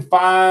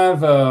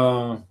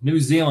 105 New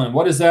Zealand.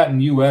 What is that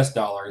in US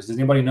dollars? Does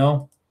anybody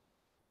know?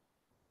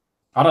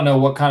 I don't know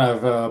what kind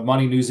of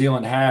money New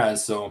Zealand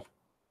has, so.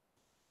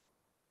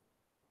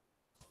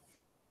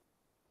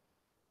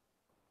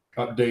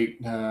 Update,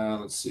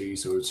 let's see,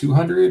 so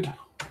 200.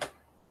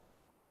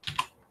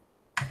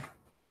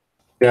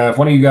 Yeah, if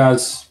one of you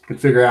guys could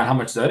figure out how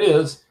much that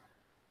is.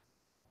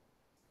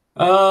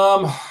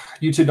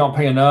 YouTube don't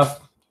pay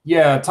enough.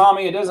 Yeah,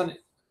 Tommy, it doesn't,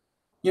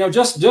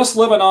 just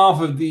living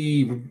off of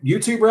the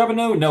YouTube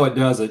revenue, no, it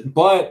doesn't.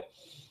 But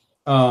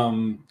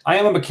I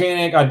am a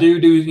mechanic. I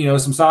do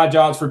some side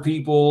jobs for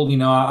people.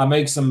 I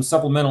make some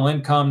supplemental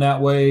income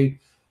that way.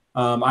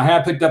 I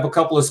have picked up a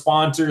couple of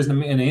sponsors in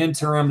the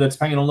interim that's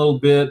paying a little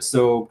bit.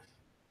 So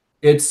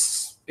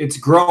it's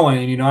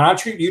growing, and I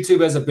treat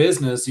YouTube as a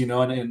business,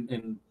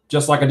 and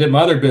just like I did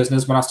my other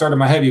business when I started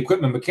my heavy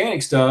equipment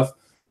mechanic stuff.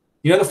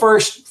 The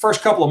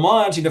first couple of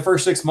months, the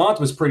first 6 months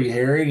was pretty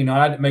hairy.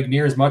 I didn't make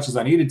near as much as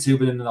I needed to,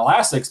 but in the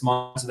last 6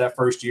 months of that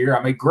first year,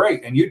 I made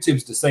great. And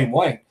YouTube's the same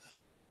way.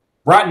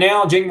 Right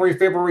now, January,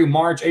 February,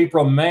 March,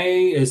 April,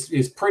 May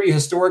is pretty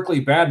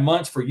historically bad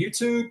months for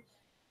YouTube.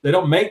 They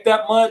don't make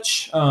that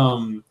much.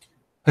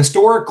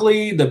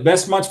 Historically, the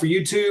best months for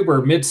YouTube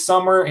are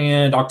midsummer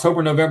and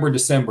October, November,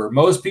 December.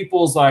 Most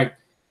people's like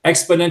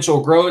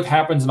exponential growth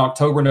happens in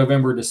October,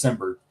 November,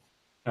 December,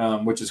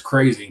 which is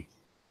crazy.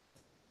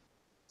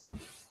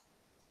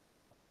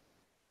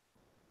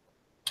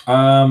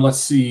 Let's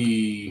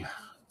see.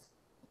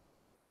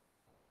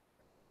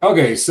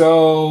 Okay,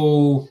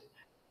 so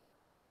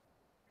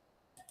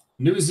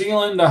New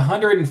Zealand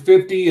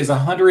 150 is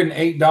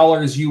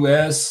 $108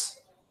 US,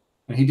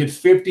 and he did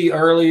 50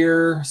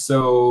 earlier.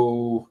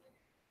 So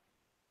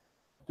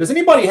does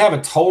anybody have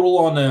a total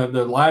on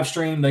the live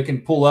stream they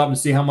can pull up and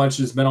see how much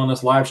has been on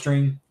this live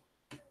stream?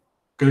 Because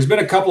there's been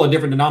a couple of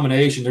different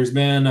denominations. There's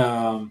been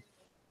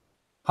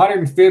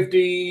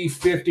 150,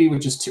 50,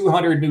 which is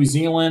 200 New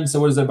Zealand. So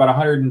what is it, about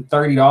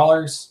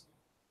 $130?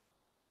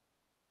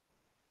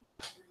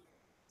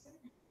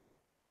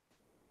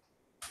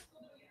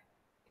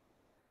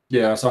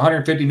 Yeah, so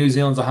 150 New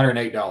Zealand's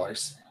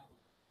 $108.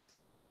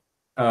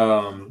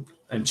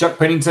 And Chuck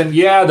Pennington,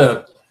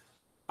 yeah,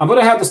 I'm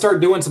gonna have to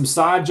start doing some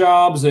side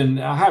jobs, and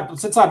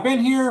since I've been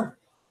here,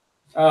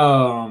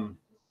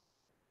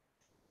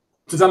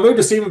 since I moved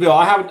to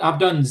Stephenville, I've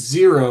done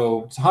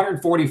zero. It's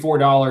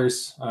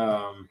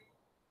 $144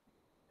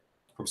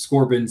 from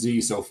Scorpion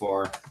Z so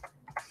far.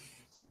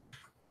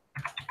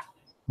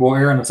 We'll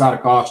err on the side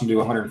of caution, do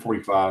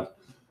 145.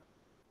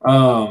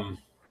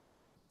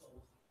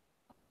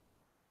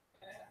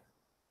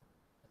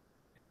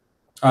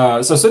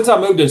 So since I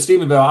moved to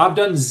Stephenville, I've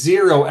done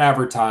zero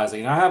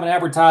advertising. I haven't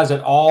advertised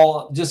at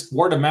all, just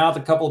word of mouth.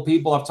 A couple of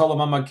people, I've told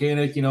them I'm a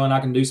mechanic, and I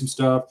can do some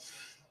stuff.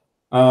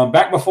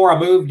 Back before I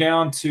moved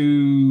down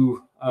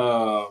to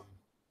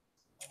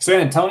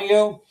San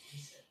Antonio,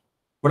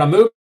 when I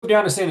moved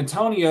down to San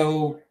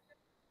Antonio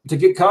to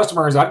get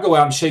customers, I'd go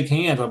out and shake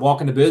hands. I'd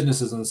walk into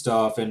businesses and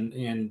stuff,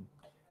 and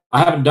I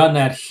haven't done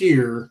that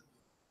here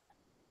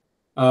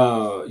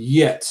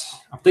yet.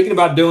 I'm thinking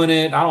about doing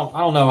it. I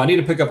don't know. I need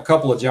to pick up a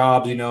couple of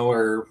jobs,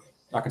 or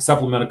I can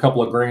supplement a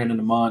couple of grand in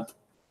a month.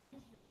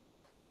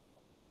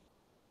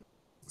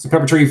 So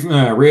Pepper Tree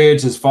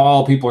Ridge is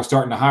fall. People are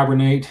starting to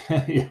hibernate.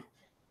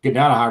 Getting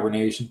out of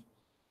hibernation.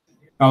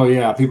 Oh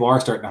yeah, people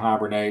are starting to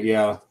hibernate.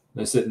 Yeah,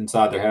 they sit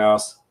inside their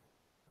house.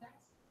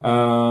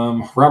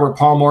 Robert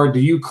Palmore, do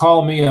you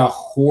call me a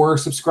whore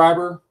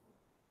subscriber?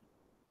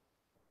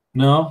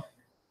 No.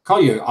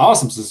 Call you an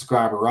awesome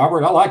subscriber,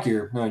 Robert. I like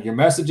your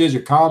messages,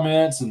 your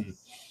comments, and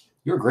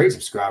you're a great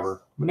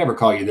subscriber. We never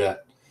call you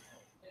that.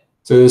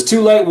 So there's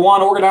Too Late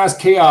One Organized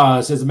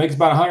Chaos. It says it makes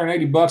about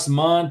 $180 a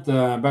month,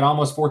 about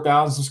almost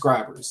 4,000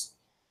 subscribers.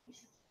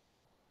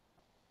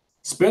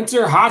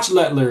 Spencer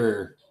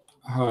Hotchtetler.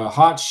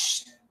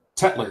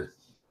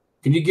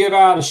 Can you give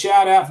out a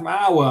shout out from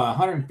Iowa?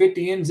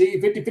 150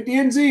 NZ, 50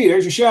 NZ.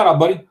 There's your shout out,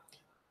 buddy.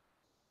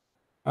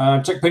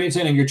 Chuck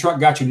Pennington, and your truck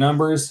got your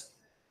numbers.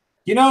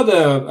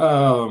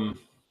 The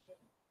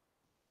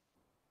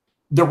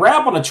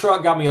wrap on the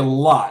truck got me a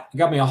lot. It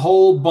got me a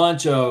whole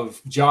bunch of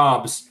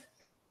jobs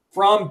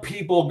from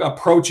people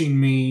approaching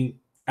me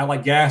at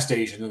like gas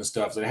stations and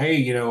stuff. Saying, hey,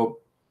 you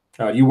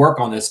work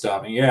on this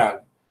stuff. And yeah,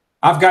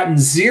 I've gotten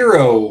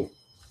zero.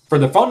 For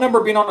the phone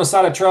number being on the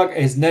side of the truck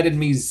has netted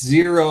me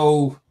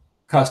zero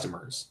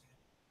customers.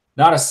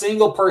 Not a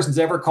single person's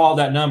ever called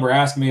that number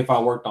asking me if I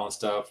worked on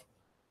stuff.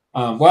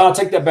 Well, I'll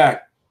take that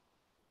back.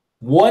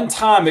 One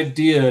time it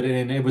did,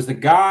 and it was the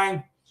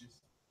guy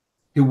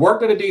who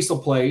worked at a diesel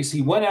place.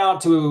 He went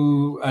out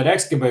to an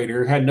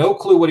excavator, had no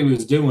clue what he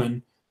was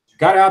doing,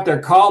 got out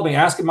there, called me,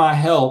 asking my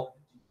help,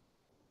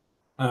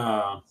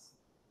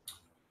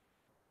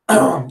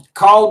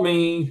 called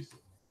me,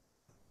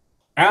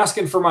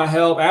 asking for my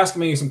help, asking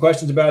me some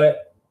questions about it.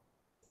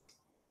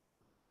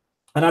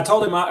 And I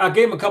told him, I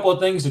gave him a couple of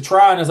things to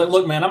try. And I was like,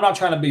 look, man, I'm not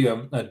trying to be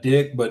a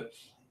dick, but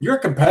you're a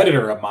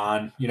competitor of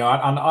mine. You know,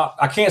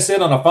 I can't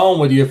sit on the phone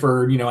with you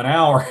for, you know, an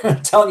hour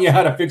telling you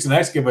how to fix an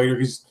excavator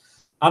because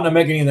I'm not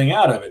making anything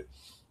out of it.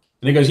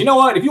 And he goes, you know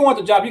what? If you want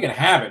the job, you can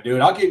have it,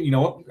 dude. I'll give you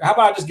know, how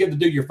about I just give the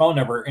dude your phone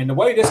number? And the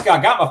way this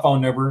guy got my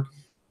phone number,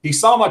 he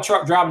saw my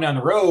truck driving down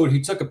the road.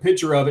 He took a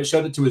picture of it,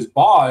 showed it to his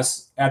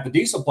boss at the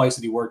diesel place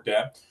that he worked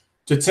at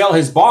to tell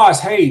his boss,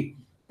 hey,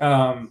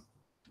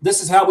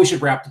 this is how we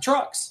should wrap the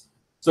trucks.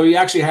 So he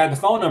actually had the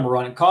phone number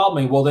on it, called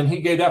me. Well, then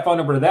he gave that phone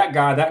number to that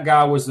guy. That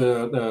guy was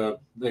the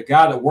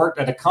guy that worked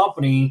at a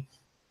company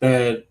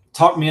that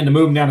talked me into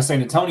moving down to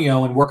San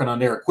Antonio and working on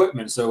their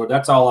equipment. So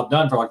that's all I've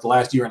done for like the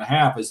last year and a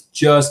half is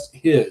just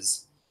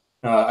his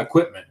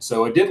equipment.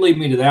 So it did lead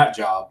me to that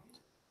job.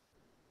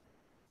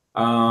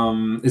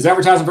 Is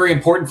advertising very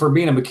important for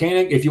being a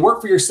mechanic? If you work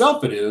for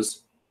yourself, it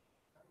is.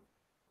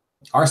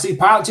 RC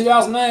Pilot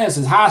 2009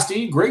 says, hi,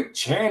 Steve. Great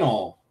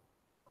channel.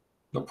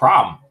 No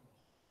problem.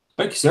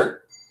 Thank you, sir.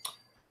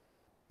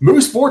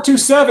 Moose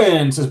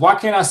 427 says, why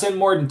can't I send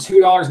more than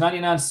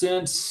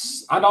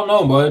 $2.99? I don't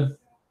know, bud.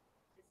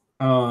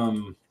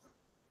 I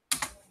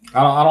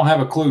don't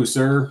have a clue,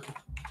 sir.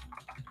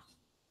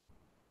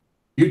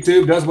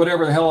 YouTube does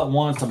whatever the hell it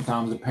wants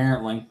sometimes,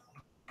 apparently.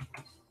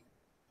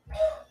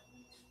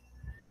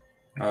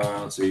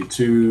 Let's see,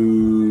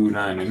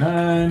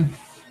 $2.99.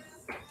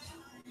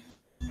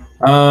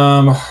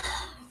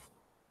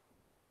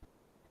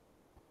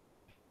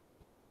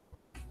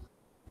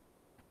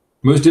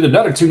 Moose did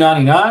another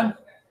 $2.99.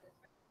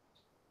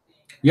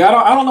 Yeah,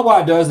 I don't know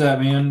why it does that,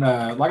 man.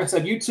 Like I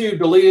said, YouTube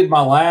deleted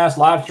my last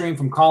live stream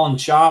from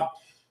Colin's shop,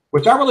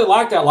 which I really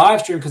liked that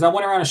live stream because I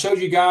went around and showed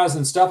you guys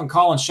and stuff in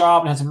Colin's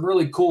shop and had some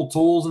really cool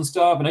tools and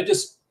stuff, and they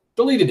just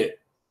deleted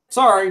it.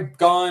 Sorry,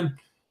 gone.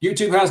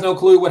 YouTube has no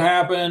clue what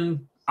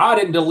happened. I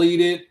didn't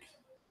delete it.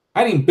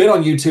 I didn't even bid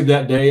on YouTube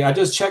that day. I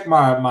just checked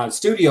my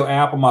Studio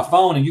app on my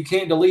phone, and you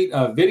can't delete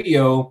a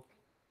video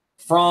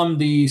from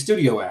the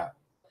Studio app.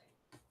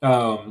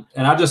 And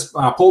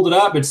I pulled it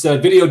up. It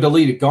said video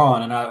deleted,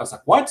 gone. And I was like,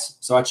 what?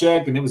 So I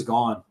checked and it was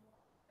gone.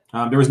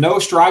 There was no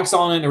strikes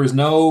on it. There was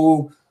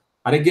no,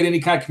 I didn't get any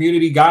kind of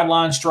community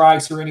guideline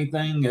strikes or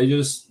anything.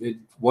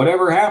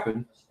 Whatever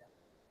happened.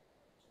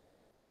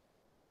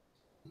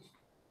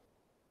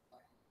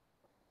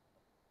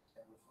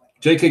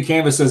 JK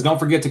Canvas says, don't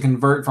forget to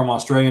convert from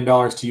Australian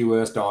dollars to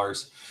US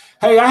dollars.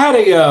 Hey, I had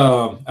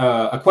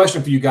a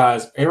question for you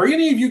guys. Are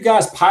any of you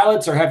guys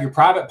pilots or have your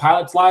private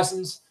pilot's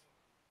license?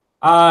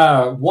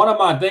 One of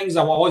my things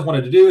I've always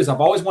wanted to do is I've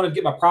always wanted to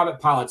get my private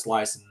pilot's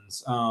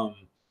license.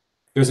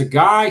 There's a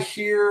guy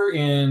here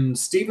in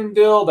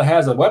Stephenville that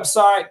has a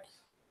website.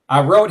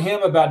 I wrote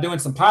him about doing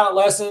some pilot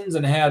lessons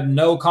and had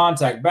no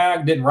contact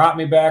back, didn't write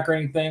me back or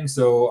anything.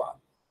 So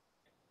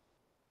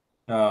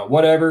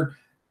whatever.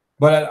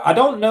 But I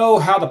don't know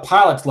how the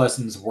pilot's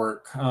lessons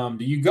work. Do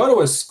you go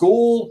to a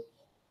school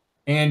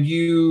and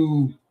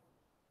do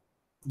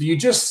you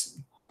just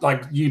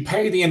like you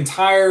pay the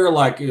entire,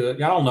 like, I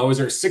don't know, is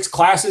there 6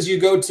 classes you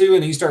go to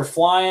and then you start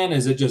flying?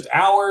 Is it just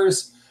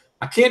hours?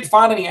 I can't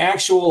find any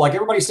actual, like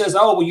everybody says,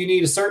 oh, well, you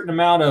need a certain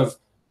amount of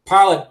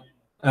pilot,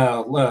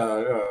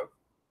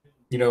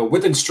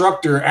 with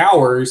instructor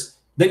hours.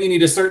 Then you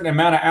need a certain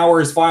amount of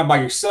hours flying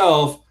by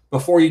yourself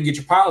before you can get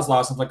your pilot's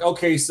license. Like,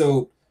 okay,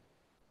 so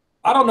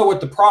I don't know what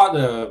the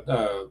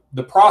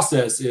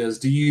process is.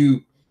 Do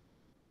you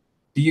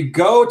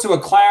go to a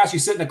class, you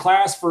sit in a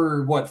class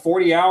for what,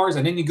 40 hours,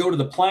 and then you go to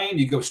the plane,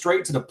 you go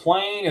straight to the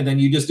plane, and then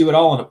you just do it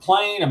all on the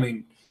plane? I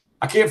mean,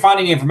 I can't find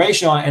any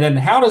information on it. And then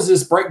how does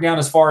this break down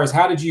as far as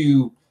how did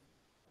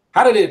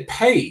it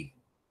pay?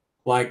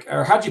 Like,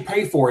 or how'd you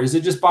pay for it? Is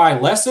it just by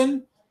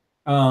lesson?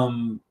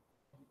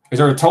 Is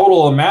there a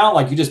total amount?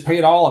 Like you just pay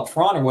it all up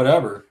front or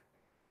whatever?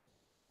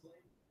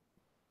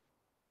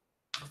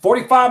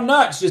 45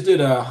 Nuts just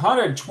did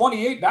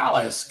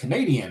 $128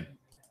 Canadian.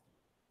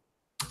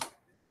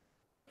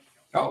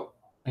 Oh,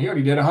 he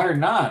already did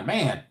 109.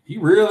 Man,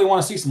 you really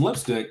want to see some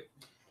lipstick.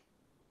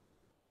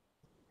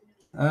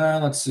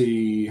 Let's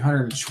see,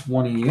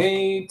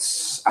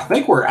 128. I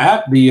think we're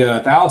at the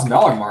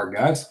 $1,000 mark,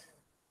 guys.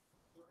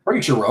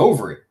 Pretty sure we're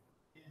over it.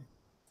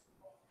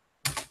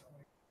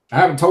 I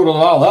haven't totaled it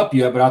all up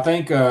yet, but I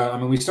think,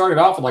 we started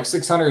off at like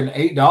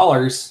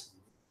 $608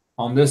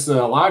 on this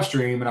live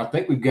stream, and I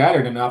think we've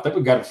gathered enough. I think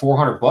we've got it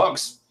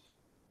 $400.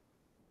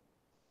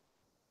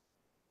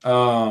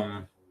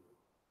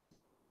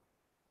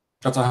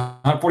 That's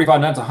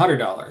 145. That's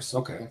 $100.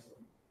 Okay.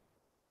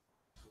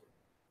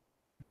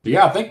 But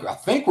yeah, I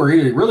think we're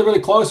either really, really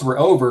close or we're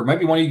over.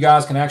 Maybe one of you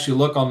guys can actually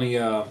look on the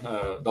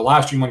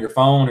live stream on your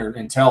phone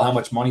and tell how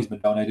much money's been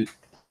donated.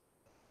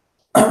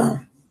 KO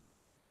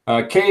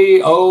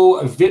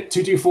Vit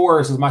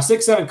 224 says, my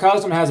 6.7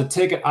 Custom has a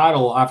ticket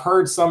idle. I've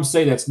heard some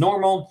say that's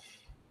normal.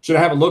 Should I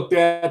have it looked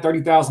at?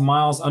 30,000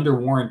 miles under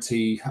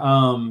warranty.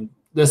 The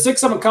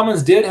 6.7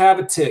 Cummins did have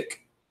a tick.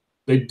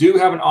 They do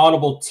have an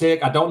audible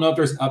tick. I don't know if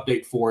there's an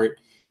update for it.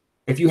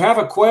 If you have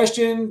a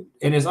question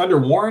and it's under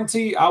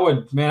warranty,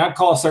 I'd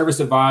call a service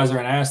advisor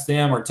and ask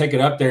them, or take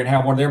it up there and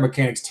have one of their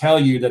mechanics tell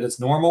you that it's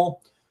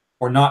normal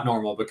or not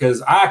normal,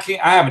 because I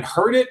haven't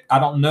heard it. I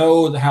don't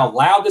know how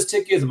loud this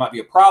tick is. It might be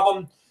a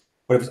problem.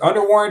 But if it's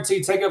under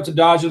warranty, take it up to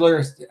Dodge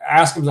dealer,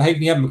 ask them, hey,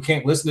 can you have a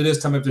mechanic listen to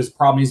this, tell me if this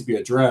problem needs to be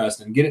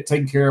addressed, and get it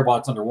taken care of while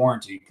it's under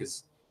warranty,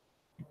 because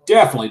you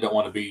definitely don't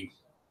want to be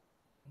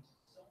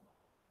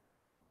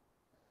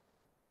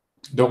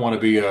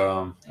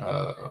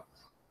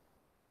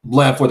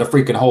left with a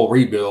freaking whole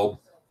rebuild.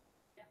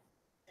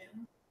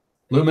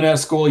 Luminet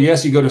School,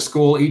 yes, you go to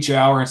school each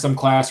hour and some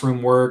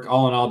classroom work.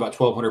 All in all, about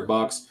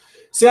 $1,200.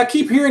 See, I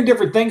keep hearing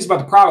different things about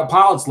the private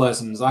pilots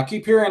lessons. I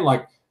keep hearing,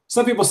 like,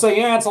 some people say,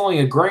 yeah, it's only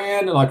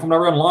 $1,000. Like, from I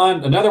read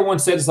online, another one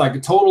said it's like a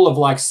total of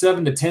like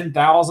 $7,000 to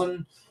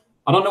 $10,000.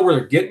 I don't know where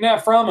they're getting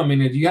that from. I mean,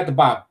 do you have to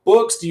buy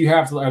books?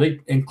 Are they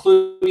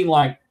including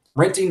like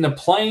renting the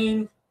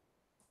plane?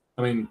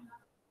 I mean,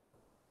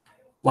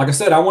 like I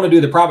said, I want to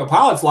do the private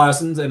pilot's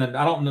license, and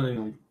I don't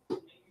know.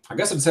 I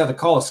guess I just have to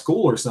call a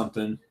school or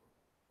something.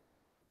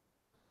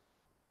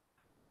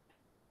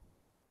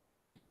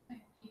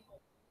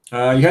 You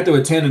have to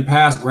attend and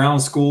pass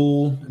ground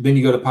school. Then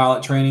you go to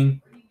pilot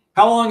training.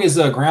 How long is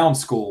ground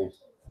school?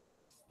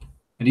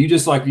 And you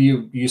just like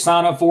you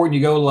sign up for it and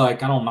you go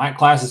like, I don't know, night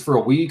classes for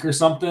a week or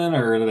something,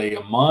 or are they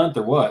a month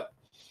or what?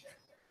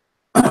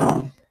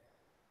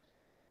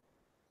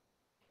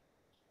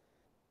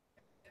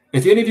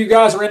 If any of you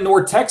guys are in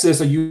North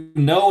Texas, or you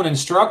know an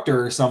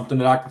instructor or something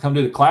that I can come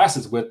do the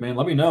classes with, man,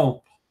 let me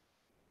know.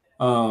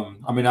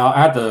 I mean,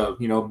 I have to,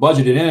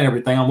 budget it in and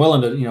everything. I'm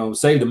willing to,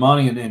 save the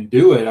money and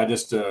do it. I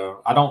just, I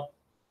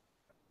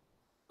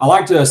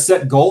like to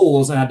set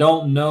goals, and I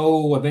don't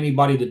know of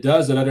anybody that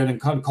does it other than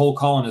cold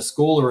calling a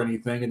school or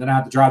anything. And then I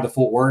have to drive to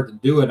Fort Worth and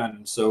do it.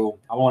 And so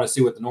I want to see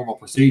what the normal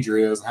procedure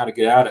is and how to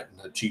get at it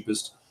the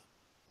cheapest.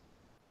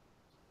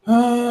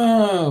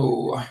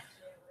 Oh.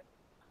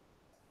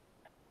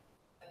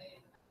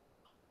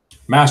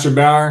 Master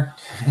Bauer,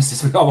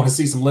 we all want to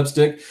see some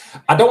lipstick.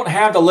 I don't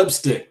have the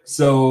lipstick.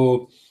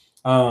 So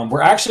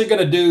we're actually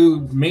going to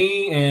do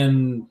me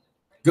and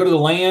go to the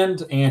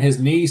land, and his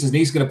niece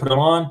is going to put it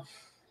on.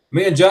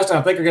 Me and Justin,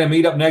 I think, are going to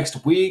meet up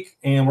next week,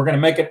 and we're going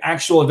to make an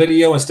actual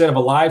video instead of a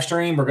live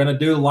stream. We're going to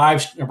do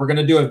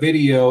a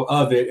video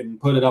of it and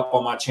put it up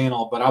on my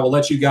channel. But I will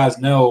let you guys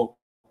know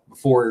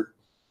before.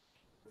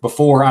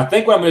 I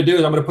think what I'm going to do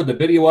is I'm going to put the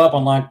video up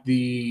on like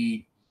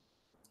the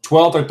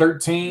 12th or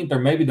 13th, or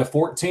maybe the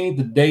 14th,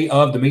 the day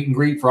of the meet and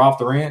greet for Off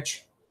the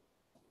Ranch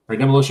or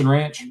Demolition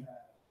Ranch.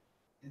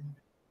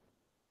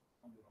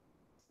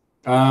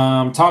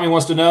 Tommy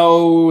wants to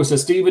know,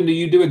 says, Steven, do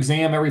you do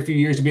exam every few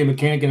years to be a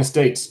mechanic in the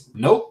States?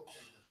 Nope.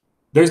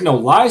 There's no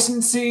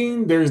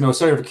licensing. There's no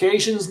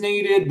certifications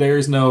needed.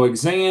 There's no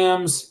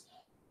exams.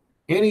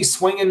 Any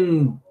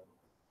swinging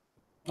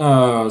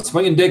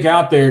dick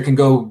out there can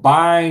go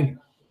buy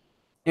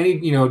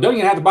any, don't even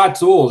have to buy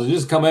tools. You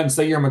just come in and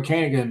say you're a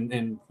mechanic,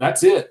 and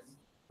that's it.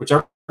 Which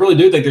I really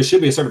do think there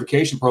should be a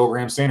certification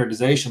program,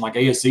 standardization, like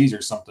ASCs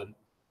or something.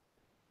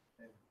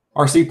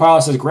 RC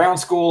Pilot says, ground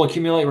school,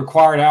 accumulate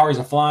required hours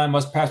of flying,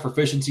 must pass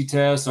proficiency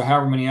tests, so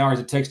however many hours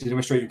it takes to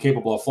demonstrate you're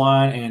capable of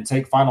flying, and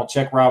take final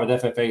check ride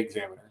with FFA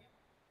examiner.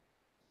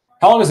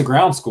 How long is the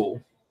ground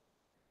school?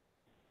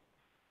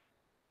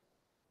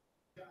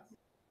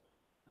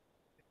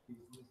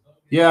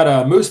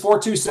 Yeah, Moose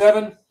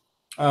 427.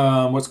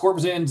 What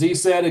Scorpion Z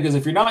said, because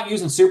if you're not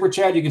using Super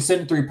Chat, you can send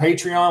it through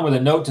Patreon with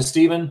a note to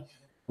Steven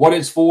what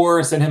it's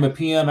for, send him a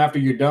PM after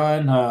you're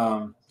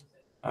done.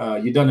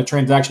 You've done the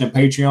transaction in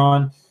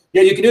Patreon.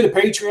 Yeah, you can do the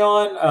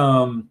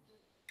Patreon,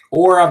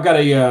 or I've got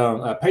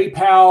a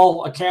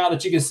PayPal account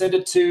that you can send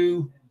it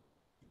to.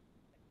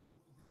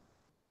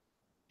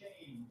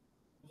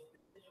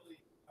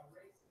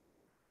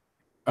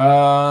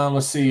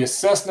 Let's see, a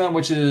Cessna,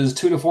 which is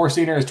 2 to 4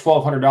 seater, is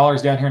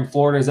 $1,200 down here in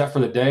Florida. Is that for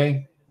the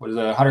day? What is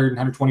that, 100,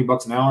 120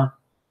 bucks an hour?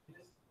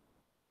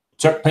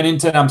 Chuck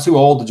Pennington, I'm too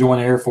old to join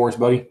the Air Force,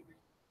 buddy.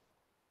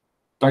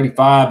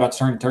 35, about to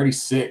turn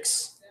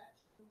 36.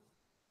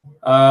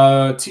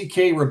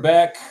 TK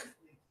Rebecca,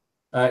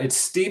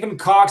 it's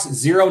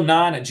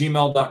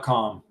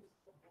StephenCox09@gmail.com.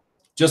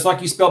 Just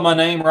like you spelled my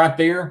name right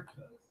there,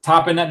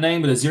 type in that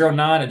name with a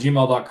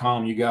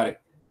 09@gmail.com. You got it.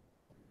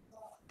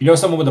 If you know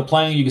someone with a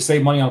plane, you can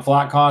save money on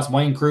flight costs.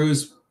 Wayne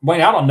Cruz.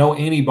 Wayne, I don't know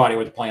anybody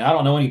with a plane. I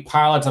don't know any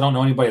pilots. I don't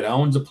know anybody that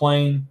owns a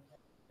plane.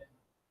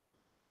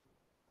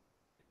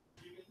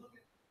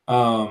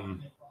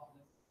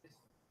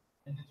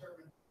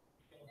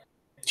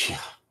 Yeah.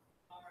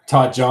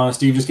 Todd John,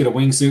 Steve, just get a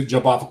wingsuit,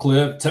 jump off a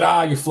cliff.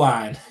 Ta-da, you're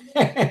flying.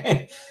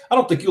 I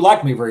don't think you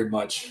like me very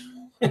much.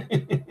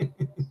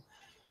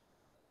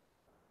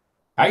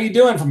 How you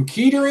doing from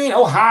Kettering,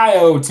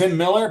 Ohio, Tim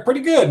Miller? Pretty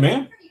good,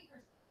 man.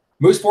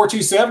 Moose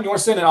 427, you want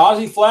to send an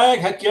Aussie flag?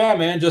 Heck yeah,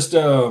 man. Just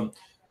email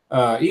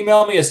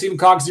me at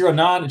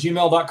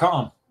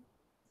StephenCox09@gmail.com.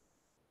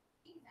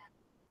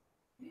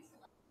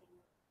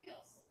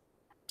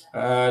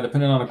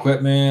 Depending on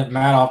equipment.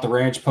 Matt off the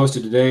ranch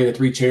posted today the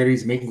 3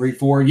 charities meet and greet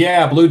for.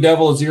 Yeah, Blue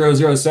Devil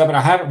 007.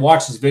 I haven't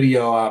watched this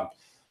video.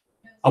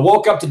 I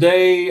woke up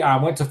today.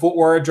 I went to Fort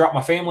Worth, dropped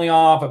my family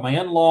off at my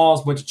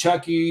in-laws, went to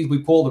Chucky's. We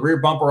pulled the rear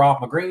bumper off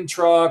my green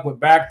truck, went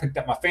back, picked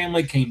up my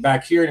family, came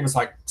back here, and it was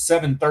like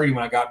 7:30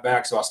 when I got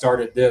back. So I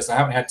started this. I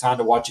haven't had time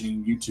to watch any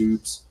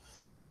YouTubes.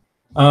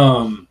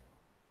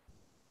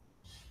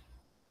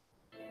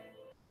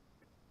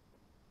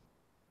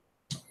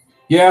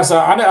 Yeah, so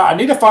I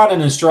need to find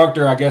an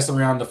instructor, I guess,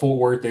 around the Fort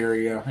Worth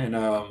area, and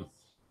I'll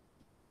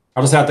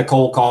just have to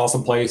cold call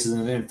some places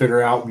and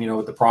figure out,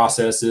 what the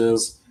process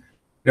is.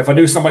 If I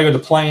knew somebody with a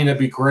plane, that'd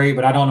be great,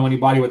 but I don't know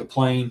anybody with a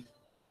plane.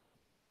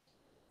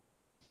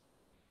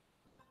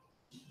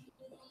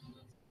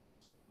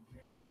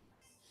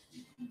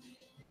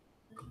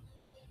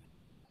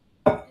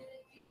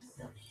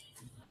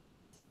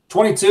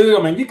 $22.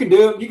 I mean, you can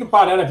do it. You can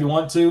buy that if you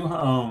want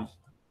to.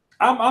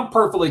 I'm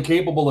perfectly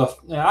capable of.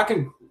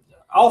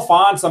 I'll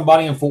find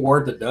somebody in Fort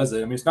Worth that does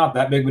it. I mean, it's not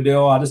that big of a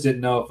deal. I just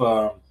didn't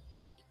know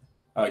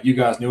if you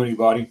guys knew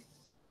anybody.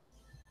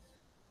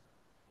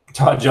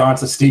 Todd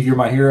Johnson, Steve, you're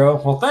my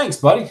hero. Well, thanks,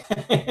 buddy.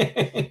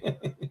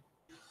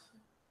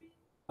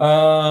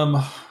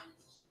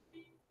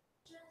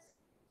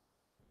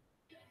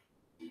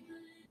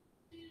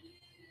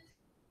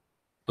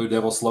 Blue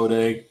Devil slow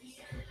day.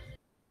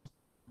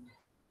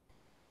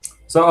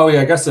 So, oh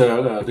yeah, I guess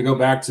to go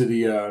back to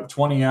the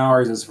 20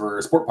 hours is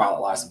for sport pilot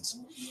license.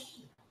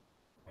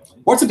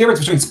 What's the difference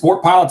between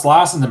sport pilot's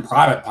license and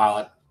private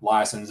pilot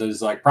license?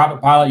 Is like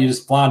private pilot, you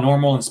just fly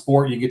normal, and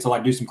sport, you get to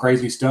like do some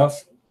crazy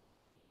stuff.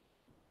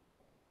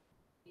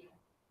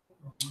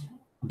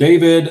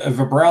 David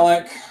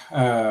Vabralik,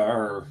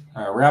 or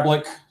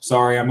Rablik.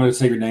 Sorry, I'm going to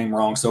say your name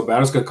wrong so bad.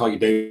 I'm just going to call you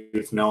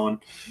David from now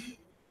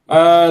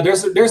on.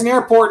 There's an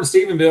airport in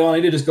Stephenville. I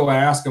need to just go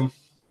ask them.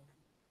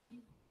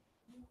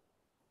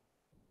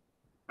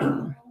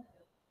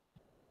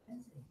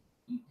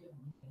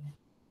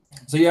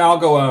 So yeah, I'll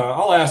go.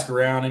 I'll ask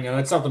around, and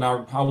that's something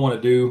I want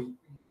to do.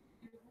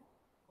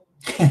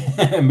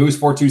 Moose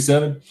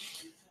 427.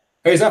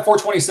 Hey, is that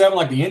 427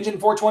 like the engine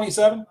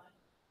 427?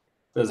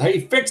 Says, hey,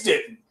 fixed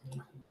it.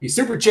 He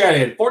super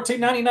chatted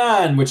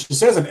 $14.99, which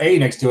says an A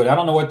next to it. I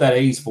don't know what that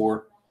A is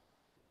for.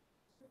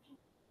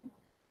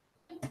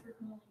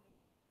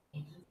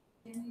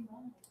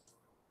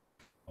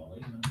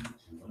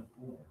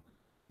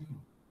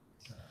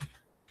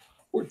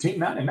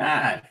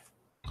 $14.99.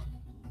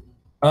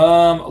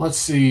 Let's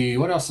see.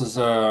 What else is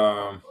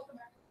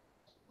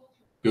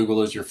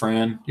Google is your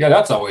friend? Yeah,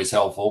 that's always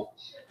helpful.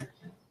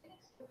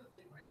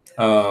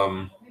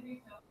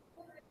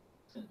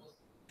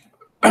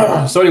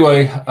 So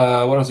anyway,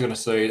 what was I going to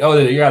say? Oh,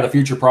 yeah, the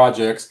future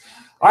projects.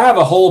 I have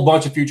a whole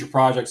bunch of future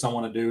projects I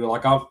want to do.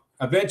 Like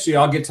eventually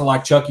I'll get to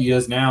like Chucky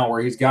is now,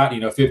 where he's got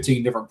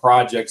 15 different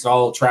projects,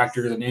 all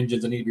tractors and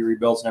engines that need to be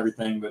rebuilt and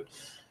everything. But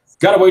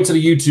got to wait till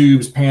the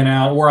YouTubes pan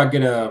out, or I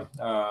get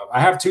I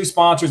have 2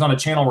 sponsors on a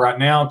channel right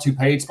now, 2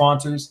 paid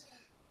sponsors.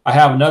 I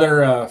have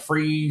another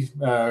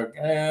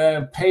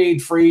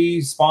paid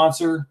free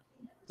sponsor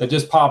that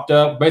just popped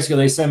up. Basically,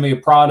 they send me a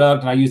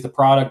product, and I use the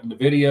product in the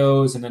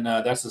videos, and then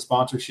that's the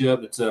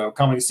sponsorship. It's a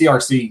company,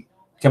 CRC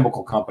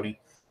Chemical Company,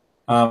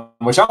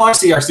 which I like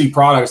CRC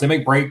products. They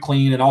make brake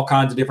clean and all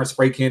kinds of different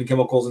spray can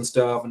chemicals and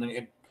stuff.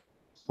 And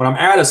when I'm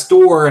at a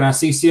store and I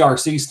see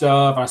CRC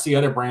stuff and I see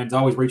other brands, I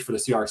always reach for the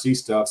CRC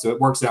stuff. So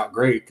it works out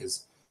great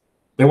because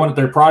they want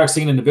their product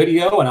seen in the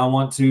video, and I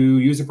want to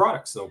use the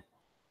product. So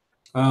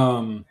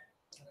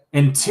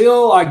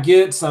until I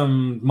get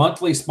some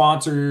monthly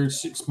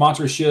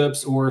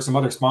sponsorships or some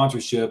other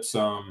sponsorships,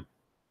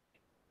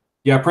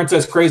 yeah,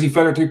 Princess Crazy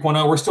Feather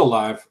 3.0, we're still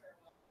live.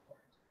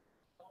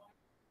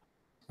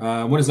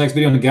 When is the next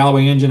video on the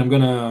Galloway engine?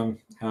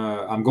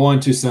 I'm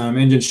going to some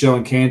engine show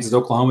in Kansas,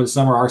 Oklahoma this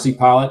summer, RC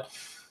Pilot.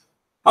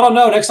 I don't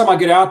know. Next time I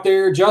get out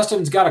there,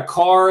 Justin's got a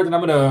car that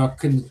I'm gonna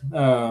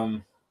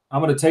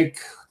take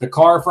the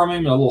car from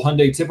him, a little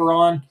Hyundai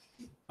Tiburon,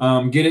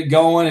 get it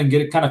going and get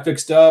it kind of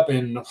fixed up,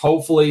 and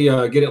hopefully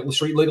get it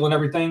street legal and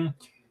everything.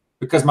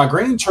 Because my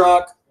green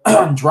truck,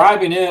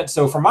 driving it,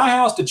 so from my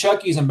house to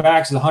Chucky's and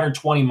back is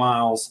 120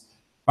 miles.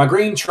 My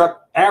green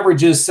truck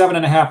averages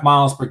 7.5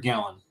 miles per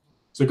gallon.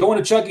 So going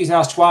to Chucky's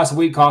house twice a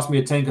week costs me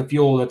a tank of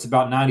fuel that's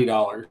about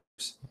 $90.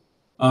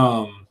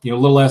 A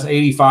little less,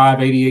 $85,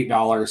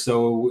 $88.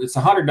 So it's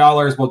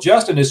 $100. Well,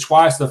 Justin is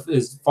twice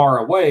as far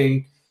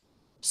away.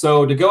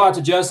 So to go out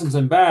to Justin's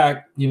and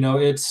back,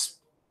 it's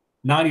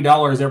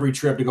 $90 every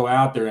trip to go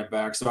out there and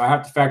back. So I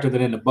have to factor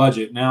that in the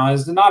budget. Now,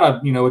 it's not a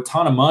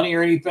ton of money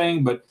or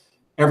anything, but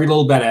every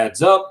little bit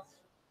adds up.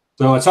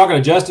 So I was talking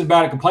to Justin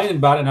about it, complaining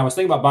about it, and I was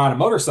thinking about buying a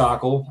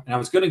motorcycle, and I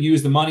was going to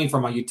use the money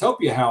from my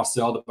Utopia house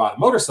sale to buy a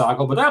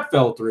motorcycle, but that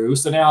fell through.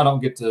 So now I don't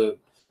get to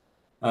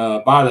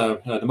buy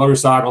the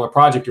motorcycle or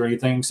project or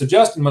anything. So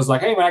Justin was like,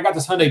 hey, man, I got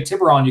this Hyundai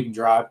Tiburon you can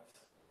drive.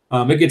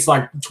 It gets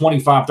like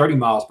 25, 30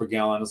 miles per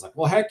gallon. I was like,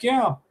 well, heck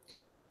yeah.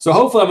 So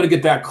hopefully I'm going to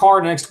get that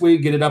car next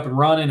week, get it up and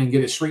running and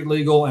get it street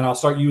legal, and I'll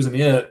start using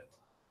it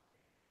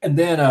And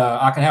then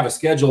I can have a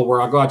schedule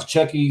where I go out to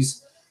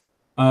Chucky's.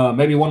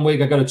 Maybe one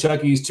week I go to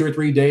Chucky's 2 or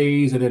 3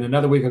 days, and then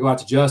another week I go out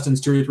to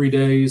Justin's 2 or 3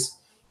 days.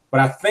 But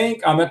I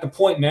think I'm at the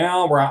point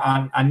now where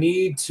I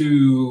need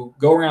to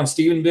go around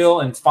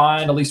Stephenville and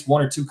find at least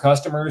 1 or 2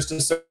 customers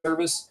to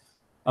service,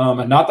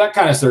 and not that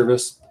kind of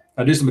service.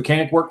 I do some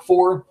mechanic work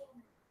for.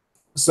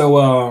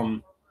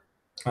 So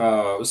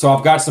so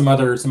I've got some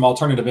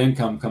alternative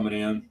income coming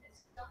in.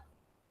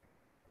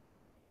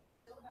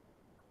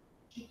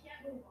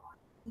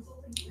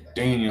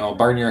 Daniel,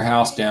 burn your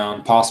house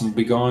down. Possum will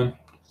be gone.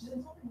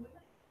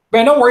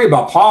 Man, don't worry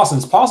about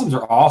possums. Possums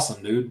are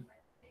awesome, dude.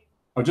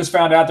 I just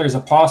found out there's a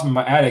possum in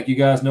my attic. You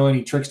guys know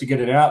any tricks to get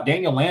it out?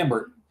 Daniel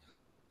Lambert.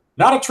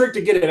 Not a trick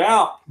to get it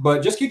out,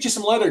 but just get you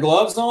some leather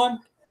gloves on.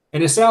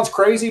 And it sounds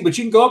crazy, but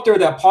you can go up there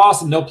with that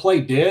possum. They'll play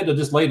dead. They'll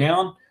just lay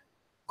down,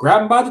 grab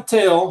them by the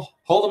tail,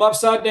 hold them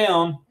upside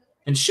down,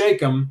 and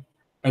shake them,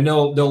 and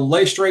they'll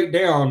lay straight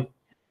down.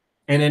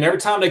 And then every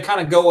time they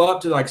kind of go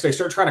up to, like, they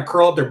start trying to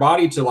curl up their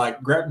body to,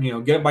 like, grab,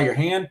 get it by your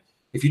hand.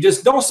 If you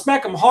just don't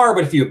smack them hard,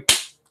 but if you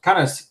kind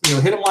of,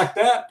 hit them like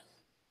that,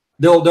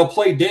 they'll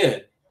play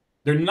dead.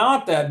 They're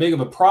not that big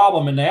of a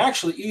problem, and they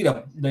actually eat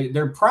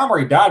their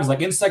primary diet is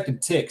like insect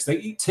and ticks. They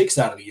eat ticks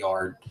out of the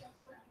yard.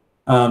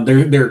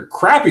 They're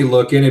crappy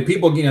looking, and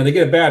people, they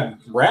get a bad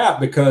rap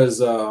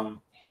because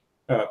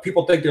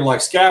people think they're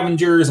like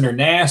scavengers and they're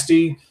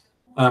nasty.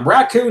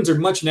 Raccoons are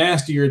much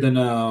nastier than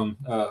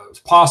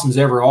possums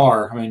ever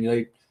are. I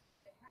mean,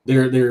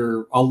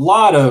 they're a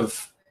lot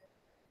of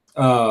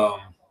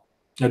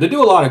they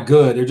do a lot of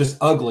good. They're just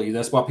ugly.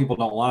 That's why people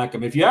don't like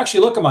them. If you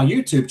actually look at my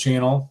YouTube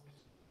channel,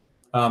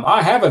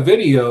 I have a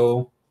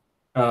video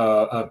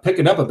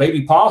picking up a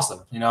baby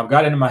possum. I've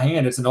got it in my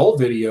hand. It's an old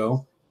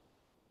video.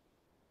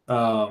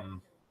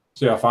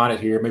 See if I find it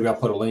here. Maybe I'll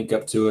put a link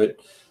up to it.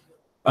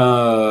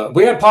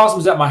 We had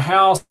possums at my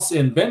house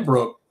in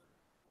Benbrook,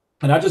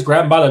 and I just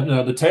grabbed them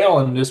by the tail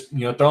and just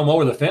throw them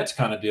over the fence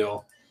kind of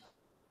deal.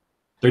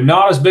 They're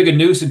not as big a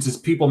nuisance as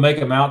people make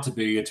them out to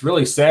be. It's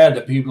really sad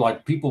that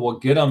people will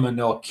get them and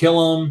they'll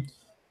kill them.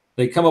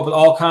 They come up with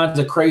all kinds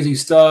of crazy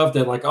stuff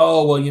that, like,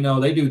 oh, well,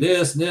 they do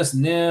this and this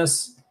and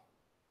this,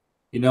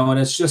 and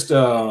it's just,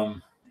 I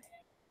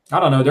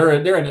don't know.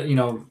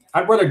 They're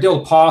I'd rather deal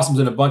with possums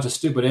than a bunch of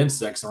stupid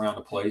insects around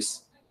the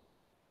place.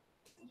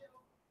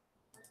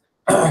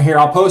 Here,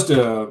 I'll post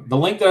the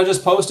link that I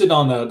just posted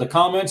on the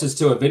comments is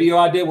to a video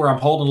I did where I'm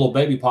holding a little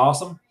baby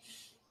possum.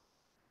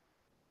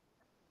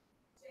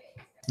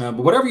 But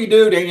whatever you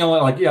do,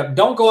 Daniel,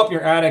 don't go up in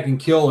your attic and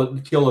kill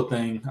a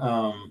thing.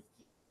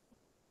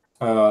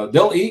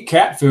 They'll eat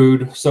cat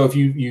food. So if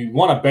you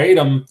want to bait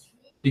them,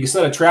 you can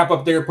set a trap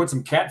up there, put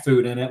some cat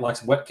food in it, like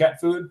some wet cat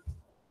food.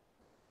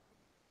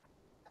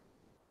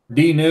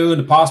 D new and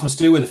the possum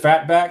stew with the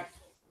fat back.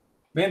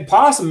 Man,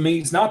 possum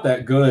meat's not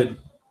that good.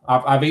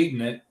 I've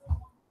eaten it.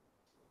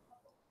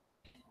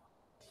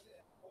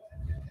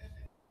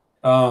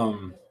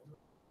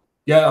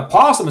 Yeah, a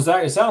possum is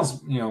that. It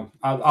sounds,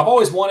 I've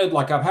always wanted,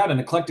 I've had an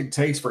eclectic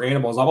taste for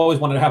animals. I've always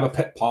wanted to have a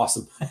pet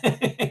possum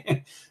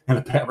and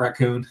a pet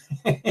raccoon.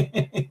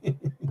 And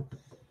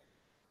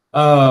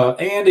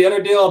the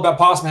other deal about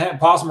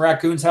possum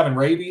raccoons having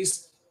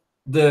rabies,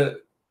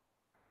 the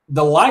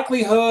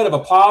likelihood of a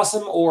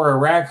possum or a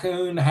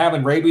raccoon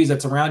having rabies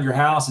that's around your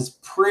house is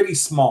pretty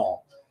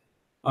small.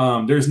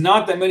 There's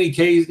not that many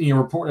cases,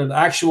 reported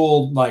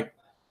actual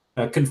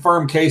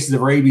confirmed cases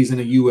of rabies in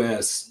the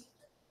U.S.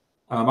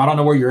 I don't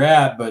know where you're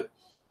at, but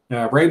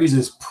rabies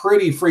is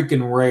pretty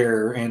freaking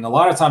rare, and a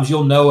lot of times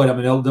you'll know it. I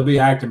mean, they'll be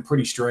acting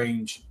pretty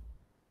strange.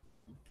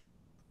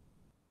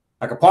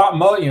 Like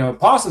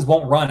possums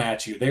won't run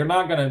at you. They're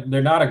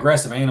not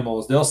aggressive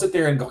animals. They'll sit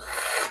there and go,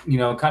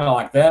 kind of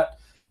like that,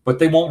 but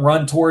they won't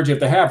run towards you.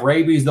 If they have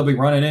rabies, they'll be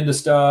running into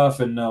stuff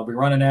and they'll be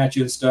running at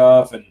you and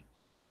stuff, and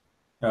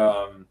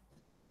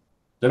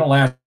they don't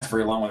last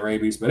very long with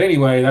rabies. But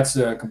anyway, that's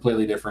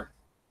completely different.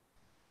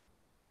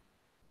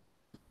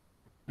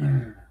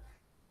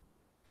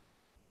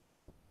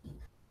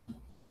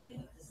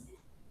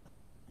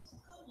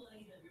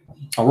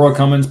 Aurora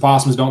Cummins,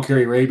 possums don't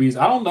carry rabies.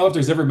 I don't know if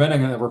there's ever been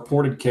a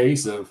reported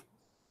case of.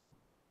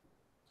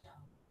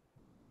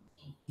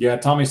 Yeah,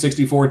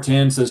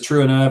 Tommy6410 says,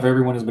 true enough,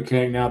 everyone is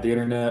mechanic now at the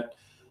internet.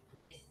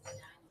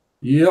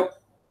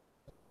 Yep.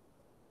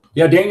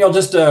 Yeah, Daniel,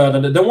 just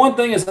the one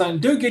thing is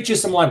do get you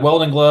some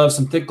welding gloves,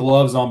 some thick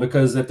gloves on,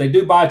 because if they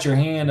do bite your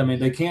hand, I mean,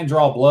 they can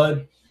draw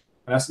blood.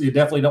 You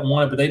definitely don't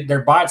want it, but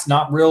their bite's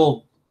not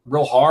real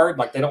hard.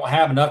 Like, they don't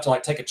have enough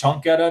to take a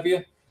chunk out of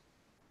you.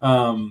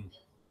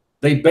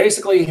 They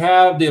basically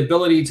have the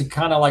ability to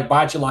kind of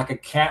bite you like a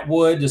cat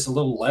would, just a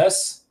little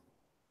less.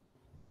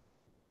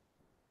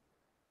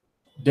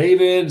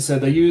 David said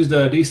they used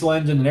a diesel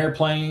engine in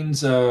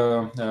airplanes.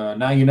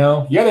 Now you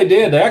know. Yeah, they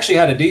did. They actually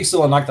had a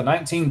diesel in the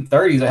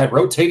 1930s that had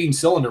rotating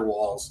cylinder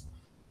walls.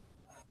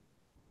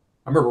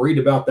 I remember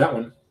reading about that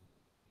one.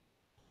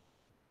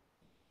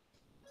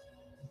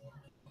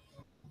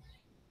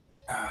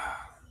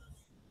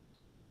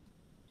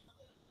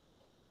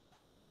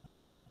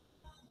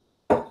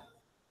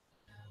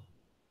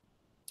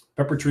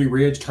 Pepper Tree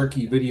Ridge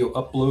turkey video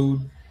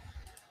upload.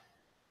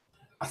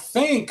 I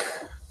think,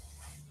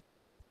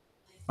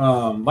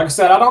 like I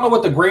said, I don't know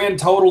what the grand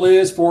total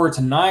is for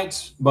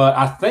tonight, but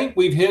I think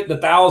we've hit the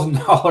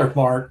 $1,000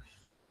 mark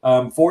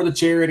for the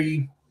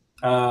charity.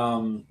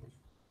 To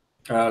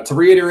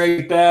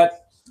reiterate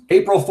that,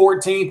 April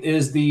 14th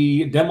is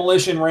the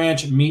Demolition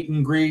Ranch meet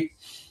and greet.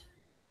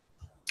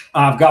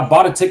 I've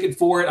bought a ticket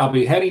for it. I'll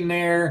be heading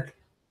there.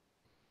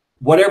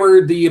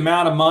 Whatever the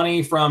amount of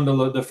money from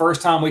the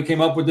first time we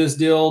came up with this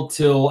deal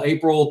till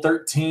April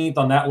 13th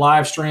on that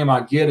live stream I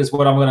get is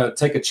what I'm going to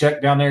take a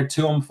check down there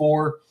to them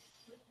for.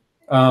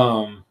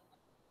 The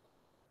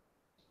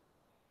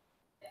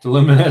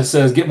Luminette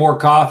says, get more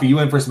coffee. You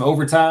in for some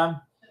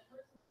overtime?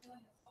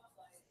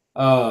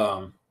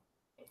 So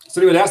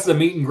anyway, that's the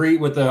meet and greet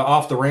with the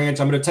off the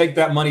ranch. I'm going to take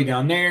that money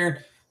down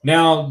there.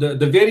 Now, the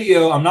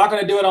video, I'm not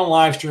going to do it on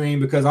live stream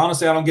because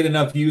honestly, I don't get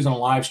enough views on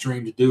live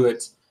stream to do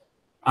it.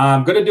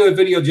 I'm going to do a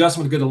video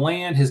Justin with Good to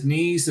Land. His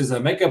niece is a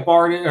makeup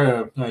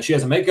artist. She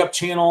has a makeup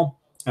channel,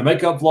 a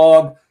makeup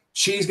vlog.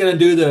 She's going to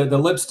do the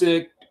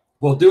lipstick.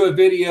 We'll do a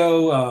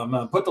video,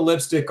 put the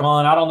lipstick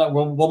on. I don't know.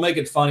 We'll make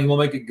it funny. We'll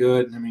make it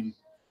good. I mean,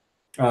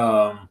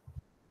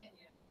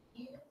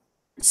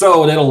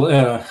 so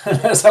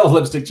that's how the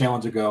lipstick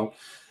challenge will go.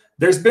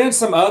 There's been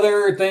some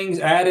other things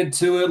added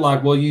to it,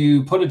 like will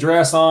you put a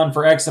dress on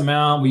for X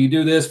amount? Will you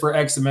do this for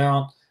X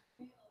amount?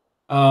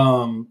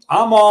 I'm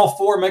all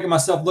for making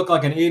myself look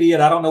like an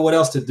idiot. I don't know what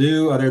else to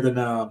do other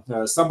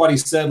than somebody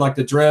said like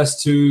the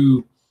dress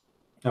to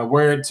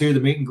wear it to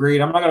the meet and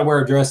greet. I'm not going to wear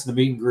a dress to the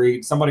meet and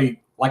greet.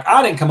 Somebody like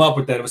I didn't come up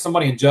with that. It was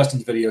somebody in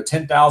Justin's video,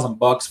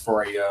 $10,000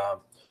 for a I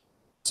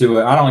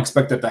don't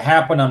expect that to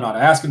happen. I'm not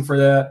asking for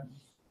that.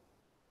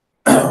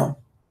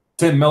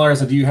 Tim Miller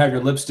said, do you have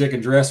your lipstick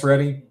and dress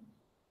ready?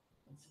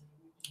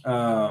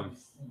 My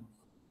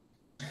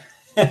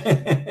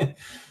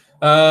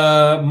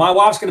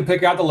wife's going to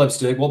pick out the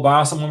lipstick. We'll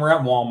buy some when we're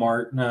at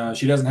Walmart.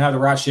 She doesn't have the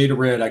right shade of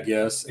red, I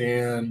guess.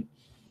 And,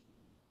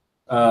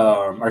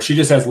 or she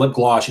just has lip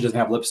gloss. She doesn't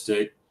have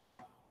lipstick.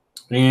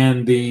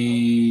 And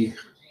the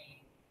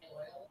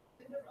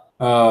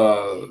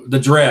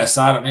dress,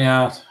 I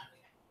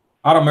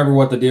don't remember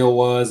what the deal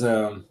was.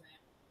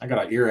 I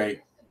got an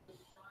earache.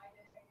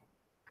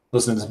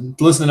 Listening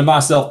to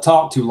myself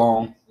talk too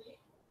long.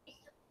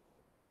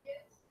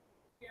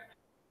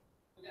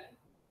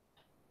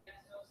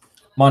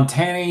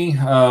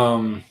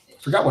 Montani,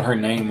 forgot what her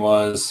name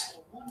was.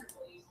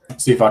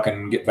 Let's see if I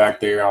can get back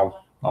there.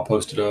 I'll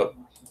post it up.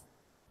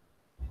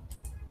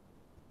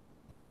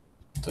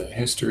 The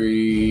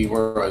history,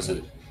 where was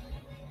it?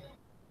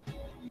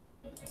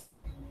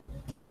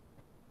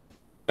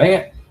 Dang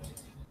it.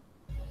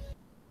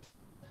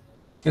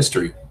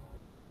 History.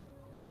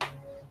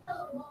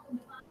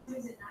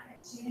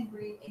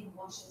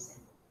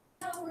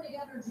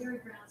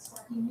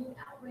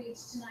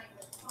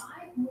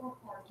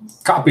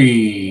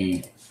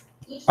 Copy.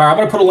 All right, I'm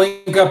going to put a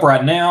link up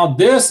right now.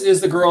 This is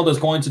the girl that's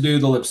going to do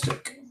the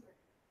lipstick.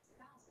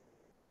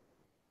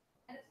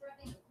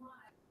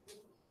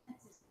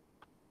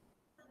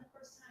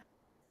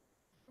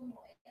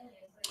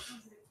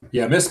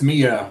 Yeah, Miss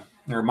Mia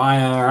or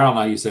Maya, or I don't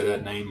know how you say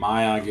that name,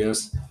 Maya, I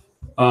guess.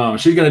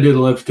 She's going to do the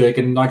lipstick,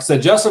 and like I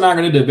said, Justin and I are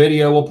going to do a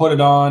video. We'll put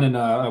it on, and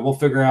we'll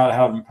figure out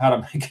how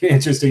to make it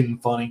interesting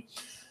and funny.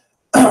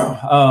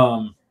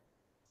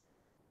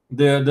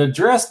 The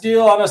dress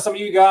deal. I know some of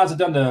you guys have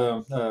done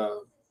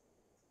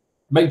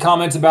made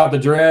comments about the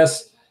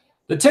dress.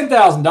 The $10,000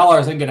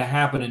 ain't going to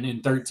happen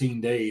in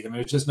 13 days. I mean,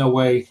 there's just no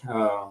way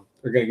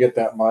they're going to get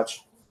that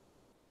much.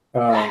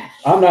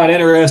 I'm not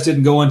interested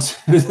in going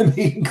to the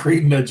meet and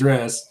greet in a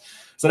dress,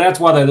 so that's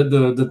why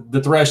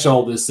the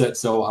threshold is set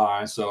so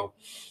high. So,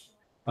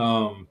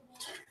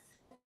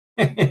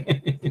 let's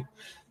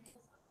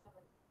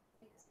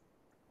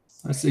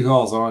see who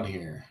all's on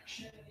here.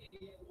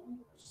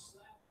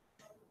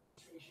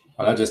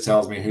 Oh, that just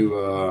tells me who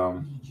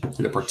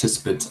the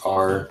participants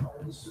are.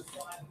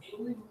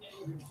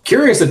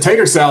 Curious that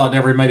Tater Salad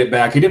never made it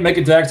back. He didn't make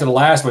it back to the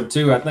last one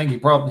too. I think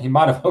he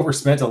might have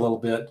overspent a little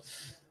bit.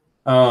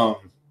 Another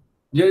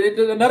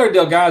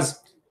deal, guys.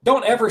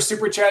 Don't ever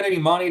super chat any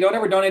money. Don't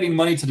ever donate any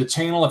money to the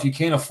channel if you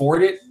can't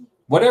afford it.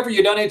 Whatever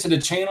you donate to the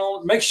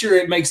channel, make sure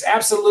it makes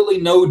absolutely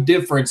no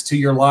difference to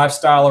your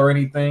lifestyle or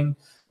anything.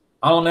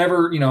 I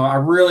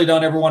really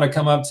don't ever want to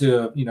come up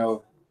to,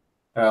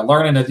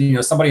 learning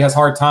that, somebody has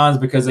hard times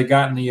because they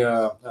got in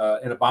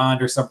a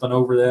bind or something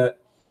over that.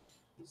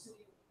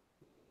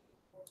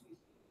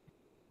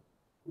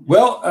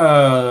 Well,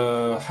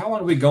 how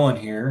long are we going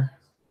here?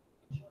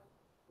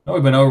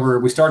 No,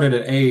 we started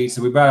at 8,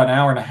 so we're about an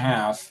hour and a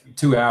half,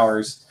 2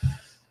 hours.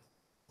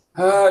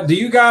 Do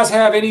you guys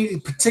have any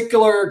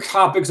particular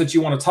topics that you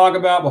want to talk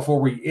about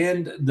before we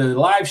end the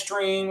live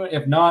stream?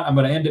 If not, I'm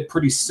going to end it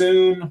pretty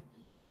soon,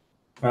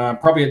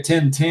 probably at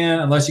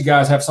 10:10, unless you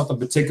guys have something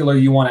particular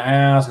you want to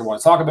ask or want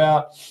to talk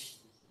about.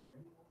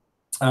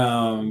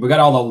 We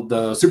got all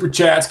the super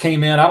chats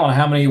came in. I don't know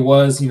how many it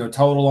was,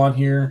 total on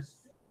here.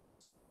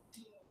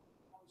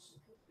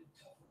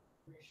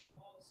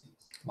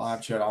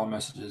 Live chat, all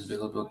messages,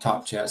 available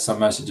top chat. Some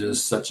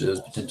messages, such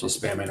as potential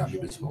spam, may not be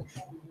visible.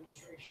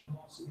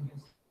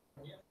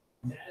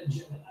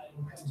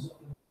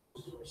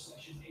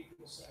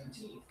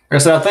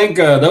 So I think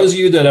those of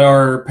you that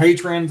are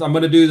patrons, I'm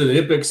going to do the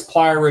Ipix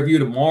plier review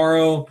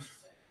tomorrow.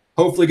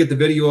 Hopefully get the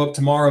video up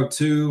tomorrow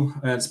too.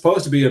 And it's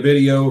supposed to be a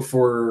video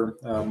for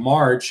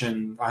March,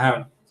 and I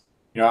haven't,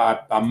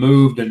 I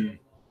moved and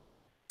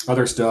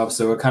other stuff,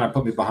 so it kind of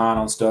put me behind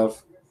on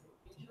stuff.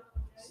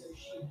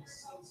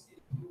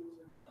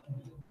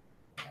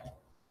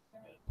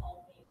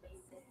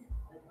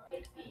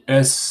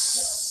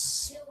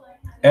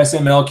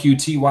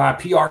 SMLQTY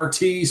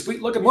PRT,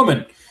 sweet looking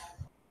woman.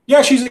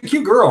 Yeah, she's a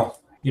cute girl.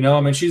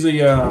 I mean, she's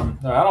a,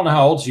 I don't know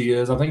how old she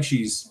is. I think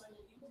she's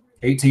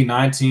 18,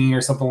 19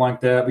 or something like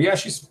that. But yeah,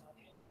 she's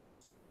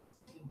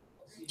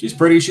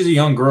pretty. She's a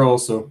young girl,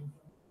 so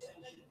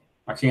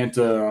I can't,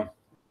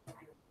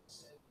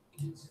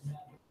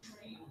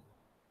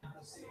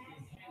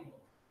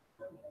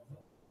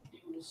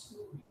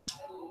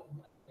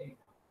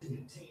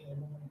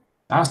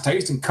 nice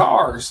tasting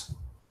cars.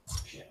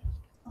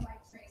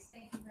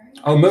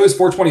 Oh, Moose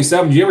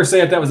 427. Did you ever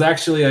say that was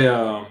actually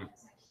a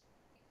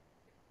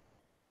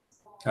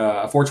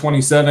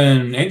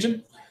 427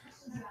 engine?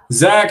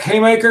 Zach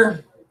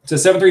Haymaker, it's a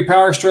 7.3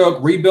 Power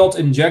Stroke, rebuilt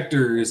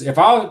injectors.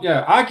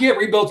 I get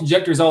rebuilt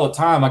injectors all the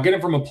time. I get them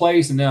from a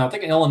place, and I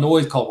think in Illinois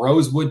it's called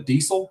Rosewood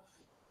Diesel.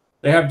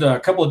 They have a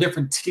couple of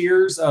different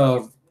tiers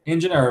of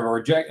engine or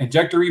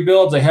injector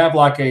rebuilds. They have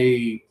like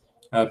a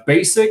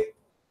basic,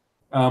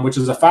 which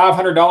is a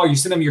 $500. You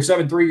send them your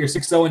 7.3 or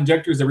 6.0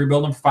 injectors, they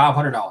rebuild them for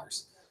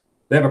 $500.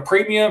 They have a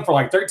premium for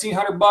like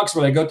 $1,300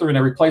 where they go through and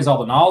they replace all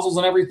the nozzles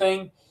and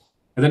everything.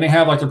 And then they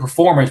have like the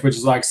performance, which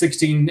is like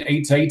 $1,800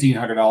 to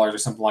 $1,800 or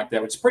something like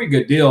that, which is a pretty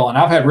good deal. And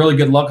I've had really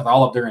good luck with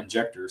all of their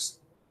injectors.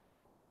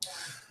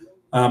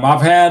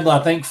 I've had, I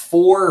think,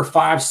 4 or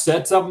 5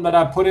 sets of them that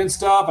I put in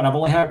stuff, and I've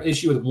only had an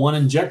issue with one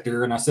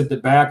injector, and I sent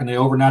it back, and they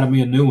overnighted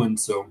me a new one.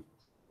 So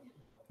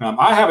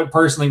I haven't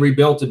personally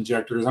rebuilt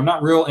injectors. I'm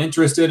not real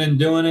interested in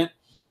doing it.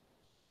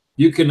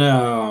 You can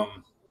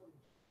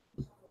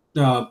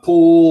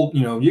pull,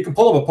 you can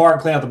pull them apart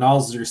and clean out the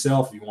nozzles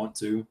yourself if you want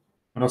to.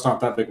 I know it's not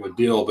that big of a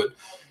deal, but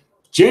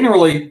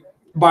generally,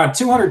 by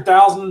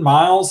 200,000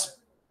 miles,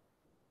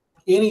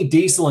 any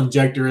diesel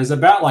injector is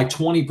about like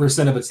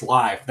 20% of its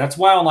life. That's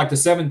why on like the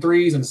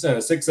 7.3s and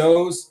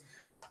 6.0s,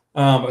 a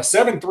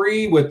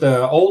 7.3 with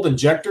the old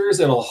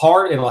injectors, it'll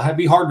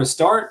be hard to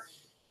start.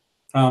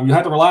 You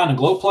have to rely on the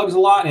glow plugs a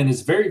lot, and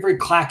it's very, very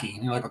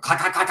clacky. Like a clack,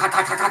 clack, clack, clack,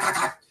 clack, clack, clack,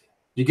 clack.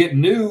 You get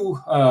new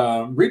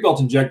rebuilt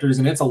injectors,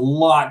 and it's a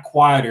lot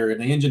quieter,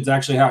 and the engine's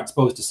actually how it's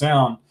supposed to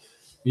sound.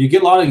 You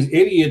get a lot of these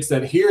idiots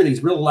that hear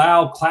these real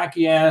loud,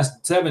 clacky-ass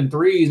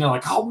 7.3s, and they're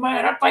like, oh,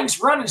 man, that thing's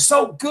running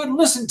so good.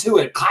 Listen to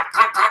it. Clack,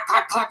 clack, clack,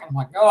 clack, clack. I'm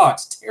like, oh,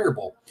 it's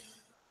terrible.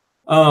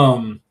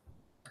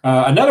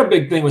 Another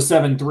big thing with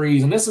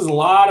 7.3s, and this is a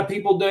lot of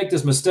people make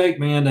this mistake,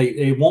 man.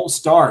 They won't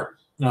start.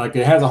 Like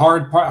it has a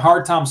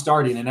hard time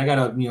starting, and I got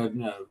to,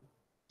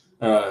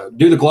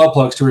 do the glow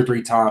plugs 2 or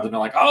 3 times, and they're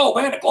like, oh,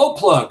 man, the glow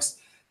plugs.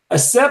 A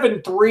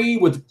 7.3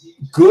 with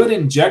good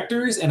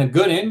injectors and a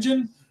good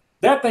engine,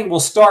 that thing will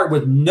start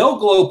with no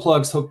glow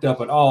plugs hooked up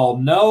at all,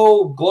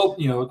 no glow,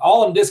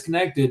 all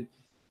disconnected.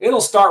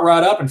 It'll start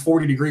right up in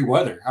 40-degree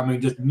weather. I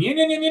mean, just and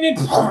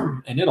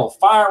it'll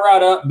fire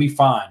right up and be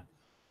fine.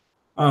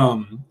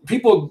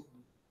 People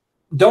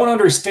don't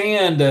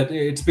understand that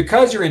it's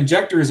because your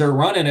injectors are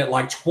running at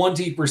like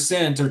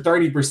 20% or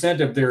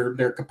 30% of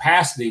their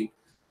capacity.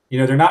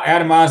 They're not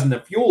atomizing the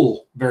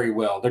fuel very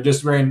well. They're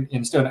just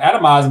instead of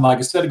atomizing,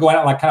 instead of going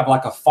out like kind of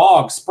like a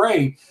fog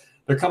spray,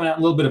 they're coming out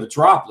in a little bit of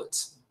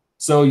droplets.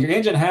 So your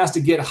engine has to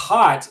get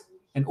hot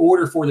in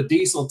order for the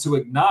diesel to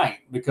ignite,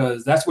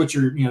 because that's what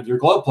your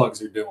glow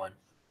plugs are doing.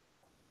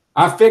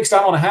 I don't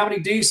know how many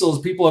diesels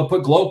people have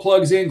put glow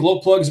plugs in,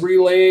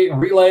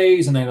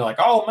 relays, and they're like,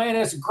 oh man,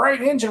 it's a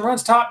great engine,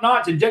 runs top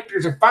notch,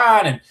 injectors are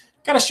fine, and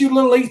got to shoot a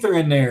little ether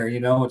in there.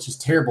 It's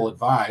just terrible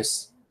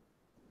advice.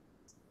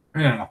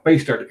 Man, my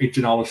face started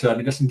itching all of a sudden.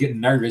 I guess I'm getting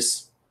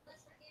nervous.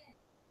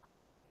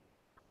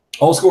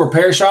 Old school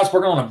repair shops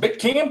working on a big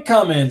cam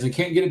Cummins and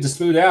can't get it to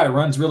smooth out. It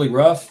runs really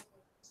rough.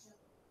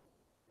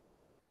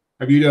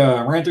 Have you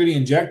ran through the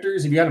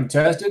injectors? Have you had them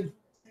tested?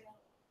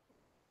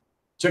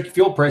 Check your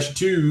fuel pressure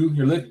too,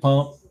 your lift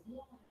pump.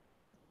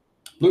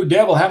 Blue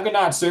Devil, have a good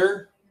night,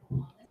 sir.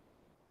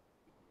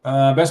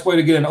 Best way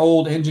to get an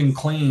old engine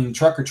clean,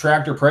 truck or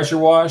tractor pressure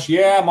wash.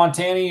 Yeah,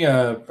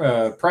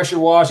 Montani, pressure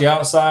wash, the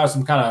outside,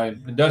 some kind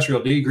of industrial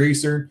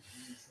degreaser.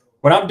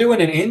 When I'm doing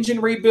an engine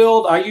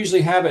rebuild, I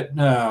usually have it,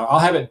 I'll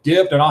have it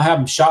dipped and I'll have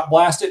them shot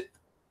blasted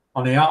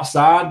on the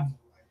outside,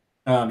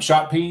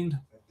 shot peened.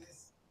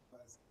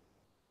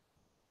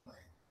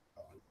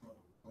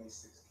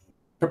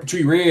 Pepper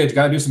Tree Ridge,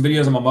 got to do some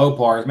videos on my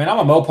Mopars. Man, I'm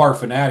a Mopar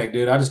fanatic,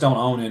 dude. I just don't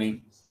own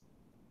any.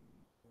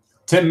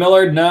 Tim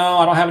Millard, no,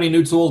 I don't have any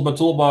new tools in my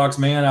toolbox,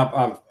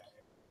 man.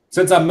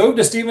 Since I moved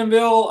to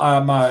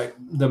Stephenville,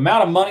 the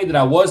amount of money that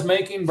I was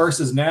making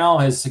versus now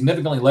has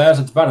significantly less.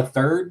 It's about a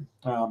third.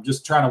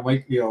 Just trying to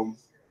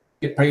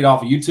get paid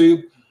off of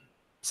YouTube.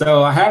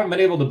 So I haven't been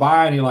able to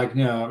buy any like,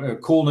 you know,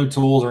 cool new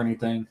tools or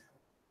anything.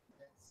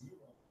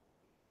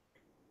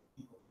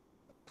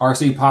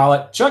 RC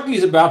Pilot.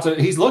 Chucky's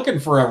he's looking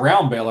for a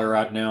round baler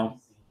right now.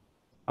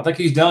 I think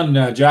he's done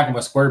jacking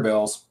with square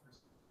bales.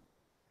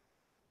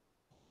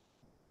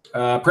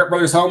 Prep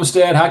Brothers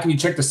Homestead. How can you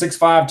check the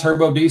 6.5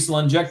 turbo diesel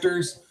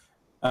injectors?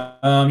 You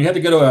have to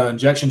go to an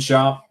injection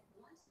shop.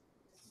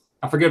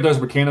 I forget if those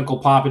are mechanical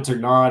poppets or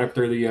not, if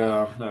they're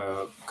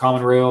the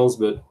common rails,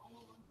 but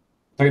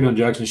take it to an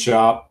injection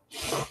shop.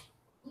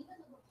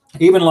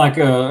 Even like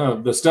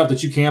the stuff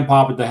that you can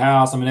pop at the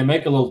house. I mean, they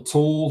make a little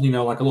tool, you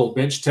know, like a little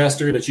bench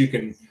tester that you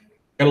can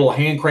get a little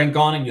hand crank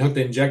on it. And you hook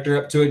the injector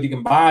up to it. You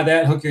can buy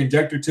that, hook your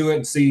injector to it,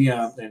 and see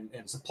and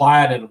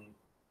supply it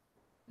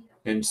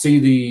and see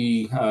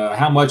the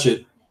how much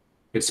it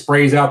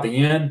sprays out the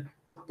end.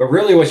 But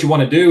really, what you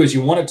want to do is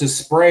you want it to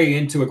spray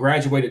into a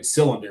graduated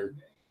cylinder,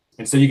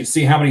 and so you can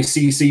see how many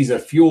cc's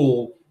of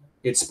fuel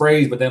it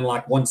sprays within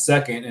like 1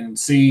 second, and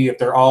see if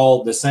they're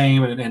all the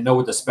same and know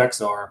what the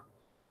specs are.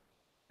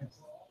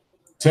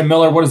 Tim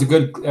Miller, what is a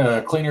good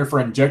cleaner for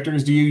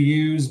injectors do you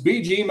use?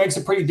 BG makes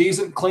a pretty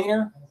decent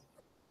cleaner.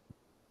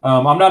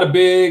 I'm not a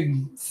big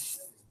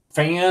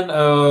fan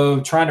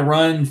of trying to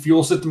run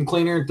fuel system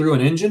cleaner through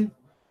an engine.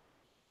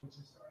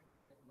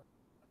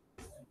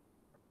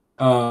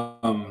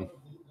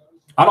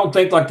 I don't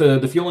think like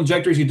the fuel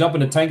injectors you dump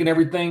in the tank and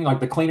everything, like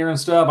the cleaner and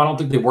stuff, I don't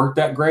think they work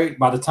that great.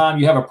 By the time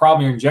you have a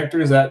problem in your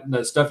injectors, that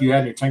stuff you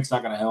have in your tank's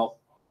not going to help.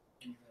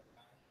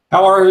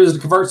 How hard is it to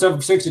convert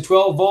 7.6 to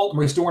 12 volt and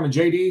restore a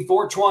JD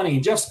 420?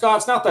 Jeff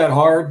Scott's not that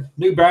hard.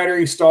 New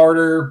battery,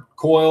 starter,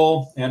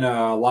 coil, and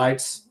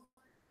lights.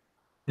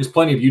 There's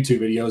plenty of YouTube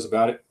videos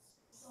about it.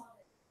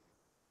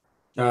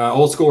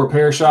 Old school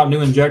repair shop, new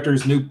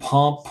injectors, new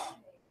pump,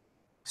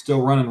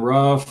 still running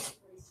rough.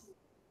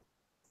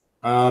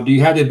 Do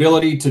you have the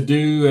ability to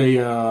do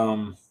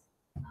a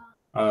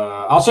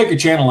I'll check your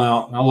channel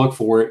out and I'll look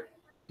for it.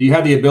 Do you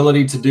have the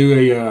ability to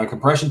do a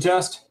compression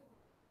test?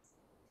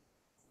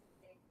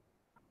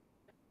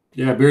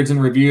 Yeah, Beards in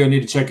Review. I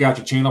need to check out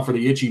your channel for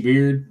the itchy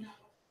beard.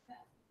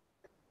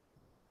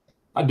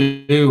 I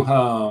do.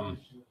 I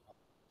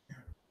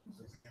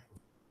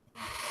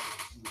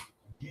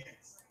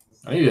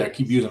need to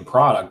keep using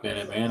product in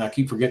it, man. I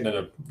keep forgetting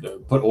to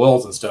put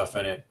oils and stuff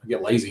in it. I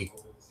get lazy.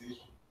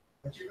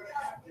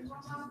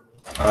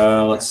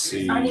 Let's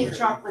see. I need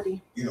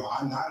chocolatey. You know,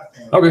 I'm not a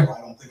fan. Okay. I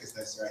don't think it's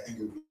necessary. I think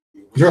it would be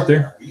You're up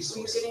there.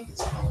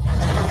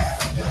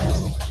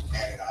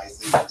 Added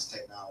ice,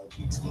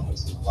 technology,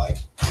 tools, and the like.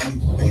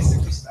 And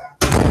basically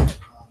stop.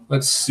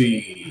 Let's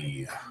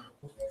see.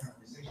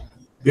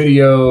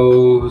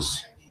 Videos.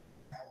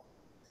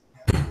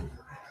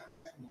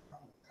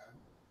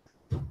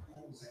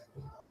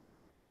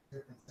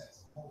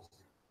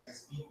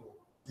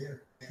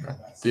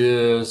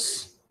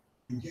 This.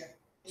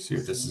 See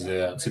if this is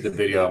it. See the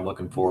video I'm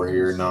looking for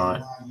here or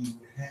not.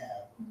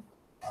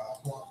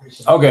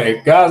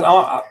 Okay, guys,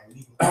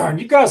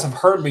 you guys have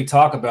heard me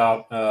talk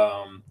about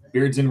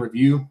Beards in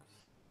Review.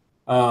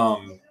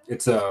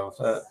 It's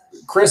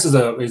Chris is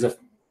a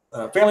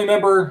family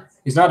member.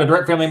 He's not a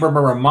direct family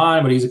member of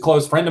mine, but he's a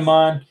close friend of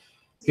mine.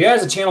 He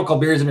has a channel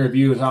called Beards in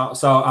Review.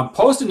 So I'm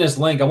posting this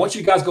link. I want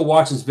you guys to go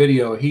watch this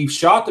video. He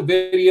shot the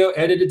video,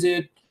 edited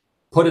it,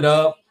 put it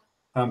up.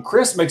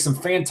 Chris makes some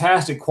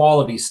fantastic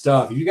quality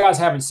stuff. If you guys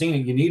haven't seen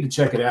it, you need to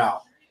check it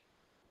out.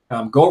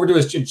 Go over to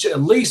his,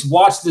 at least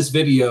watch this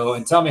video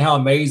and tell me how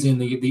amazing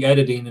the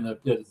editing and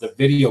the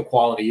video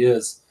quality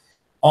is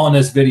on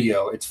this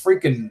video. It's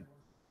freaking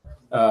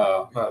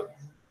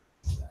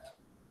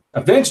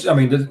eventually, I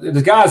mean,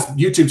 the guy's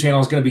YouTube channel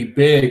is going to be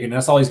big, and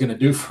that's all he's going to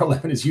do for a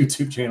living, his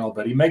YouTube channel.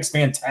 But he makes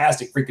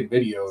fantastic freaking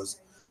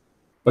videos.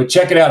 But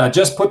check it out. I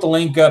just put the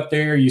link up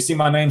there. You see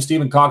my name,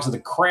 Stephen Cox of the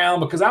Crown,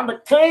 because I'm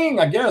the king,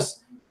 I guess.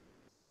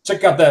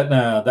 Check out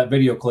that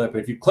video clip.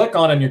 If you click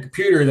on it on your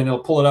computer, then it'll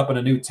pull it up in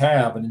a new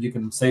tab, and then you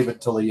can save it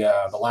until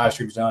the live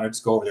stream's done, or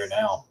just go over there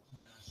now.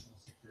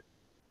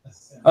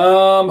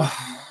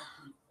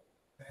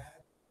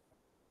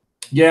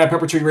 Yeah,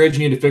 Pepper Tree Ridge,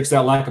 you need to fix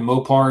that lack of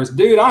Mopars.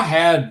 Dude, I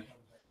had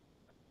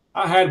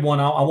one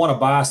I want to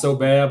buy so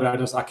bad,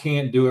 but I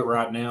can't do it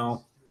right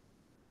now.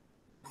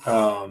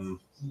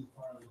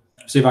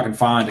 See if I can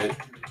find it.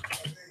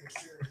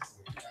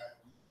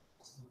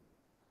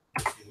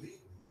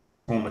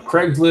 On the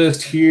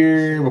Craigslist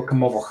here, we'll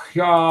come over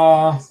here.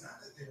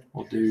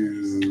 We'll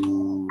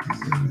do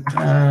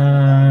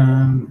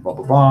blah, blah,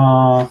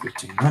 blah,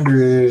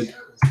 1,500.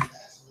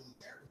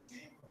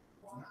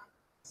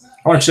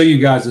 I want to show you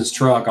guys this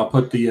truck. I'll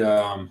put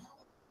the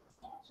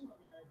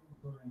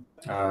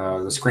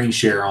screen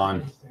share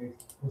on.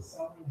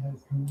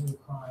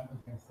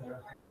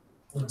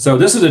 So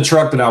this is a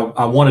truck that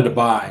I wanted to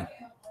buy.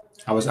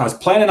 I was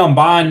planning on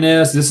buying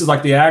this. This is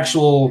like the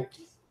actual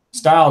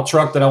style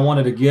truck that I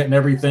wanted to get and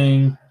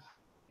everything.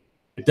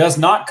 It does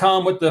not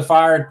come with the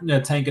fire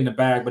tank in the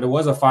back, but it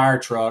was a fire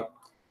truck.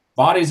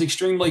 Body's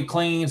extremely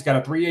clean. It's got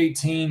a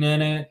 318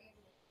 in it.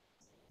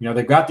 You know,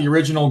 they've got the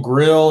original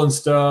grill and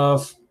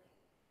stuff.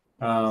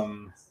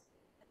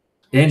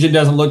 Engine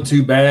doesn't look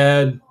too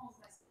bad.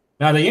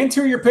 Now, the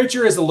interior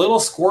picture is a little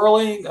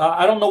squirrely.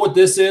 I don't know what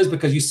this is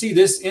because you see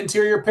this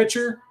interior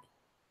picture,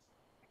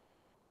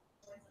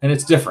 and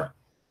it's different.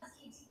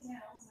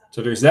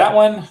 So there's that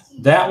one,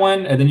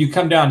 and then you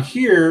come down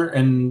here,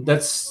 and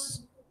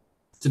it's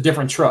a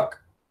different truck.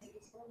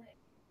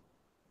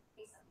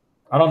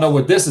 I don't know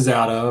what this is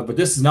out of, but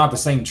this is not the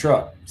same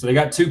truck. So they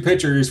got two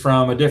pictures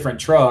from a different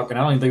truck, and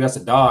I don't even think that's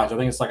a Dodge. I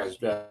think it's like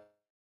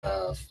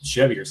a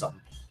Chevy or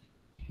something.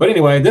 But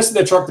anyway, this is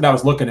the truck that I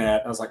was looking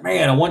at. I was like,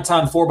 man, a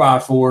one-ton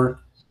 4x4.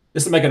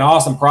 This would make an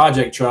awesome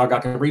project truck. I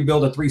could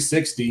rebuild a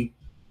 360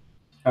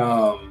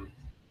 and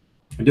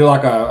do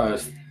like a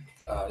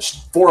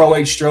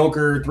 408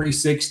 stroker,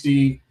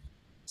 360,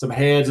 some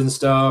heads and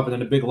stuff, and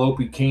then a big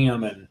Lopi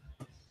cam, and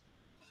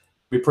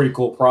be a pretty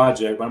cool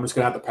project. But I'm just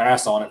going to have to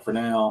pass on it for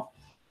now.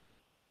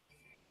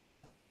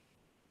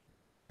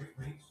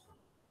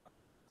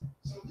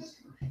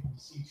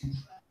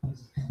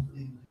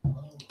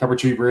 Pepper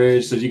Tree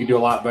Bridge says you can do a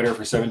lot better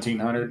for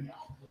 $1,700.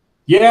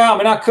 Yeah, I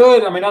mean, I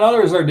could. I mean, I know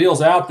there's other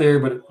deals out there,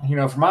 but you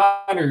know, from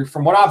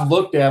what I've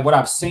looked at, what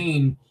I've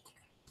seen,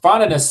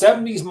 finding a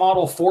 70s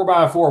model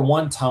 4x4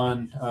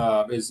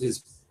 1-ton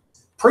is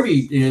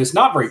pretty. It's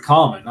not very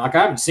common. Like,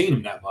 I haven't seen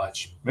them that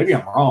much. Maybe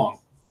I'm wrong.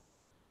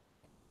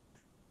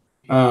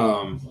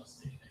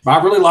 But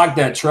I really like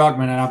that truck,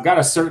 man. And I've got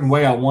a certain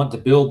way I want to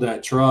build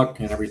that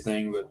truck and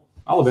everything, but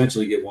I'll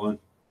eventually get one.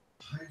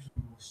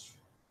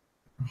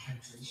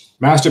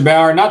 Master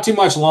Bauer, not too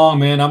much long,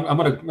 man. I'm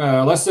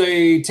gonna let's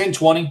say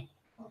 1020.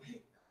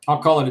 I'll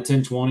call it a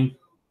 1020.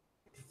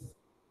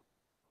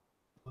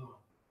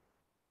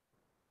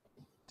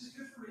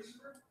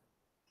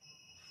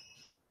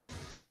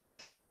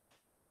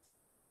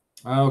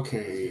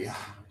 Okay.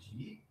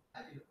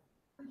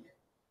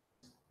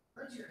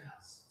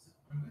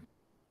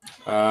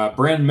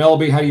 Brandon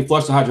Melby, how do you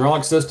flush the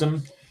hydraulic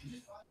system?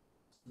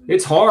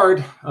 It's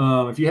hard.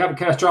 If you have a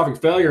catastrophic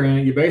failure in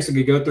it, you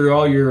basically go through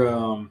all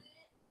your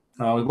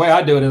the way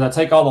I do it is I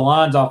take all the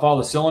lines off all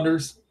the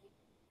cylinders.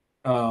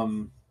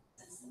 Well,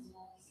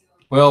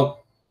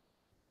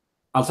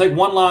 I'll take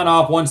one line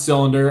off one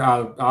cylinder.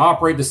 I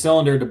operate the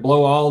cylinder to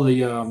blow all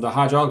the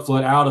hydraulic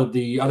fluid out of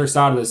the other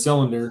side of the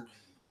cylinder.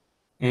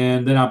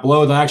 And then I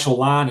blow the actual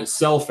line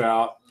itself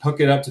out,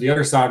 hook it up to the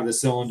other side of the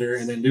cylinder,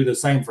 and then do the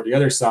same for the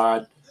other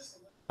side.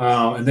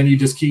 And then you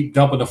just keep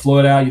dumping the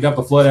fluid out. You dump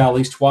the fluid out at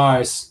least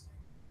twice,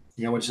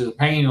 you know, which is a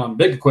pain on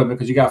big equipment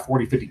because you got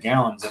 40, 50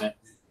 gallons in it.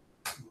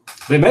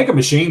 They make a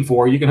machine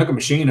for it. You can hook a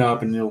machine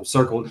up and it'll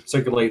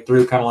circulate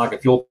through kind of like a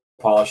fuel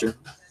polisher.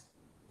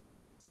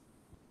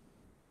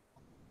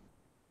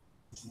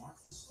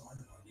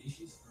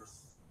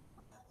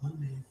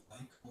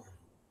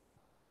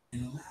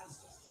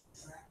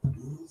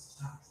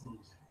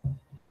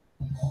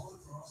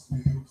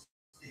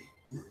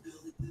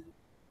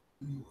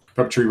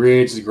 Pepper Tree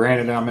Ridge is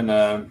granted. I'm in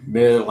the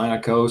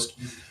mid-Atlantic coast.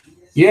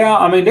 Yeah,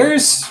 I mean,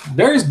 there's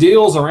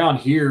deals around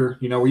here,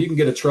 you know, where you can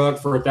get a truck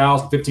for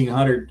 $1,000,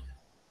 $1,500.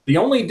 The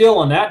only deal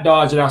on that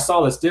Dodge that I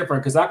saw that's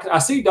different, because I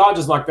see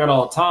Dodges like that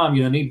all the time.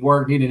 You know, need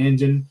work, need an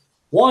engine.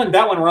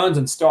 That one runs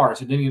and starts.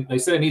 They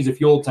said it needs a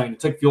fuel tank. It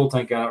took fuel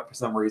tank out for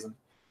some reason.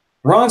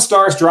 Runs,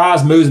 starts,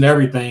 drives, moves, and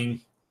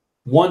everything.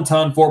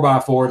 1-ton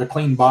 4x4, the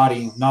clean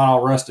body, not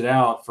all rusted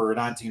out for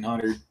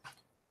 $1,900.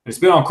 It's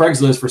been on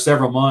Craigslist for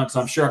several months.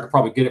 I'm sure I could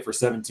probably get it for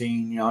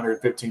 $1,700,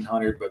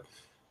 $1,500, but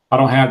I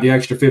don't have the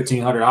extra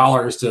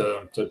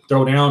 $1,500 to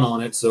throw down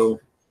on it.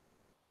 So.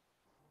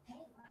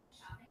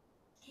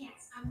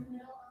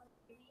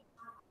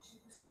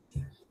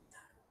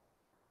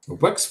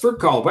 Wexford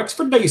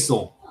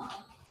Diesel.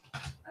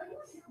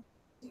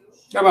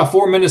 Got about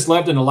 4 minutes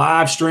left in the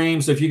live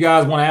stream. So if you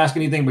guys want to ask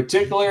anything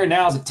particular,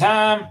 now's the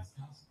time.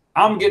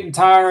 I'm getting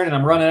tired and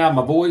I'm running out of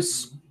my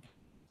voice.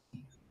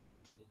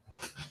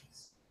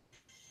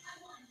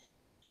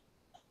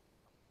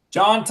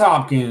 John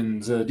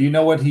Tompkins, do you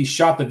know what he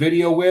shot the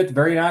video with?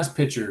 Very nice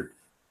picture.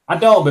 I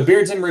don't, but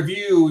Beards in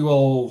Review,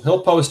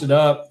 he'll post it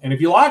up. And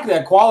if you like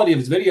that quality of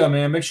his video,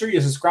 man, make sure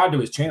you subscribe to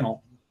his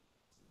channel.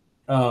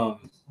 Like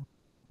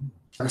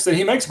I said,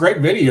 he makes great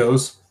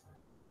videos.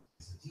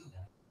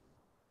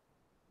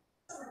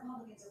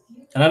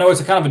 And I know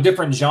it's a kind of a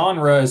different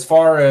genre as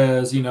far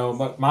as, you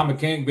know, my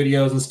mechanic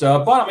videos and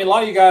stuff. But, I mean, a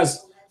lot of you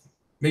guys,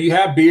 maybe you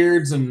have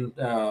beards and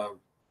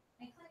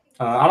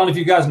I don't know if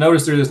you guys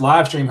noticed through this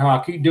live stream how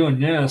I keep doing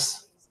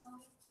this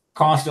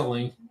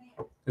constantly.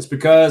 It's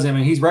because, I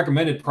mean, he's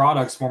recommended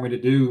products for me to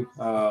do.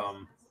 But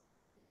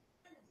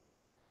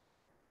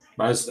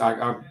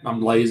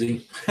I'm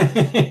lazy.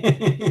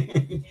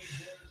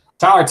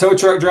 Tyler, tow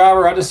truck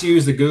driver. I just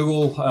use the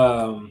Google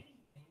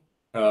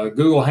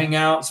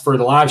Hangouts for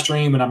the live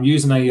stream, and I'm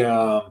using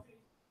the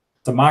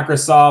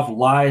Microsoft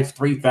Live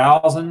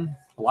 3000,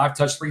 Live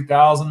Touch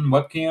 3000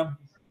 webcam.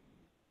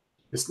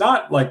 It's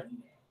not like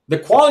the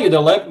quality of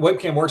the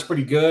webcam works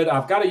pretty good.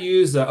 I've got to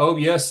use the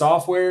OBS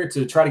software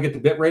to try to get the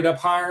bit rate up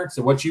higher.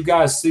 So what you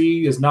guys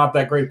see is not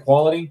that great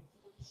quality.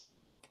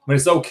 I mean,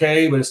 it's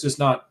okay, but it's just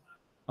not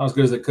as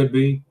good as it could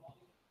be.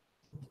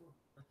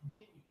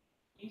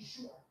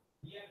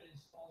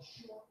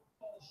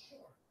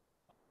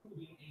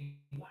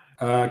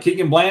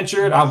 Keegan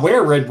Blanchard. I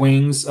wear Red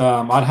Wings.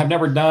 I have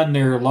never done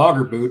their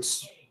logger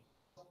boots.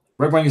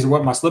 Red Wings are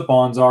what my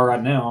slip-ons are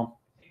right now.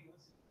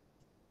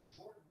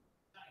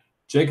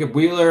 Jacob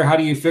Wheeler. How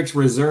do you fix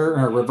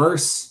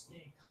reverse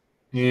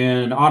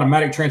and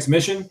automatic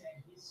transmission?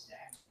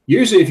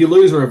 Usually if you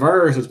lose a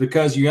reverse, it's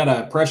because you got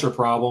a pressure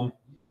problem.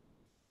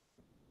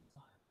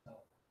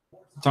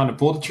 Time to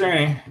pull the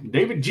tranny.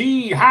 David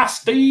G. Hi,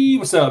 Steve.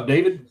 What's up,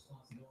 David?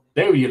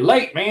 David, you're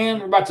late, man.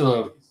 We're about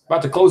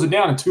to close it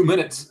down in 2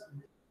 minutes.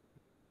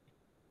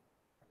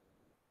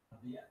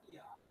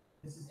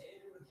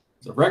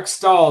 So Rex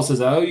Stahl says,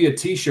 I owe you a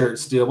T-shirt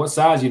still. What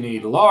size you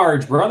need?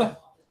 Large, brother.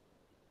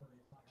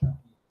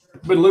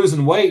 I've been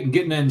losing weight and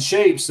getting in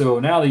shape, so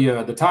now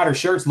the tighter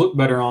shirts look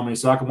better on me,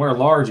 so I can wear a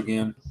large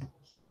again.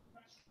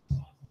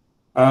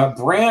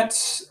 Brant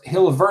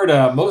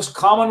Hilverda, most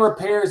common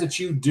repairs that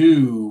you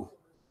do.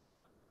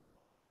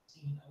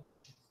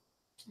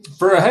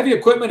 For a heavy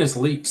equipment, it's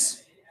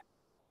leaks.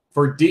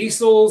 For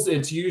diesels,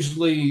 it's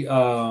usually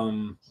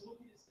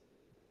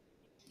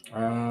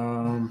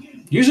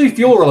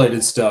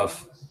fuel-related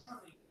stuff.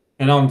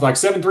 And on like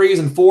 7.3s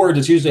and 4s,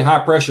 it's usually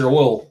high-pressure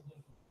oil.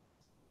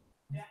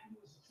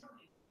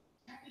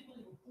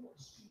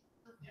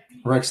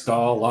 Rex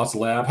Stahl, lots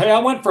of lab. Hey, I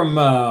went from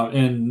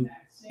in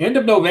end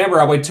of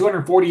November, I weighed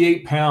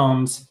 248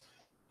 pounds.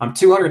 I'm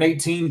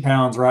 218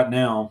 pounds right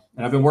now.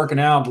 And I've been working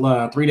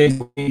out 3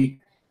 days a week.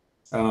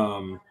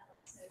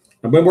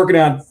 I've been working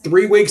out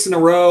 3 weeks in a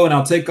row, and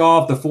I'll take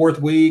off the 4th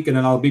week, and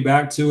then I'll be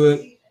back to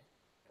it.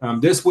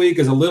 This week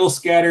is a little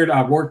scattered.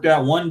 I've worked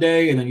out one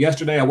day, and then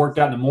yesterday I worked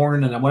out in the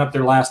morning, and I went up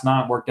there last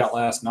night and worked out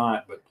last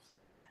night. But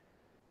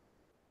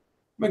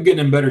I've been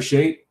getting in better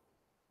shape.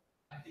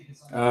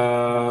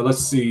 Let's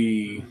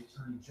see.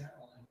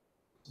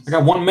 I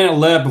got 1 minute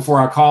left before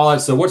I call it.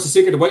 So what's the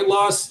secret to weight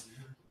loss?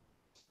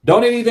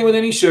 Don't eat anything with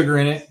any sugar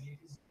in it.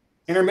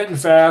 Intermittent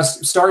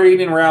fast. Start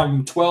eating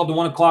around 12 to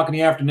 1 o'clock in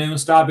the afternoon.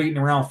 Stop eating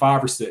around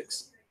 5 or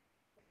 6.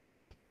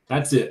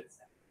 That's it.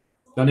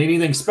 Don't eat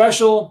anything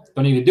special.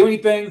 Don't need to do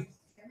anything.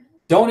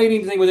 Don't eat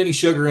anything with any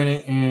sugar in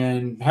it.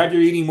 And have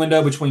your eating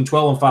window between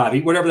 12 and 5.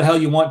 Eat whatever the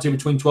hell you want to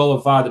between 12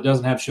 and 5 that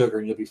doesn't have sugar,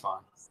 and you'll be fine.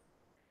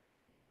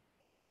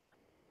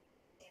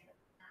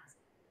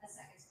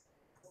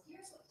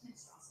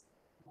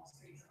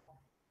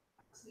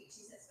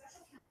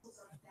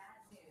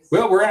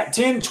 Well, we're at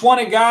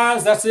 10:20,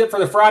 guys. That's it for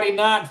the Friday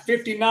night,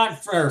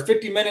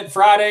 50-minute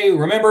Friday.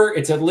 Remember,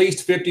 it's at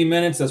least 50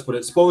 minutes. That's what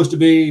it's supposed to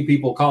be.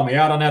 People call me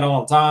out on that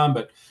all the time,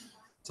 but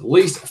it's at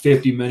least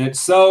 50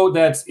 minutes. So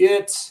that's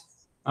it.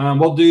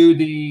 We'll do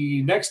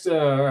the next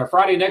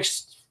Friday,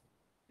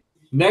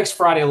 next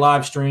Friday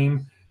live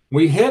stream.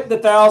 We hit the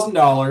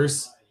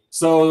 $1,000.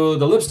 So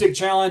the lipstick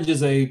challenge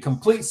is a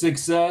complete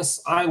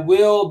success. I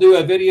will do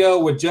a video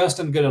with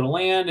Justin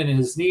Goodland and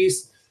his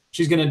niece.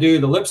 She's going to do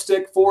the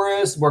lipstick for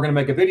us. We're going to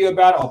make a video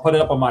about it. I'll put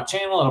it up on my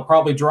channel. It'll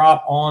probably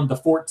drop on the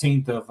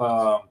 14th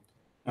of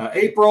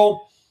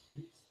April.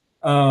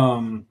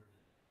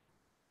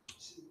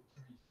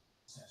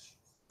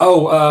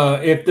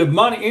 If the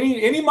money,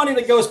 any money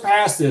that goes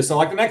past this, so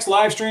like the next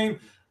live stream,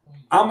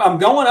 I'm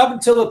going up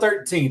until the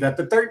 13th. At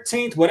the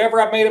 13th, whatever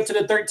I made up to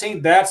the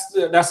 13th,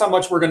 that's how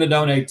much we're going to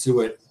donate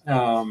to it,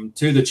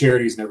 to the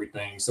charities and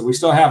everything. So we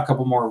still have a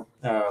couple more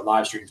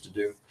live streams to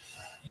do.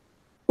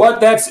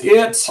 But that's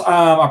it.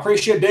 I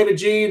appreciate David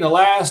G. And the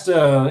last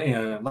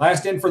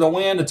in for the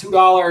win, the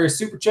 $2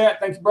 super chat.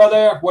 Thank you,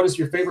 brother. What is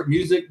your favorite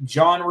music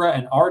genre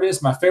and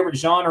artist? My favorite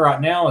genre right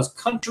now is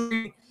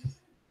country.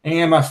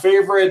 And my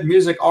favorite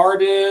music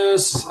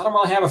artist, I don't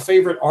really have a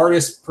favorite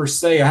artist per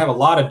se. I have a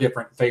lot of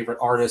different favorite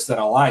artists that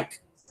I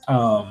like.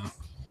 I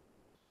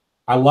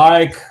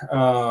like,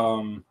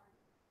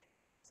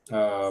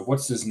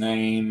 what's his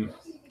name?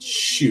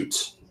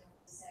 Shoot.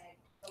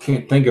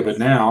 Can't think of it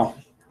now.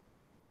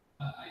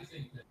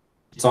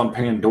 It's on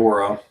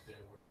Pandora.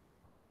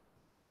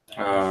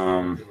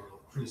 Can't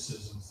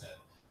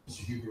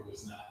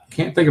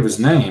think of his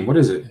name. What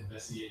is it?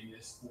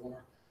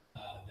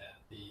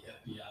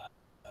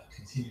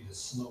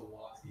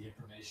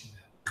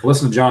 I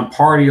listen to John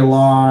Party a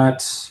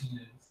lot.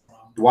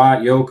 Dwight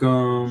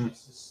Yoakam.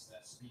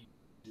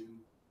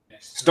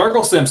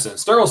 Sturgill Simpson.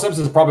 Sturgill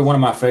Simpson is probably one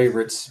of my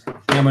favorites.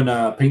 Him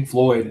and Pink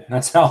Floyd.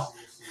 That's how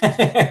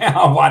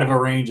wide of a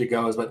range it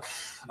goes. But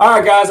all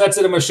right, guys, that's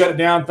it. I'm going to shut it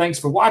down. Thanks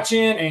for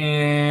watching.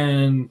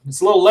 And it's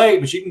a little late,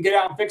 but you can get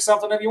out and fix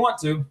something if you want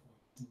to.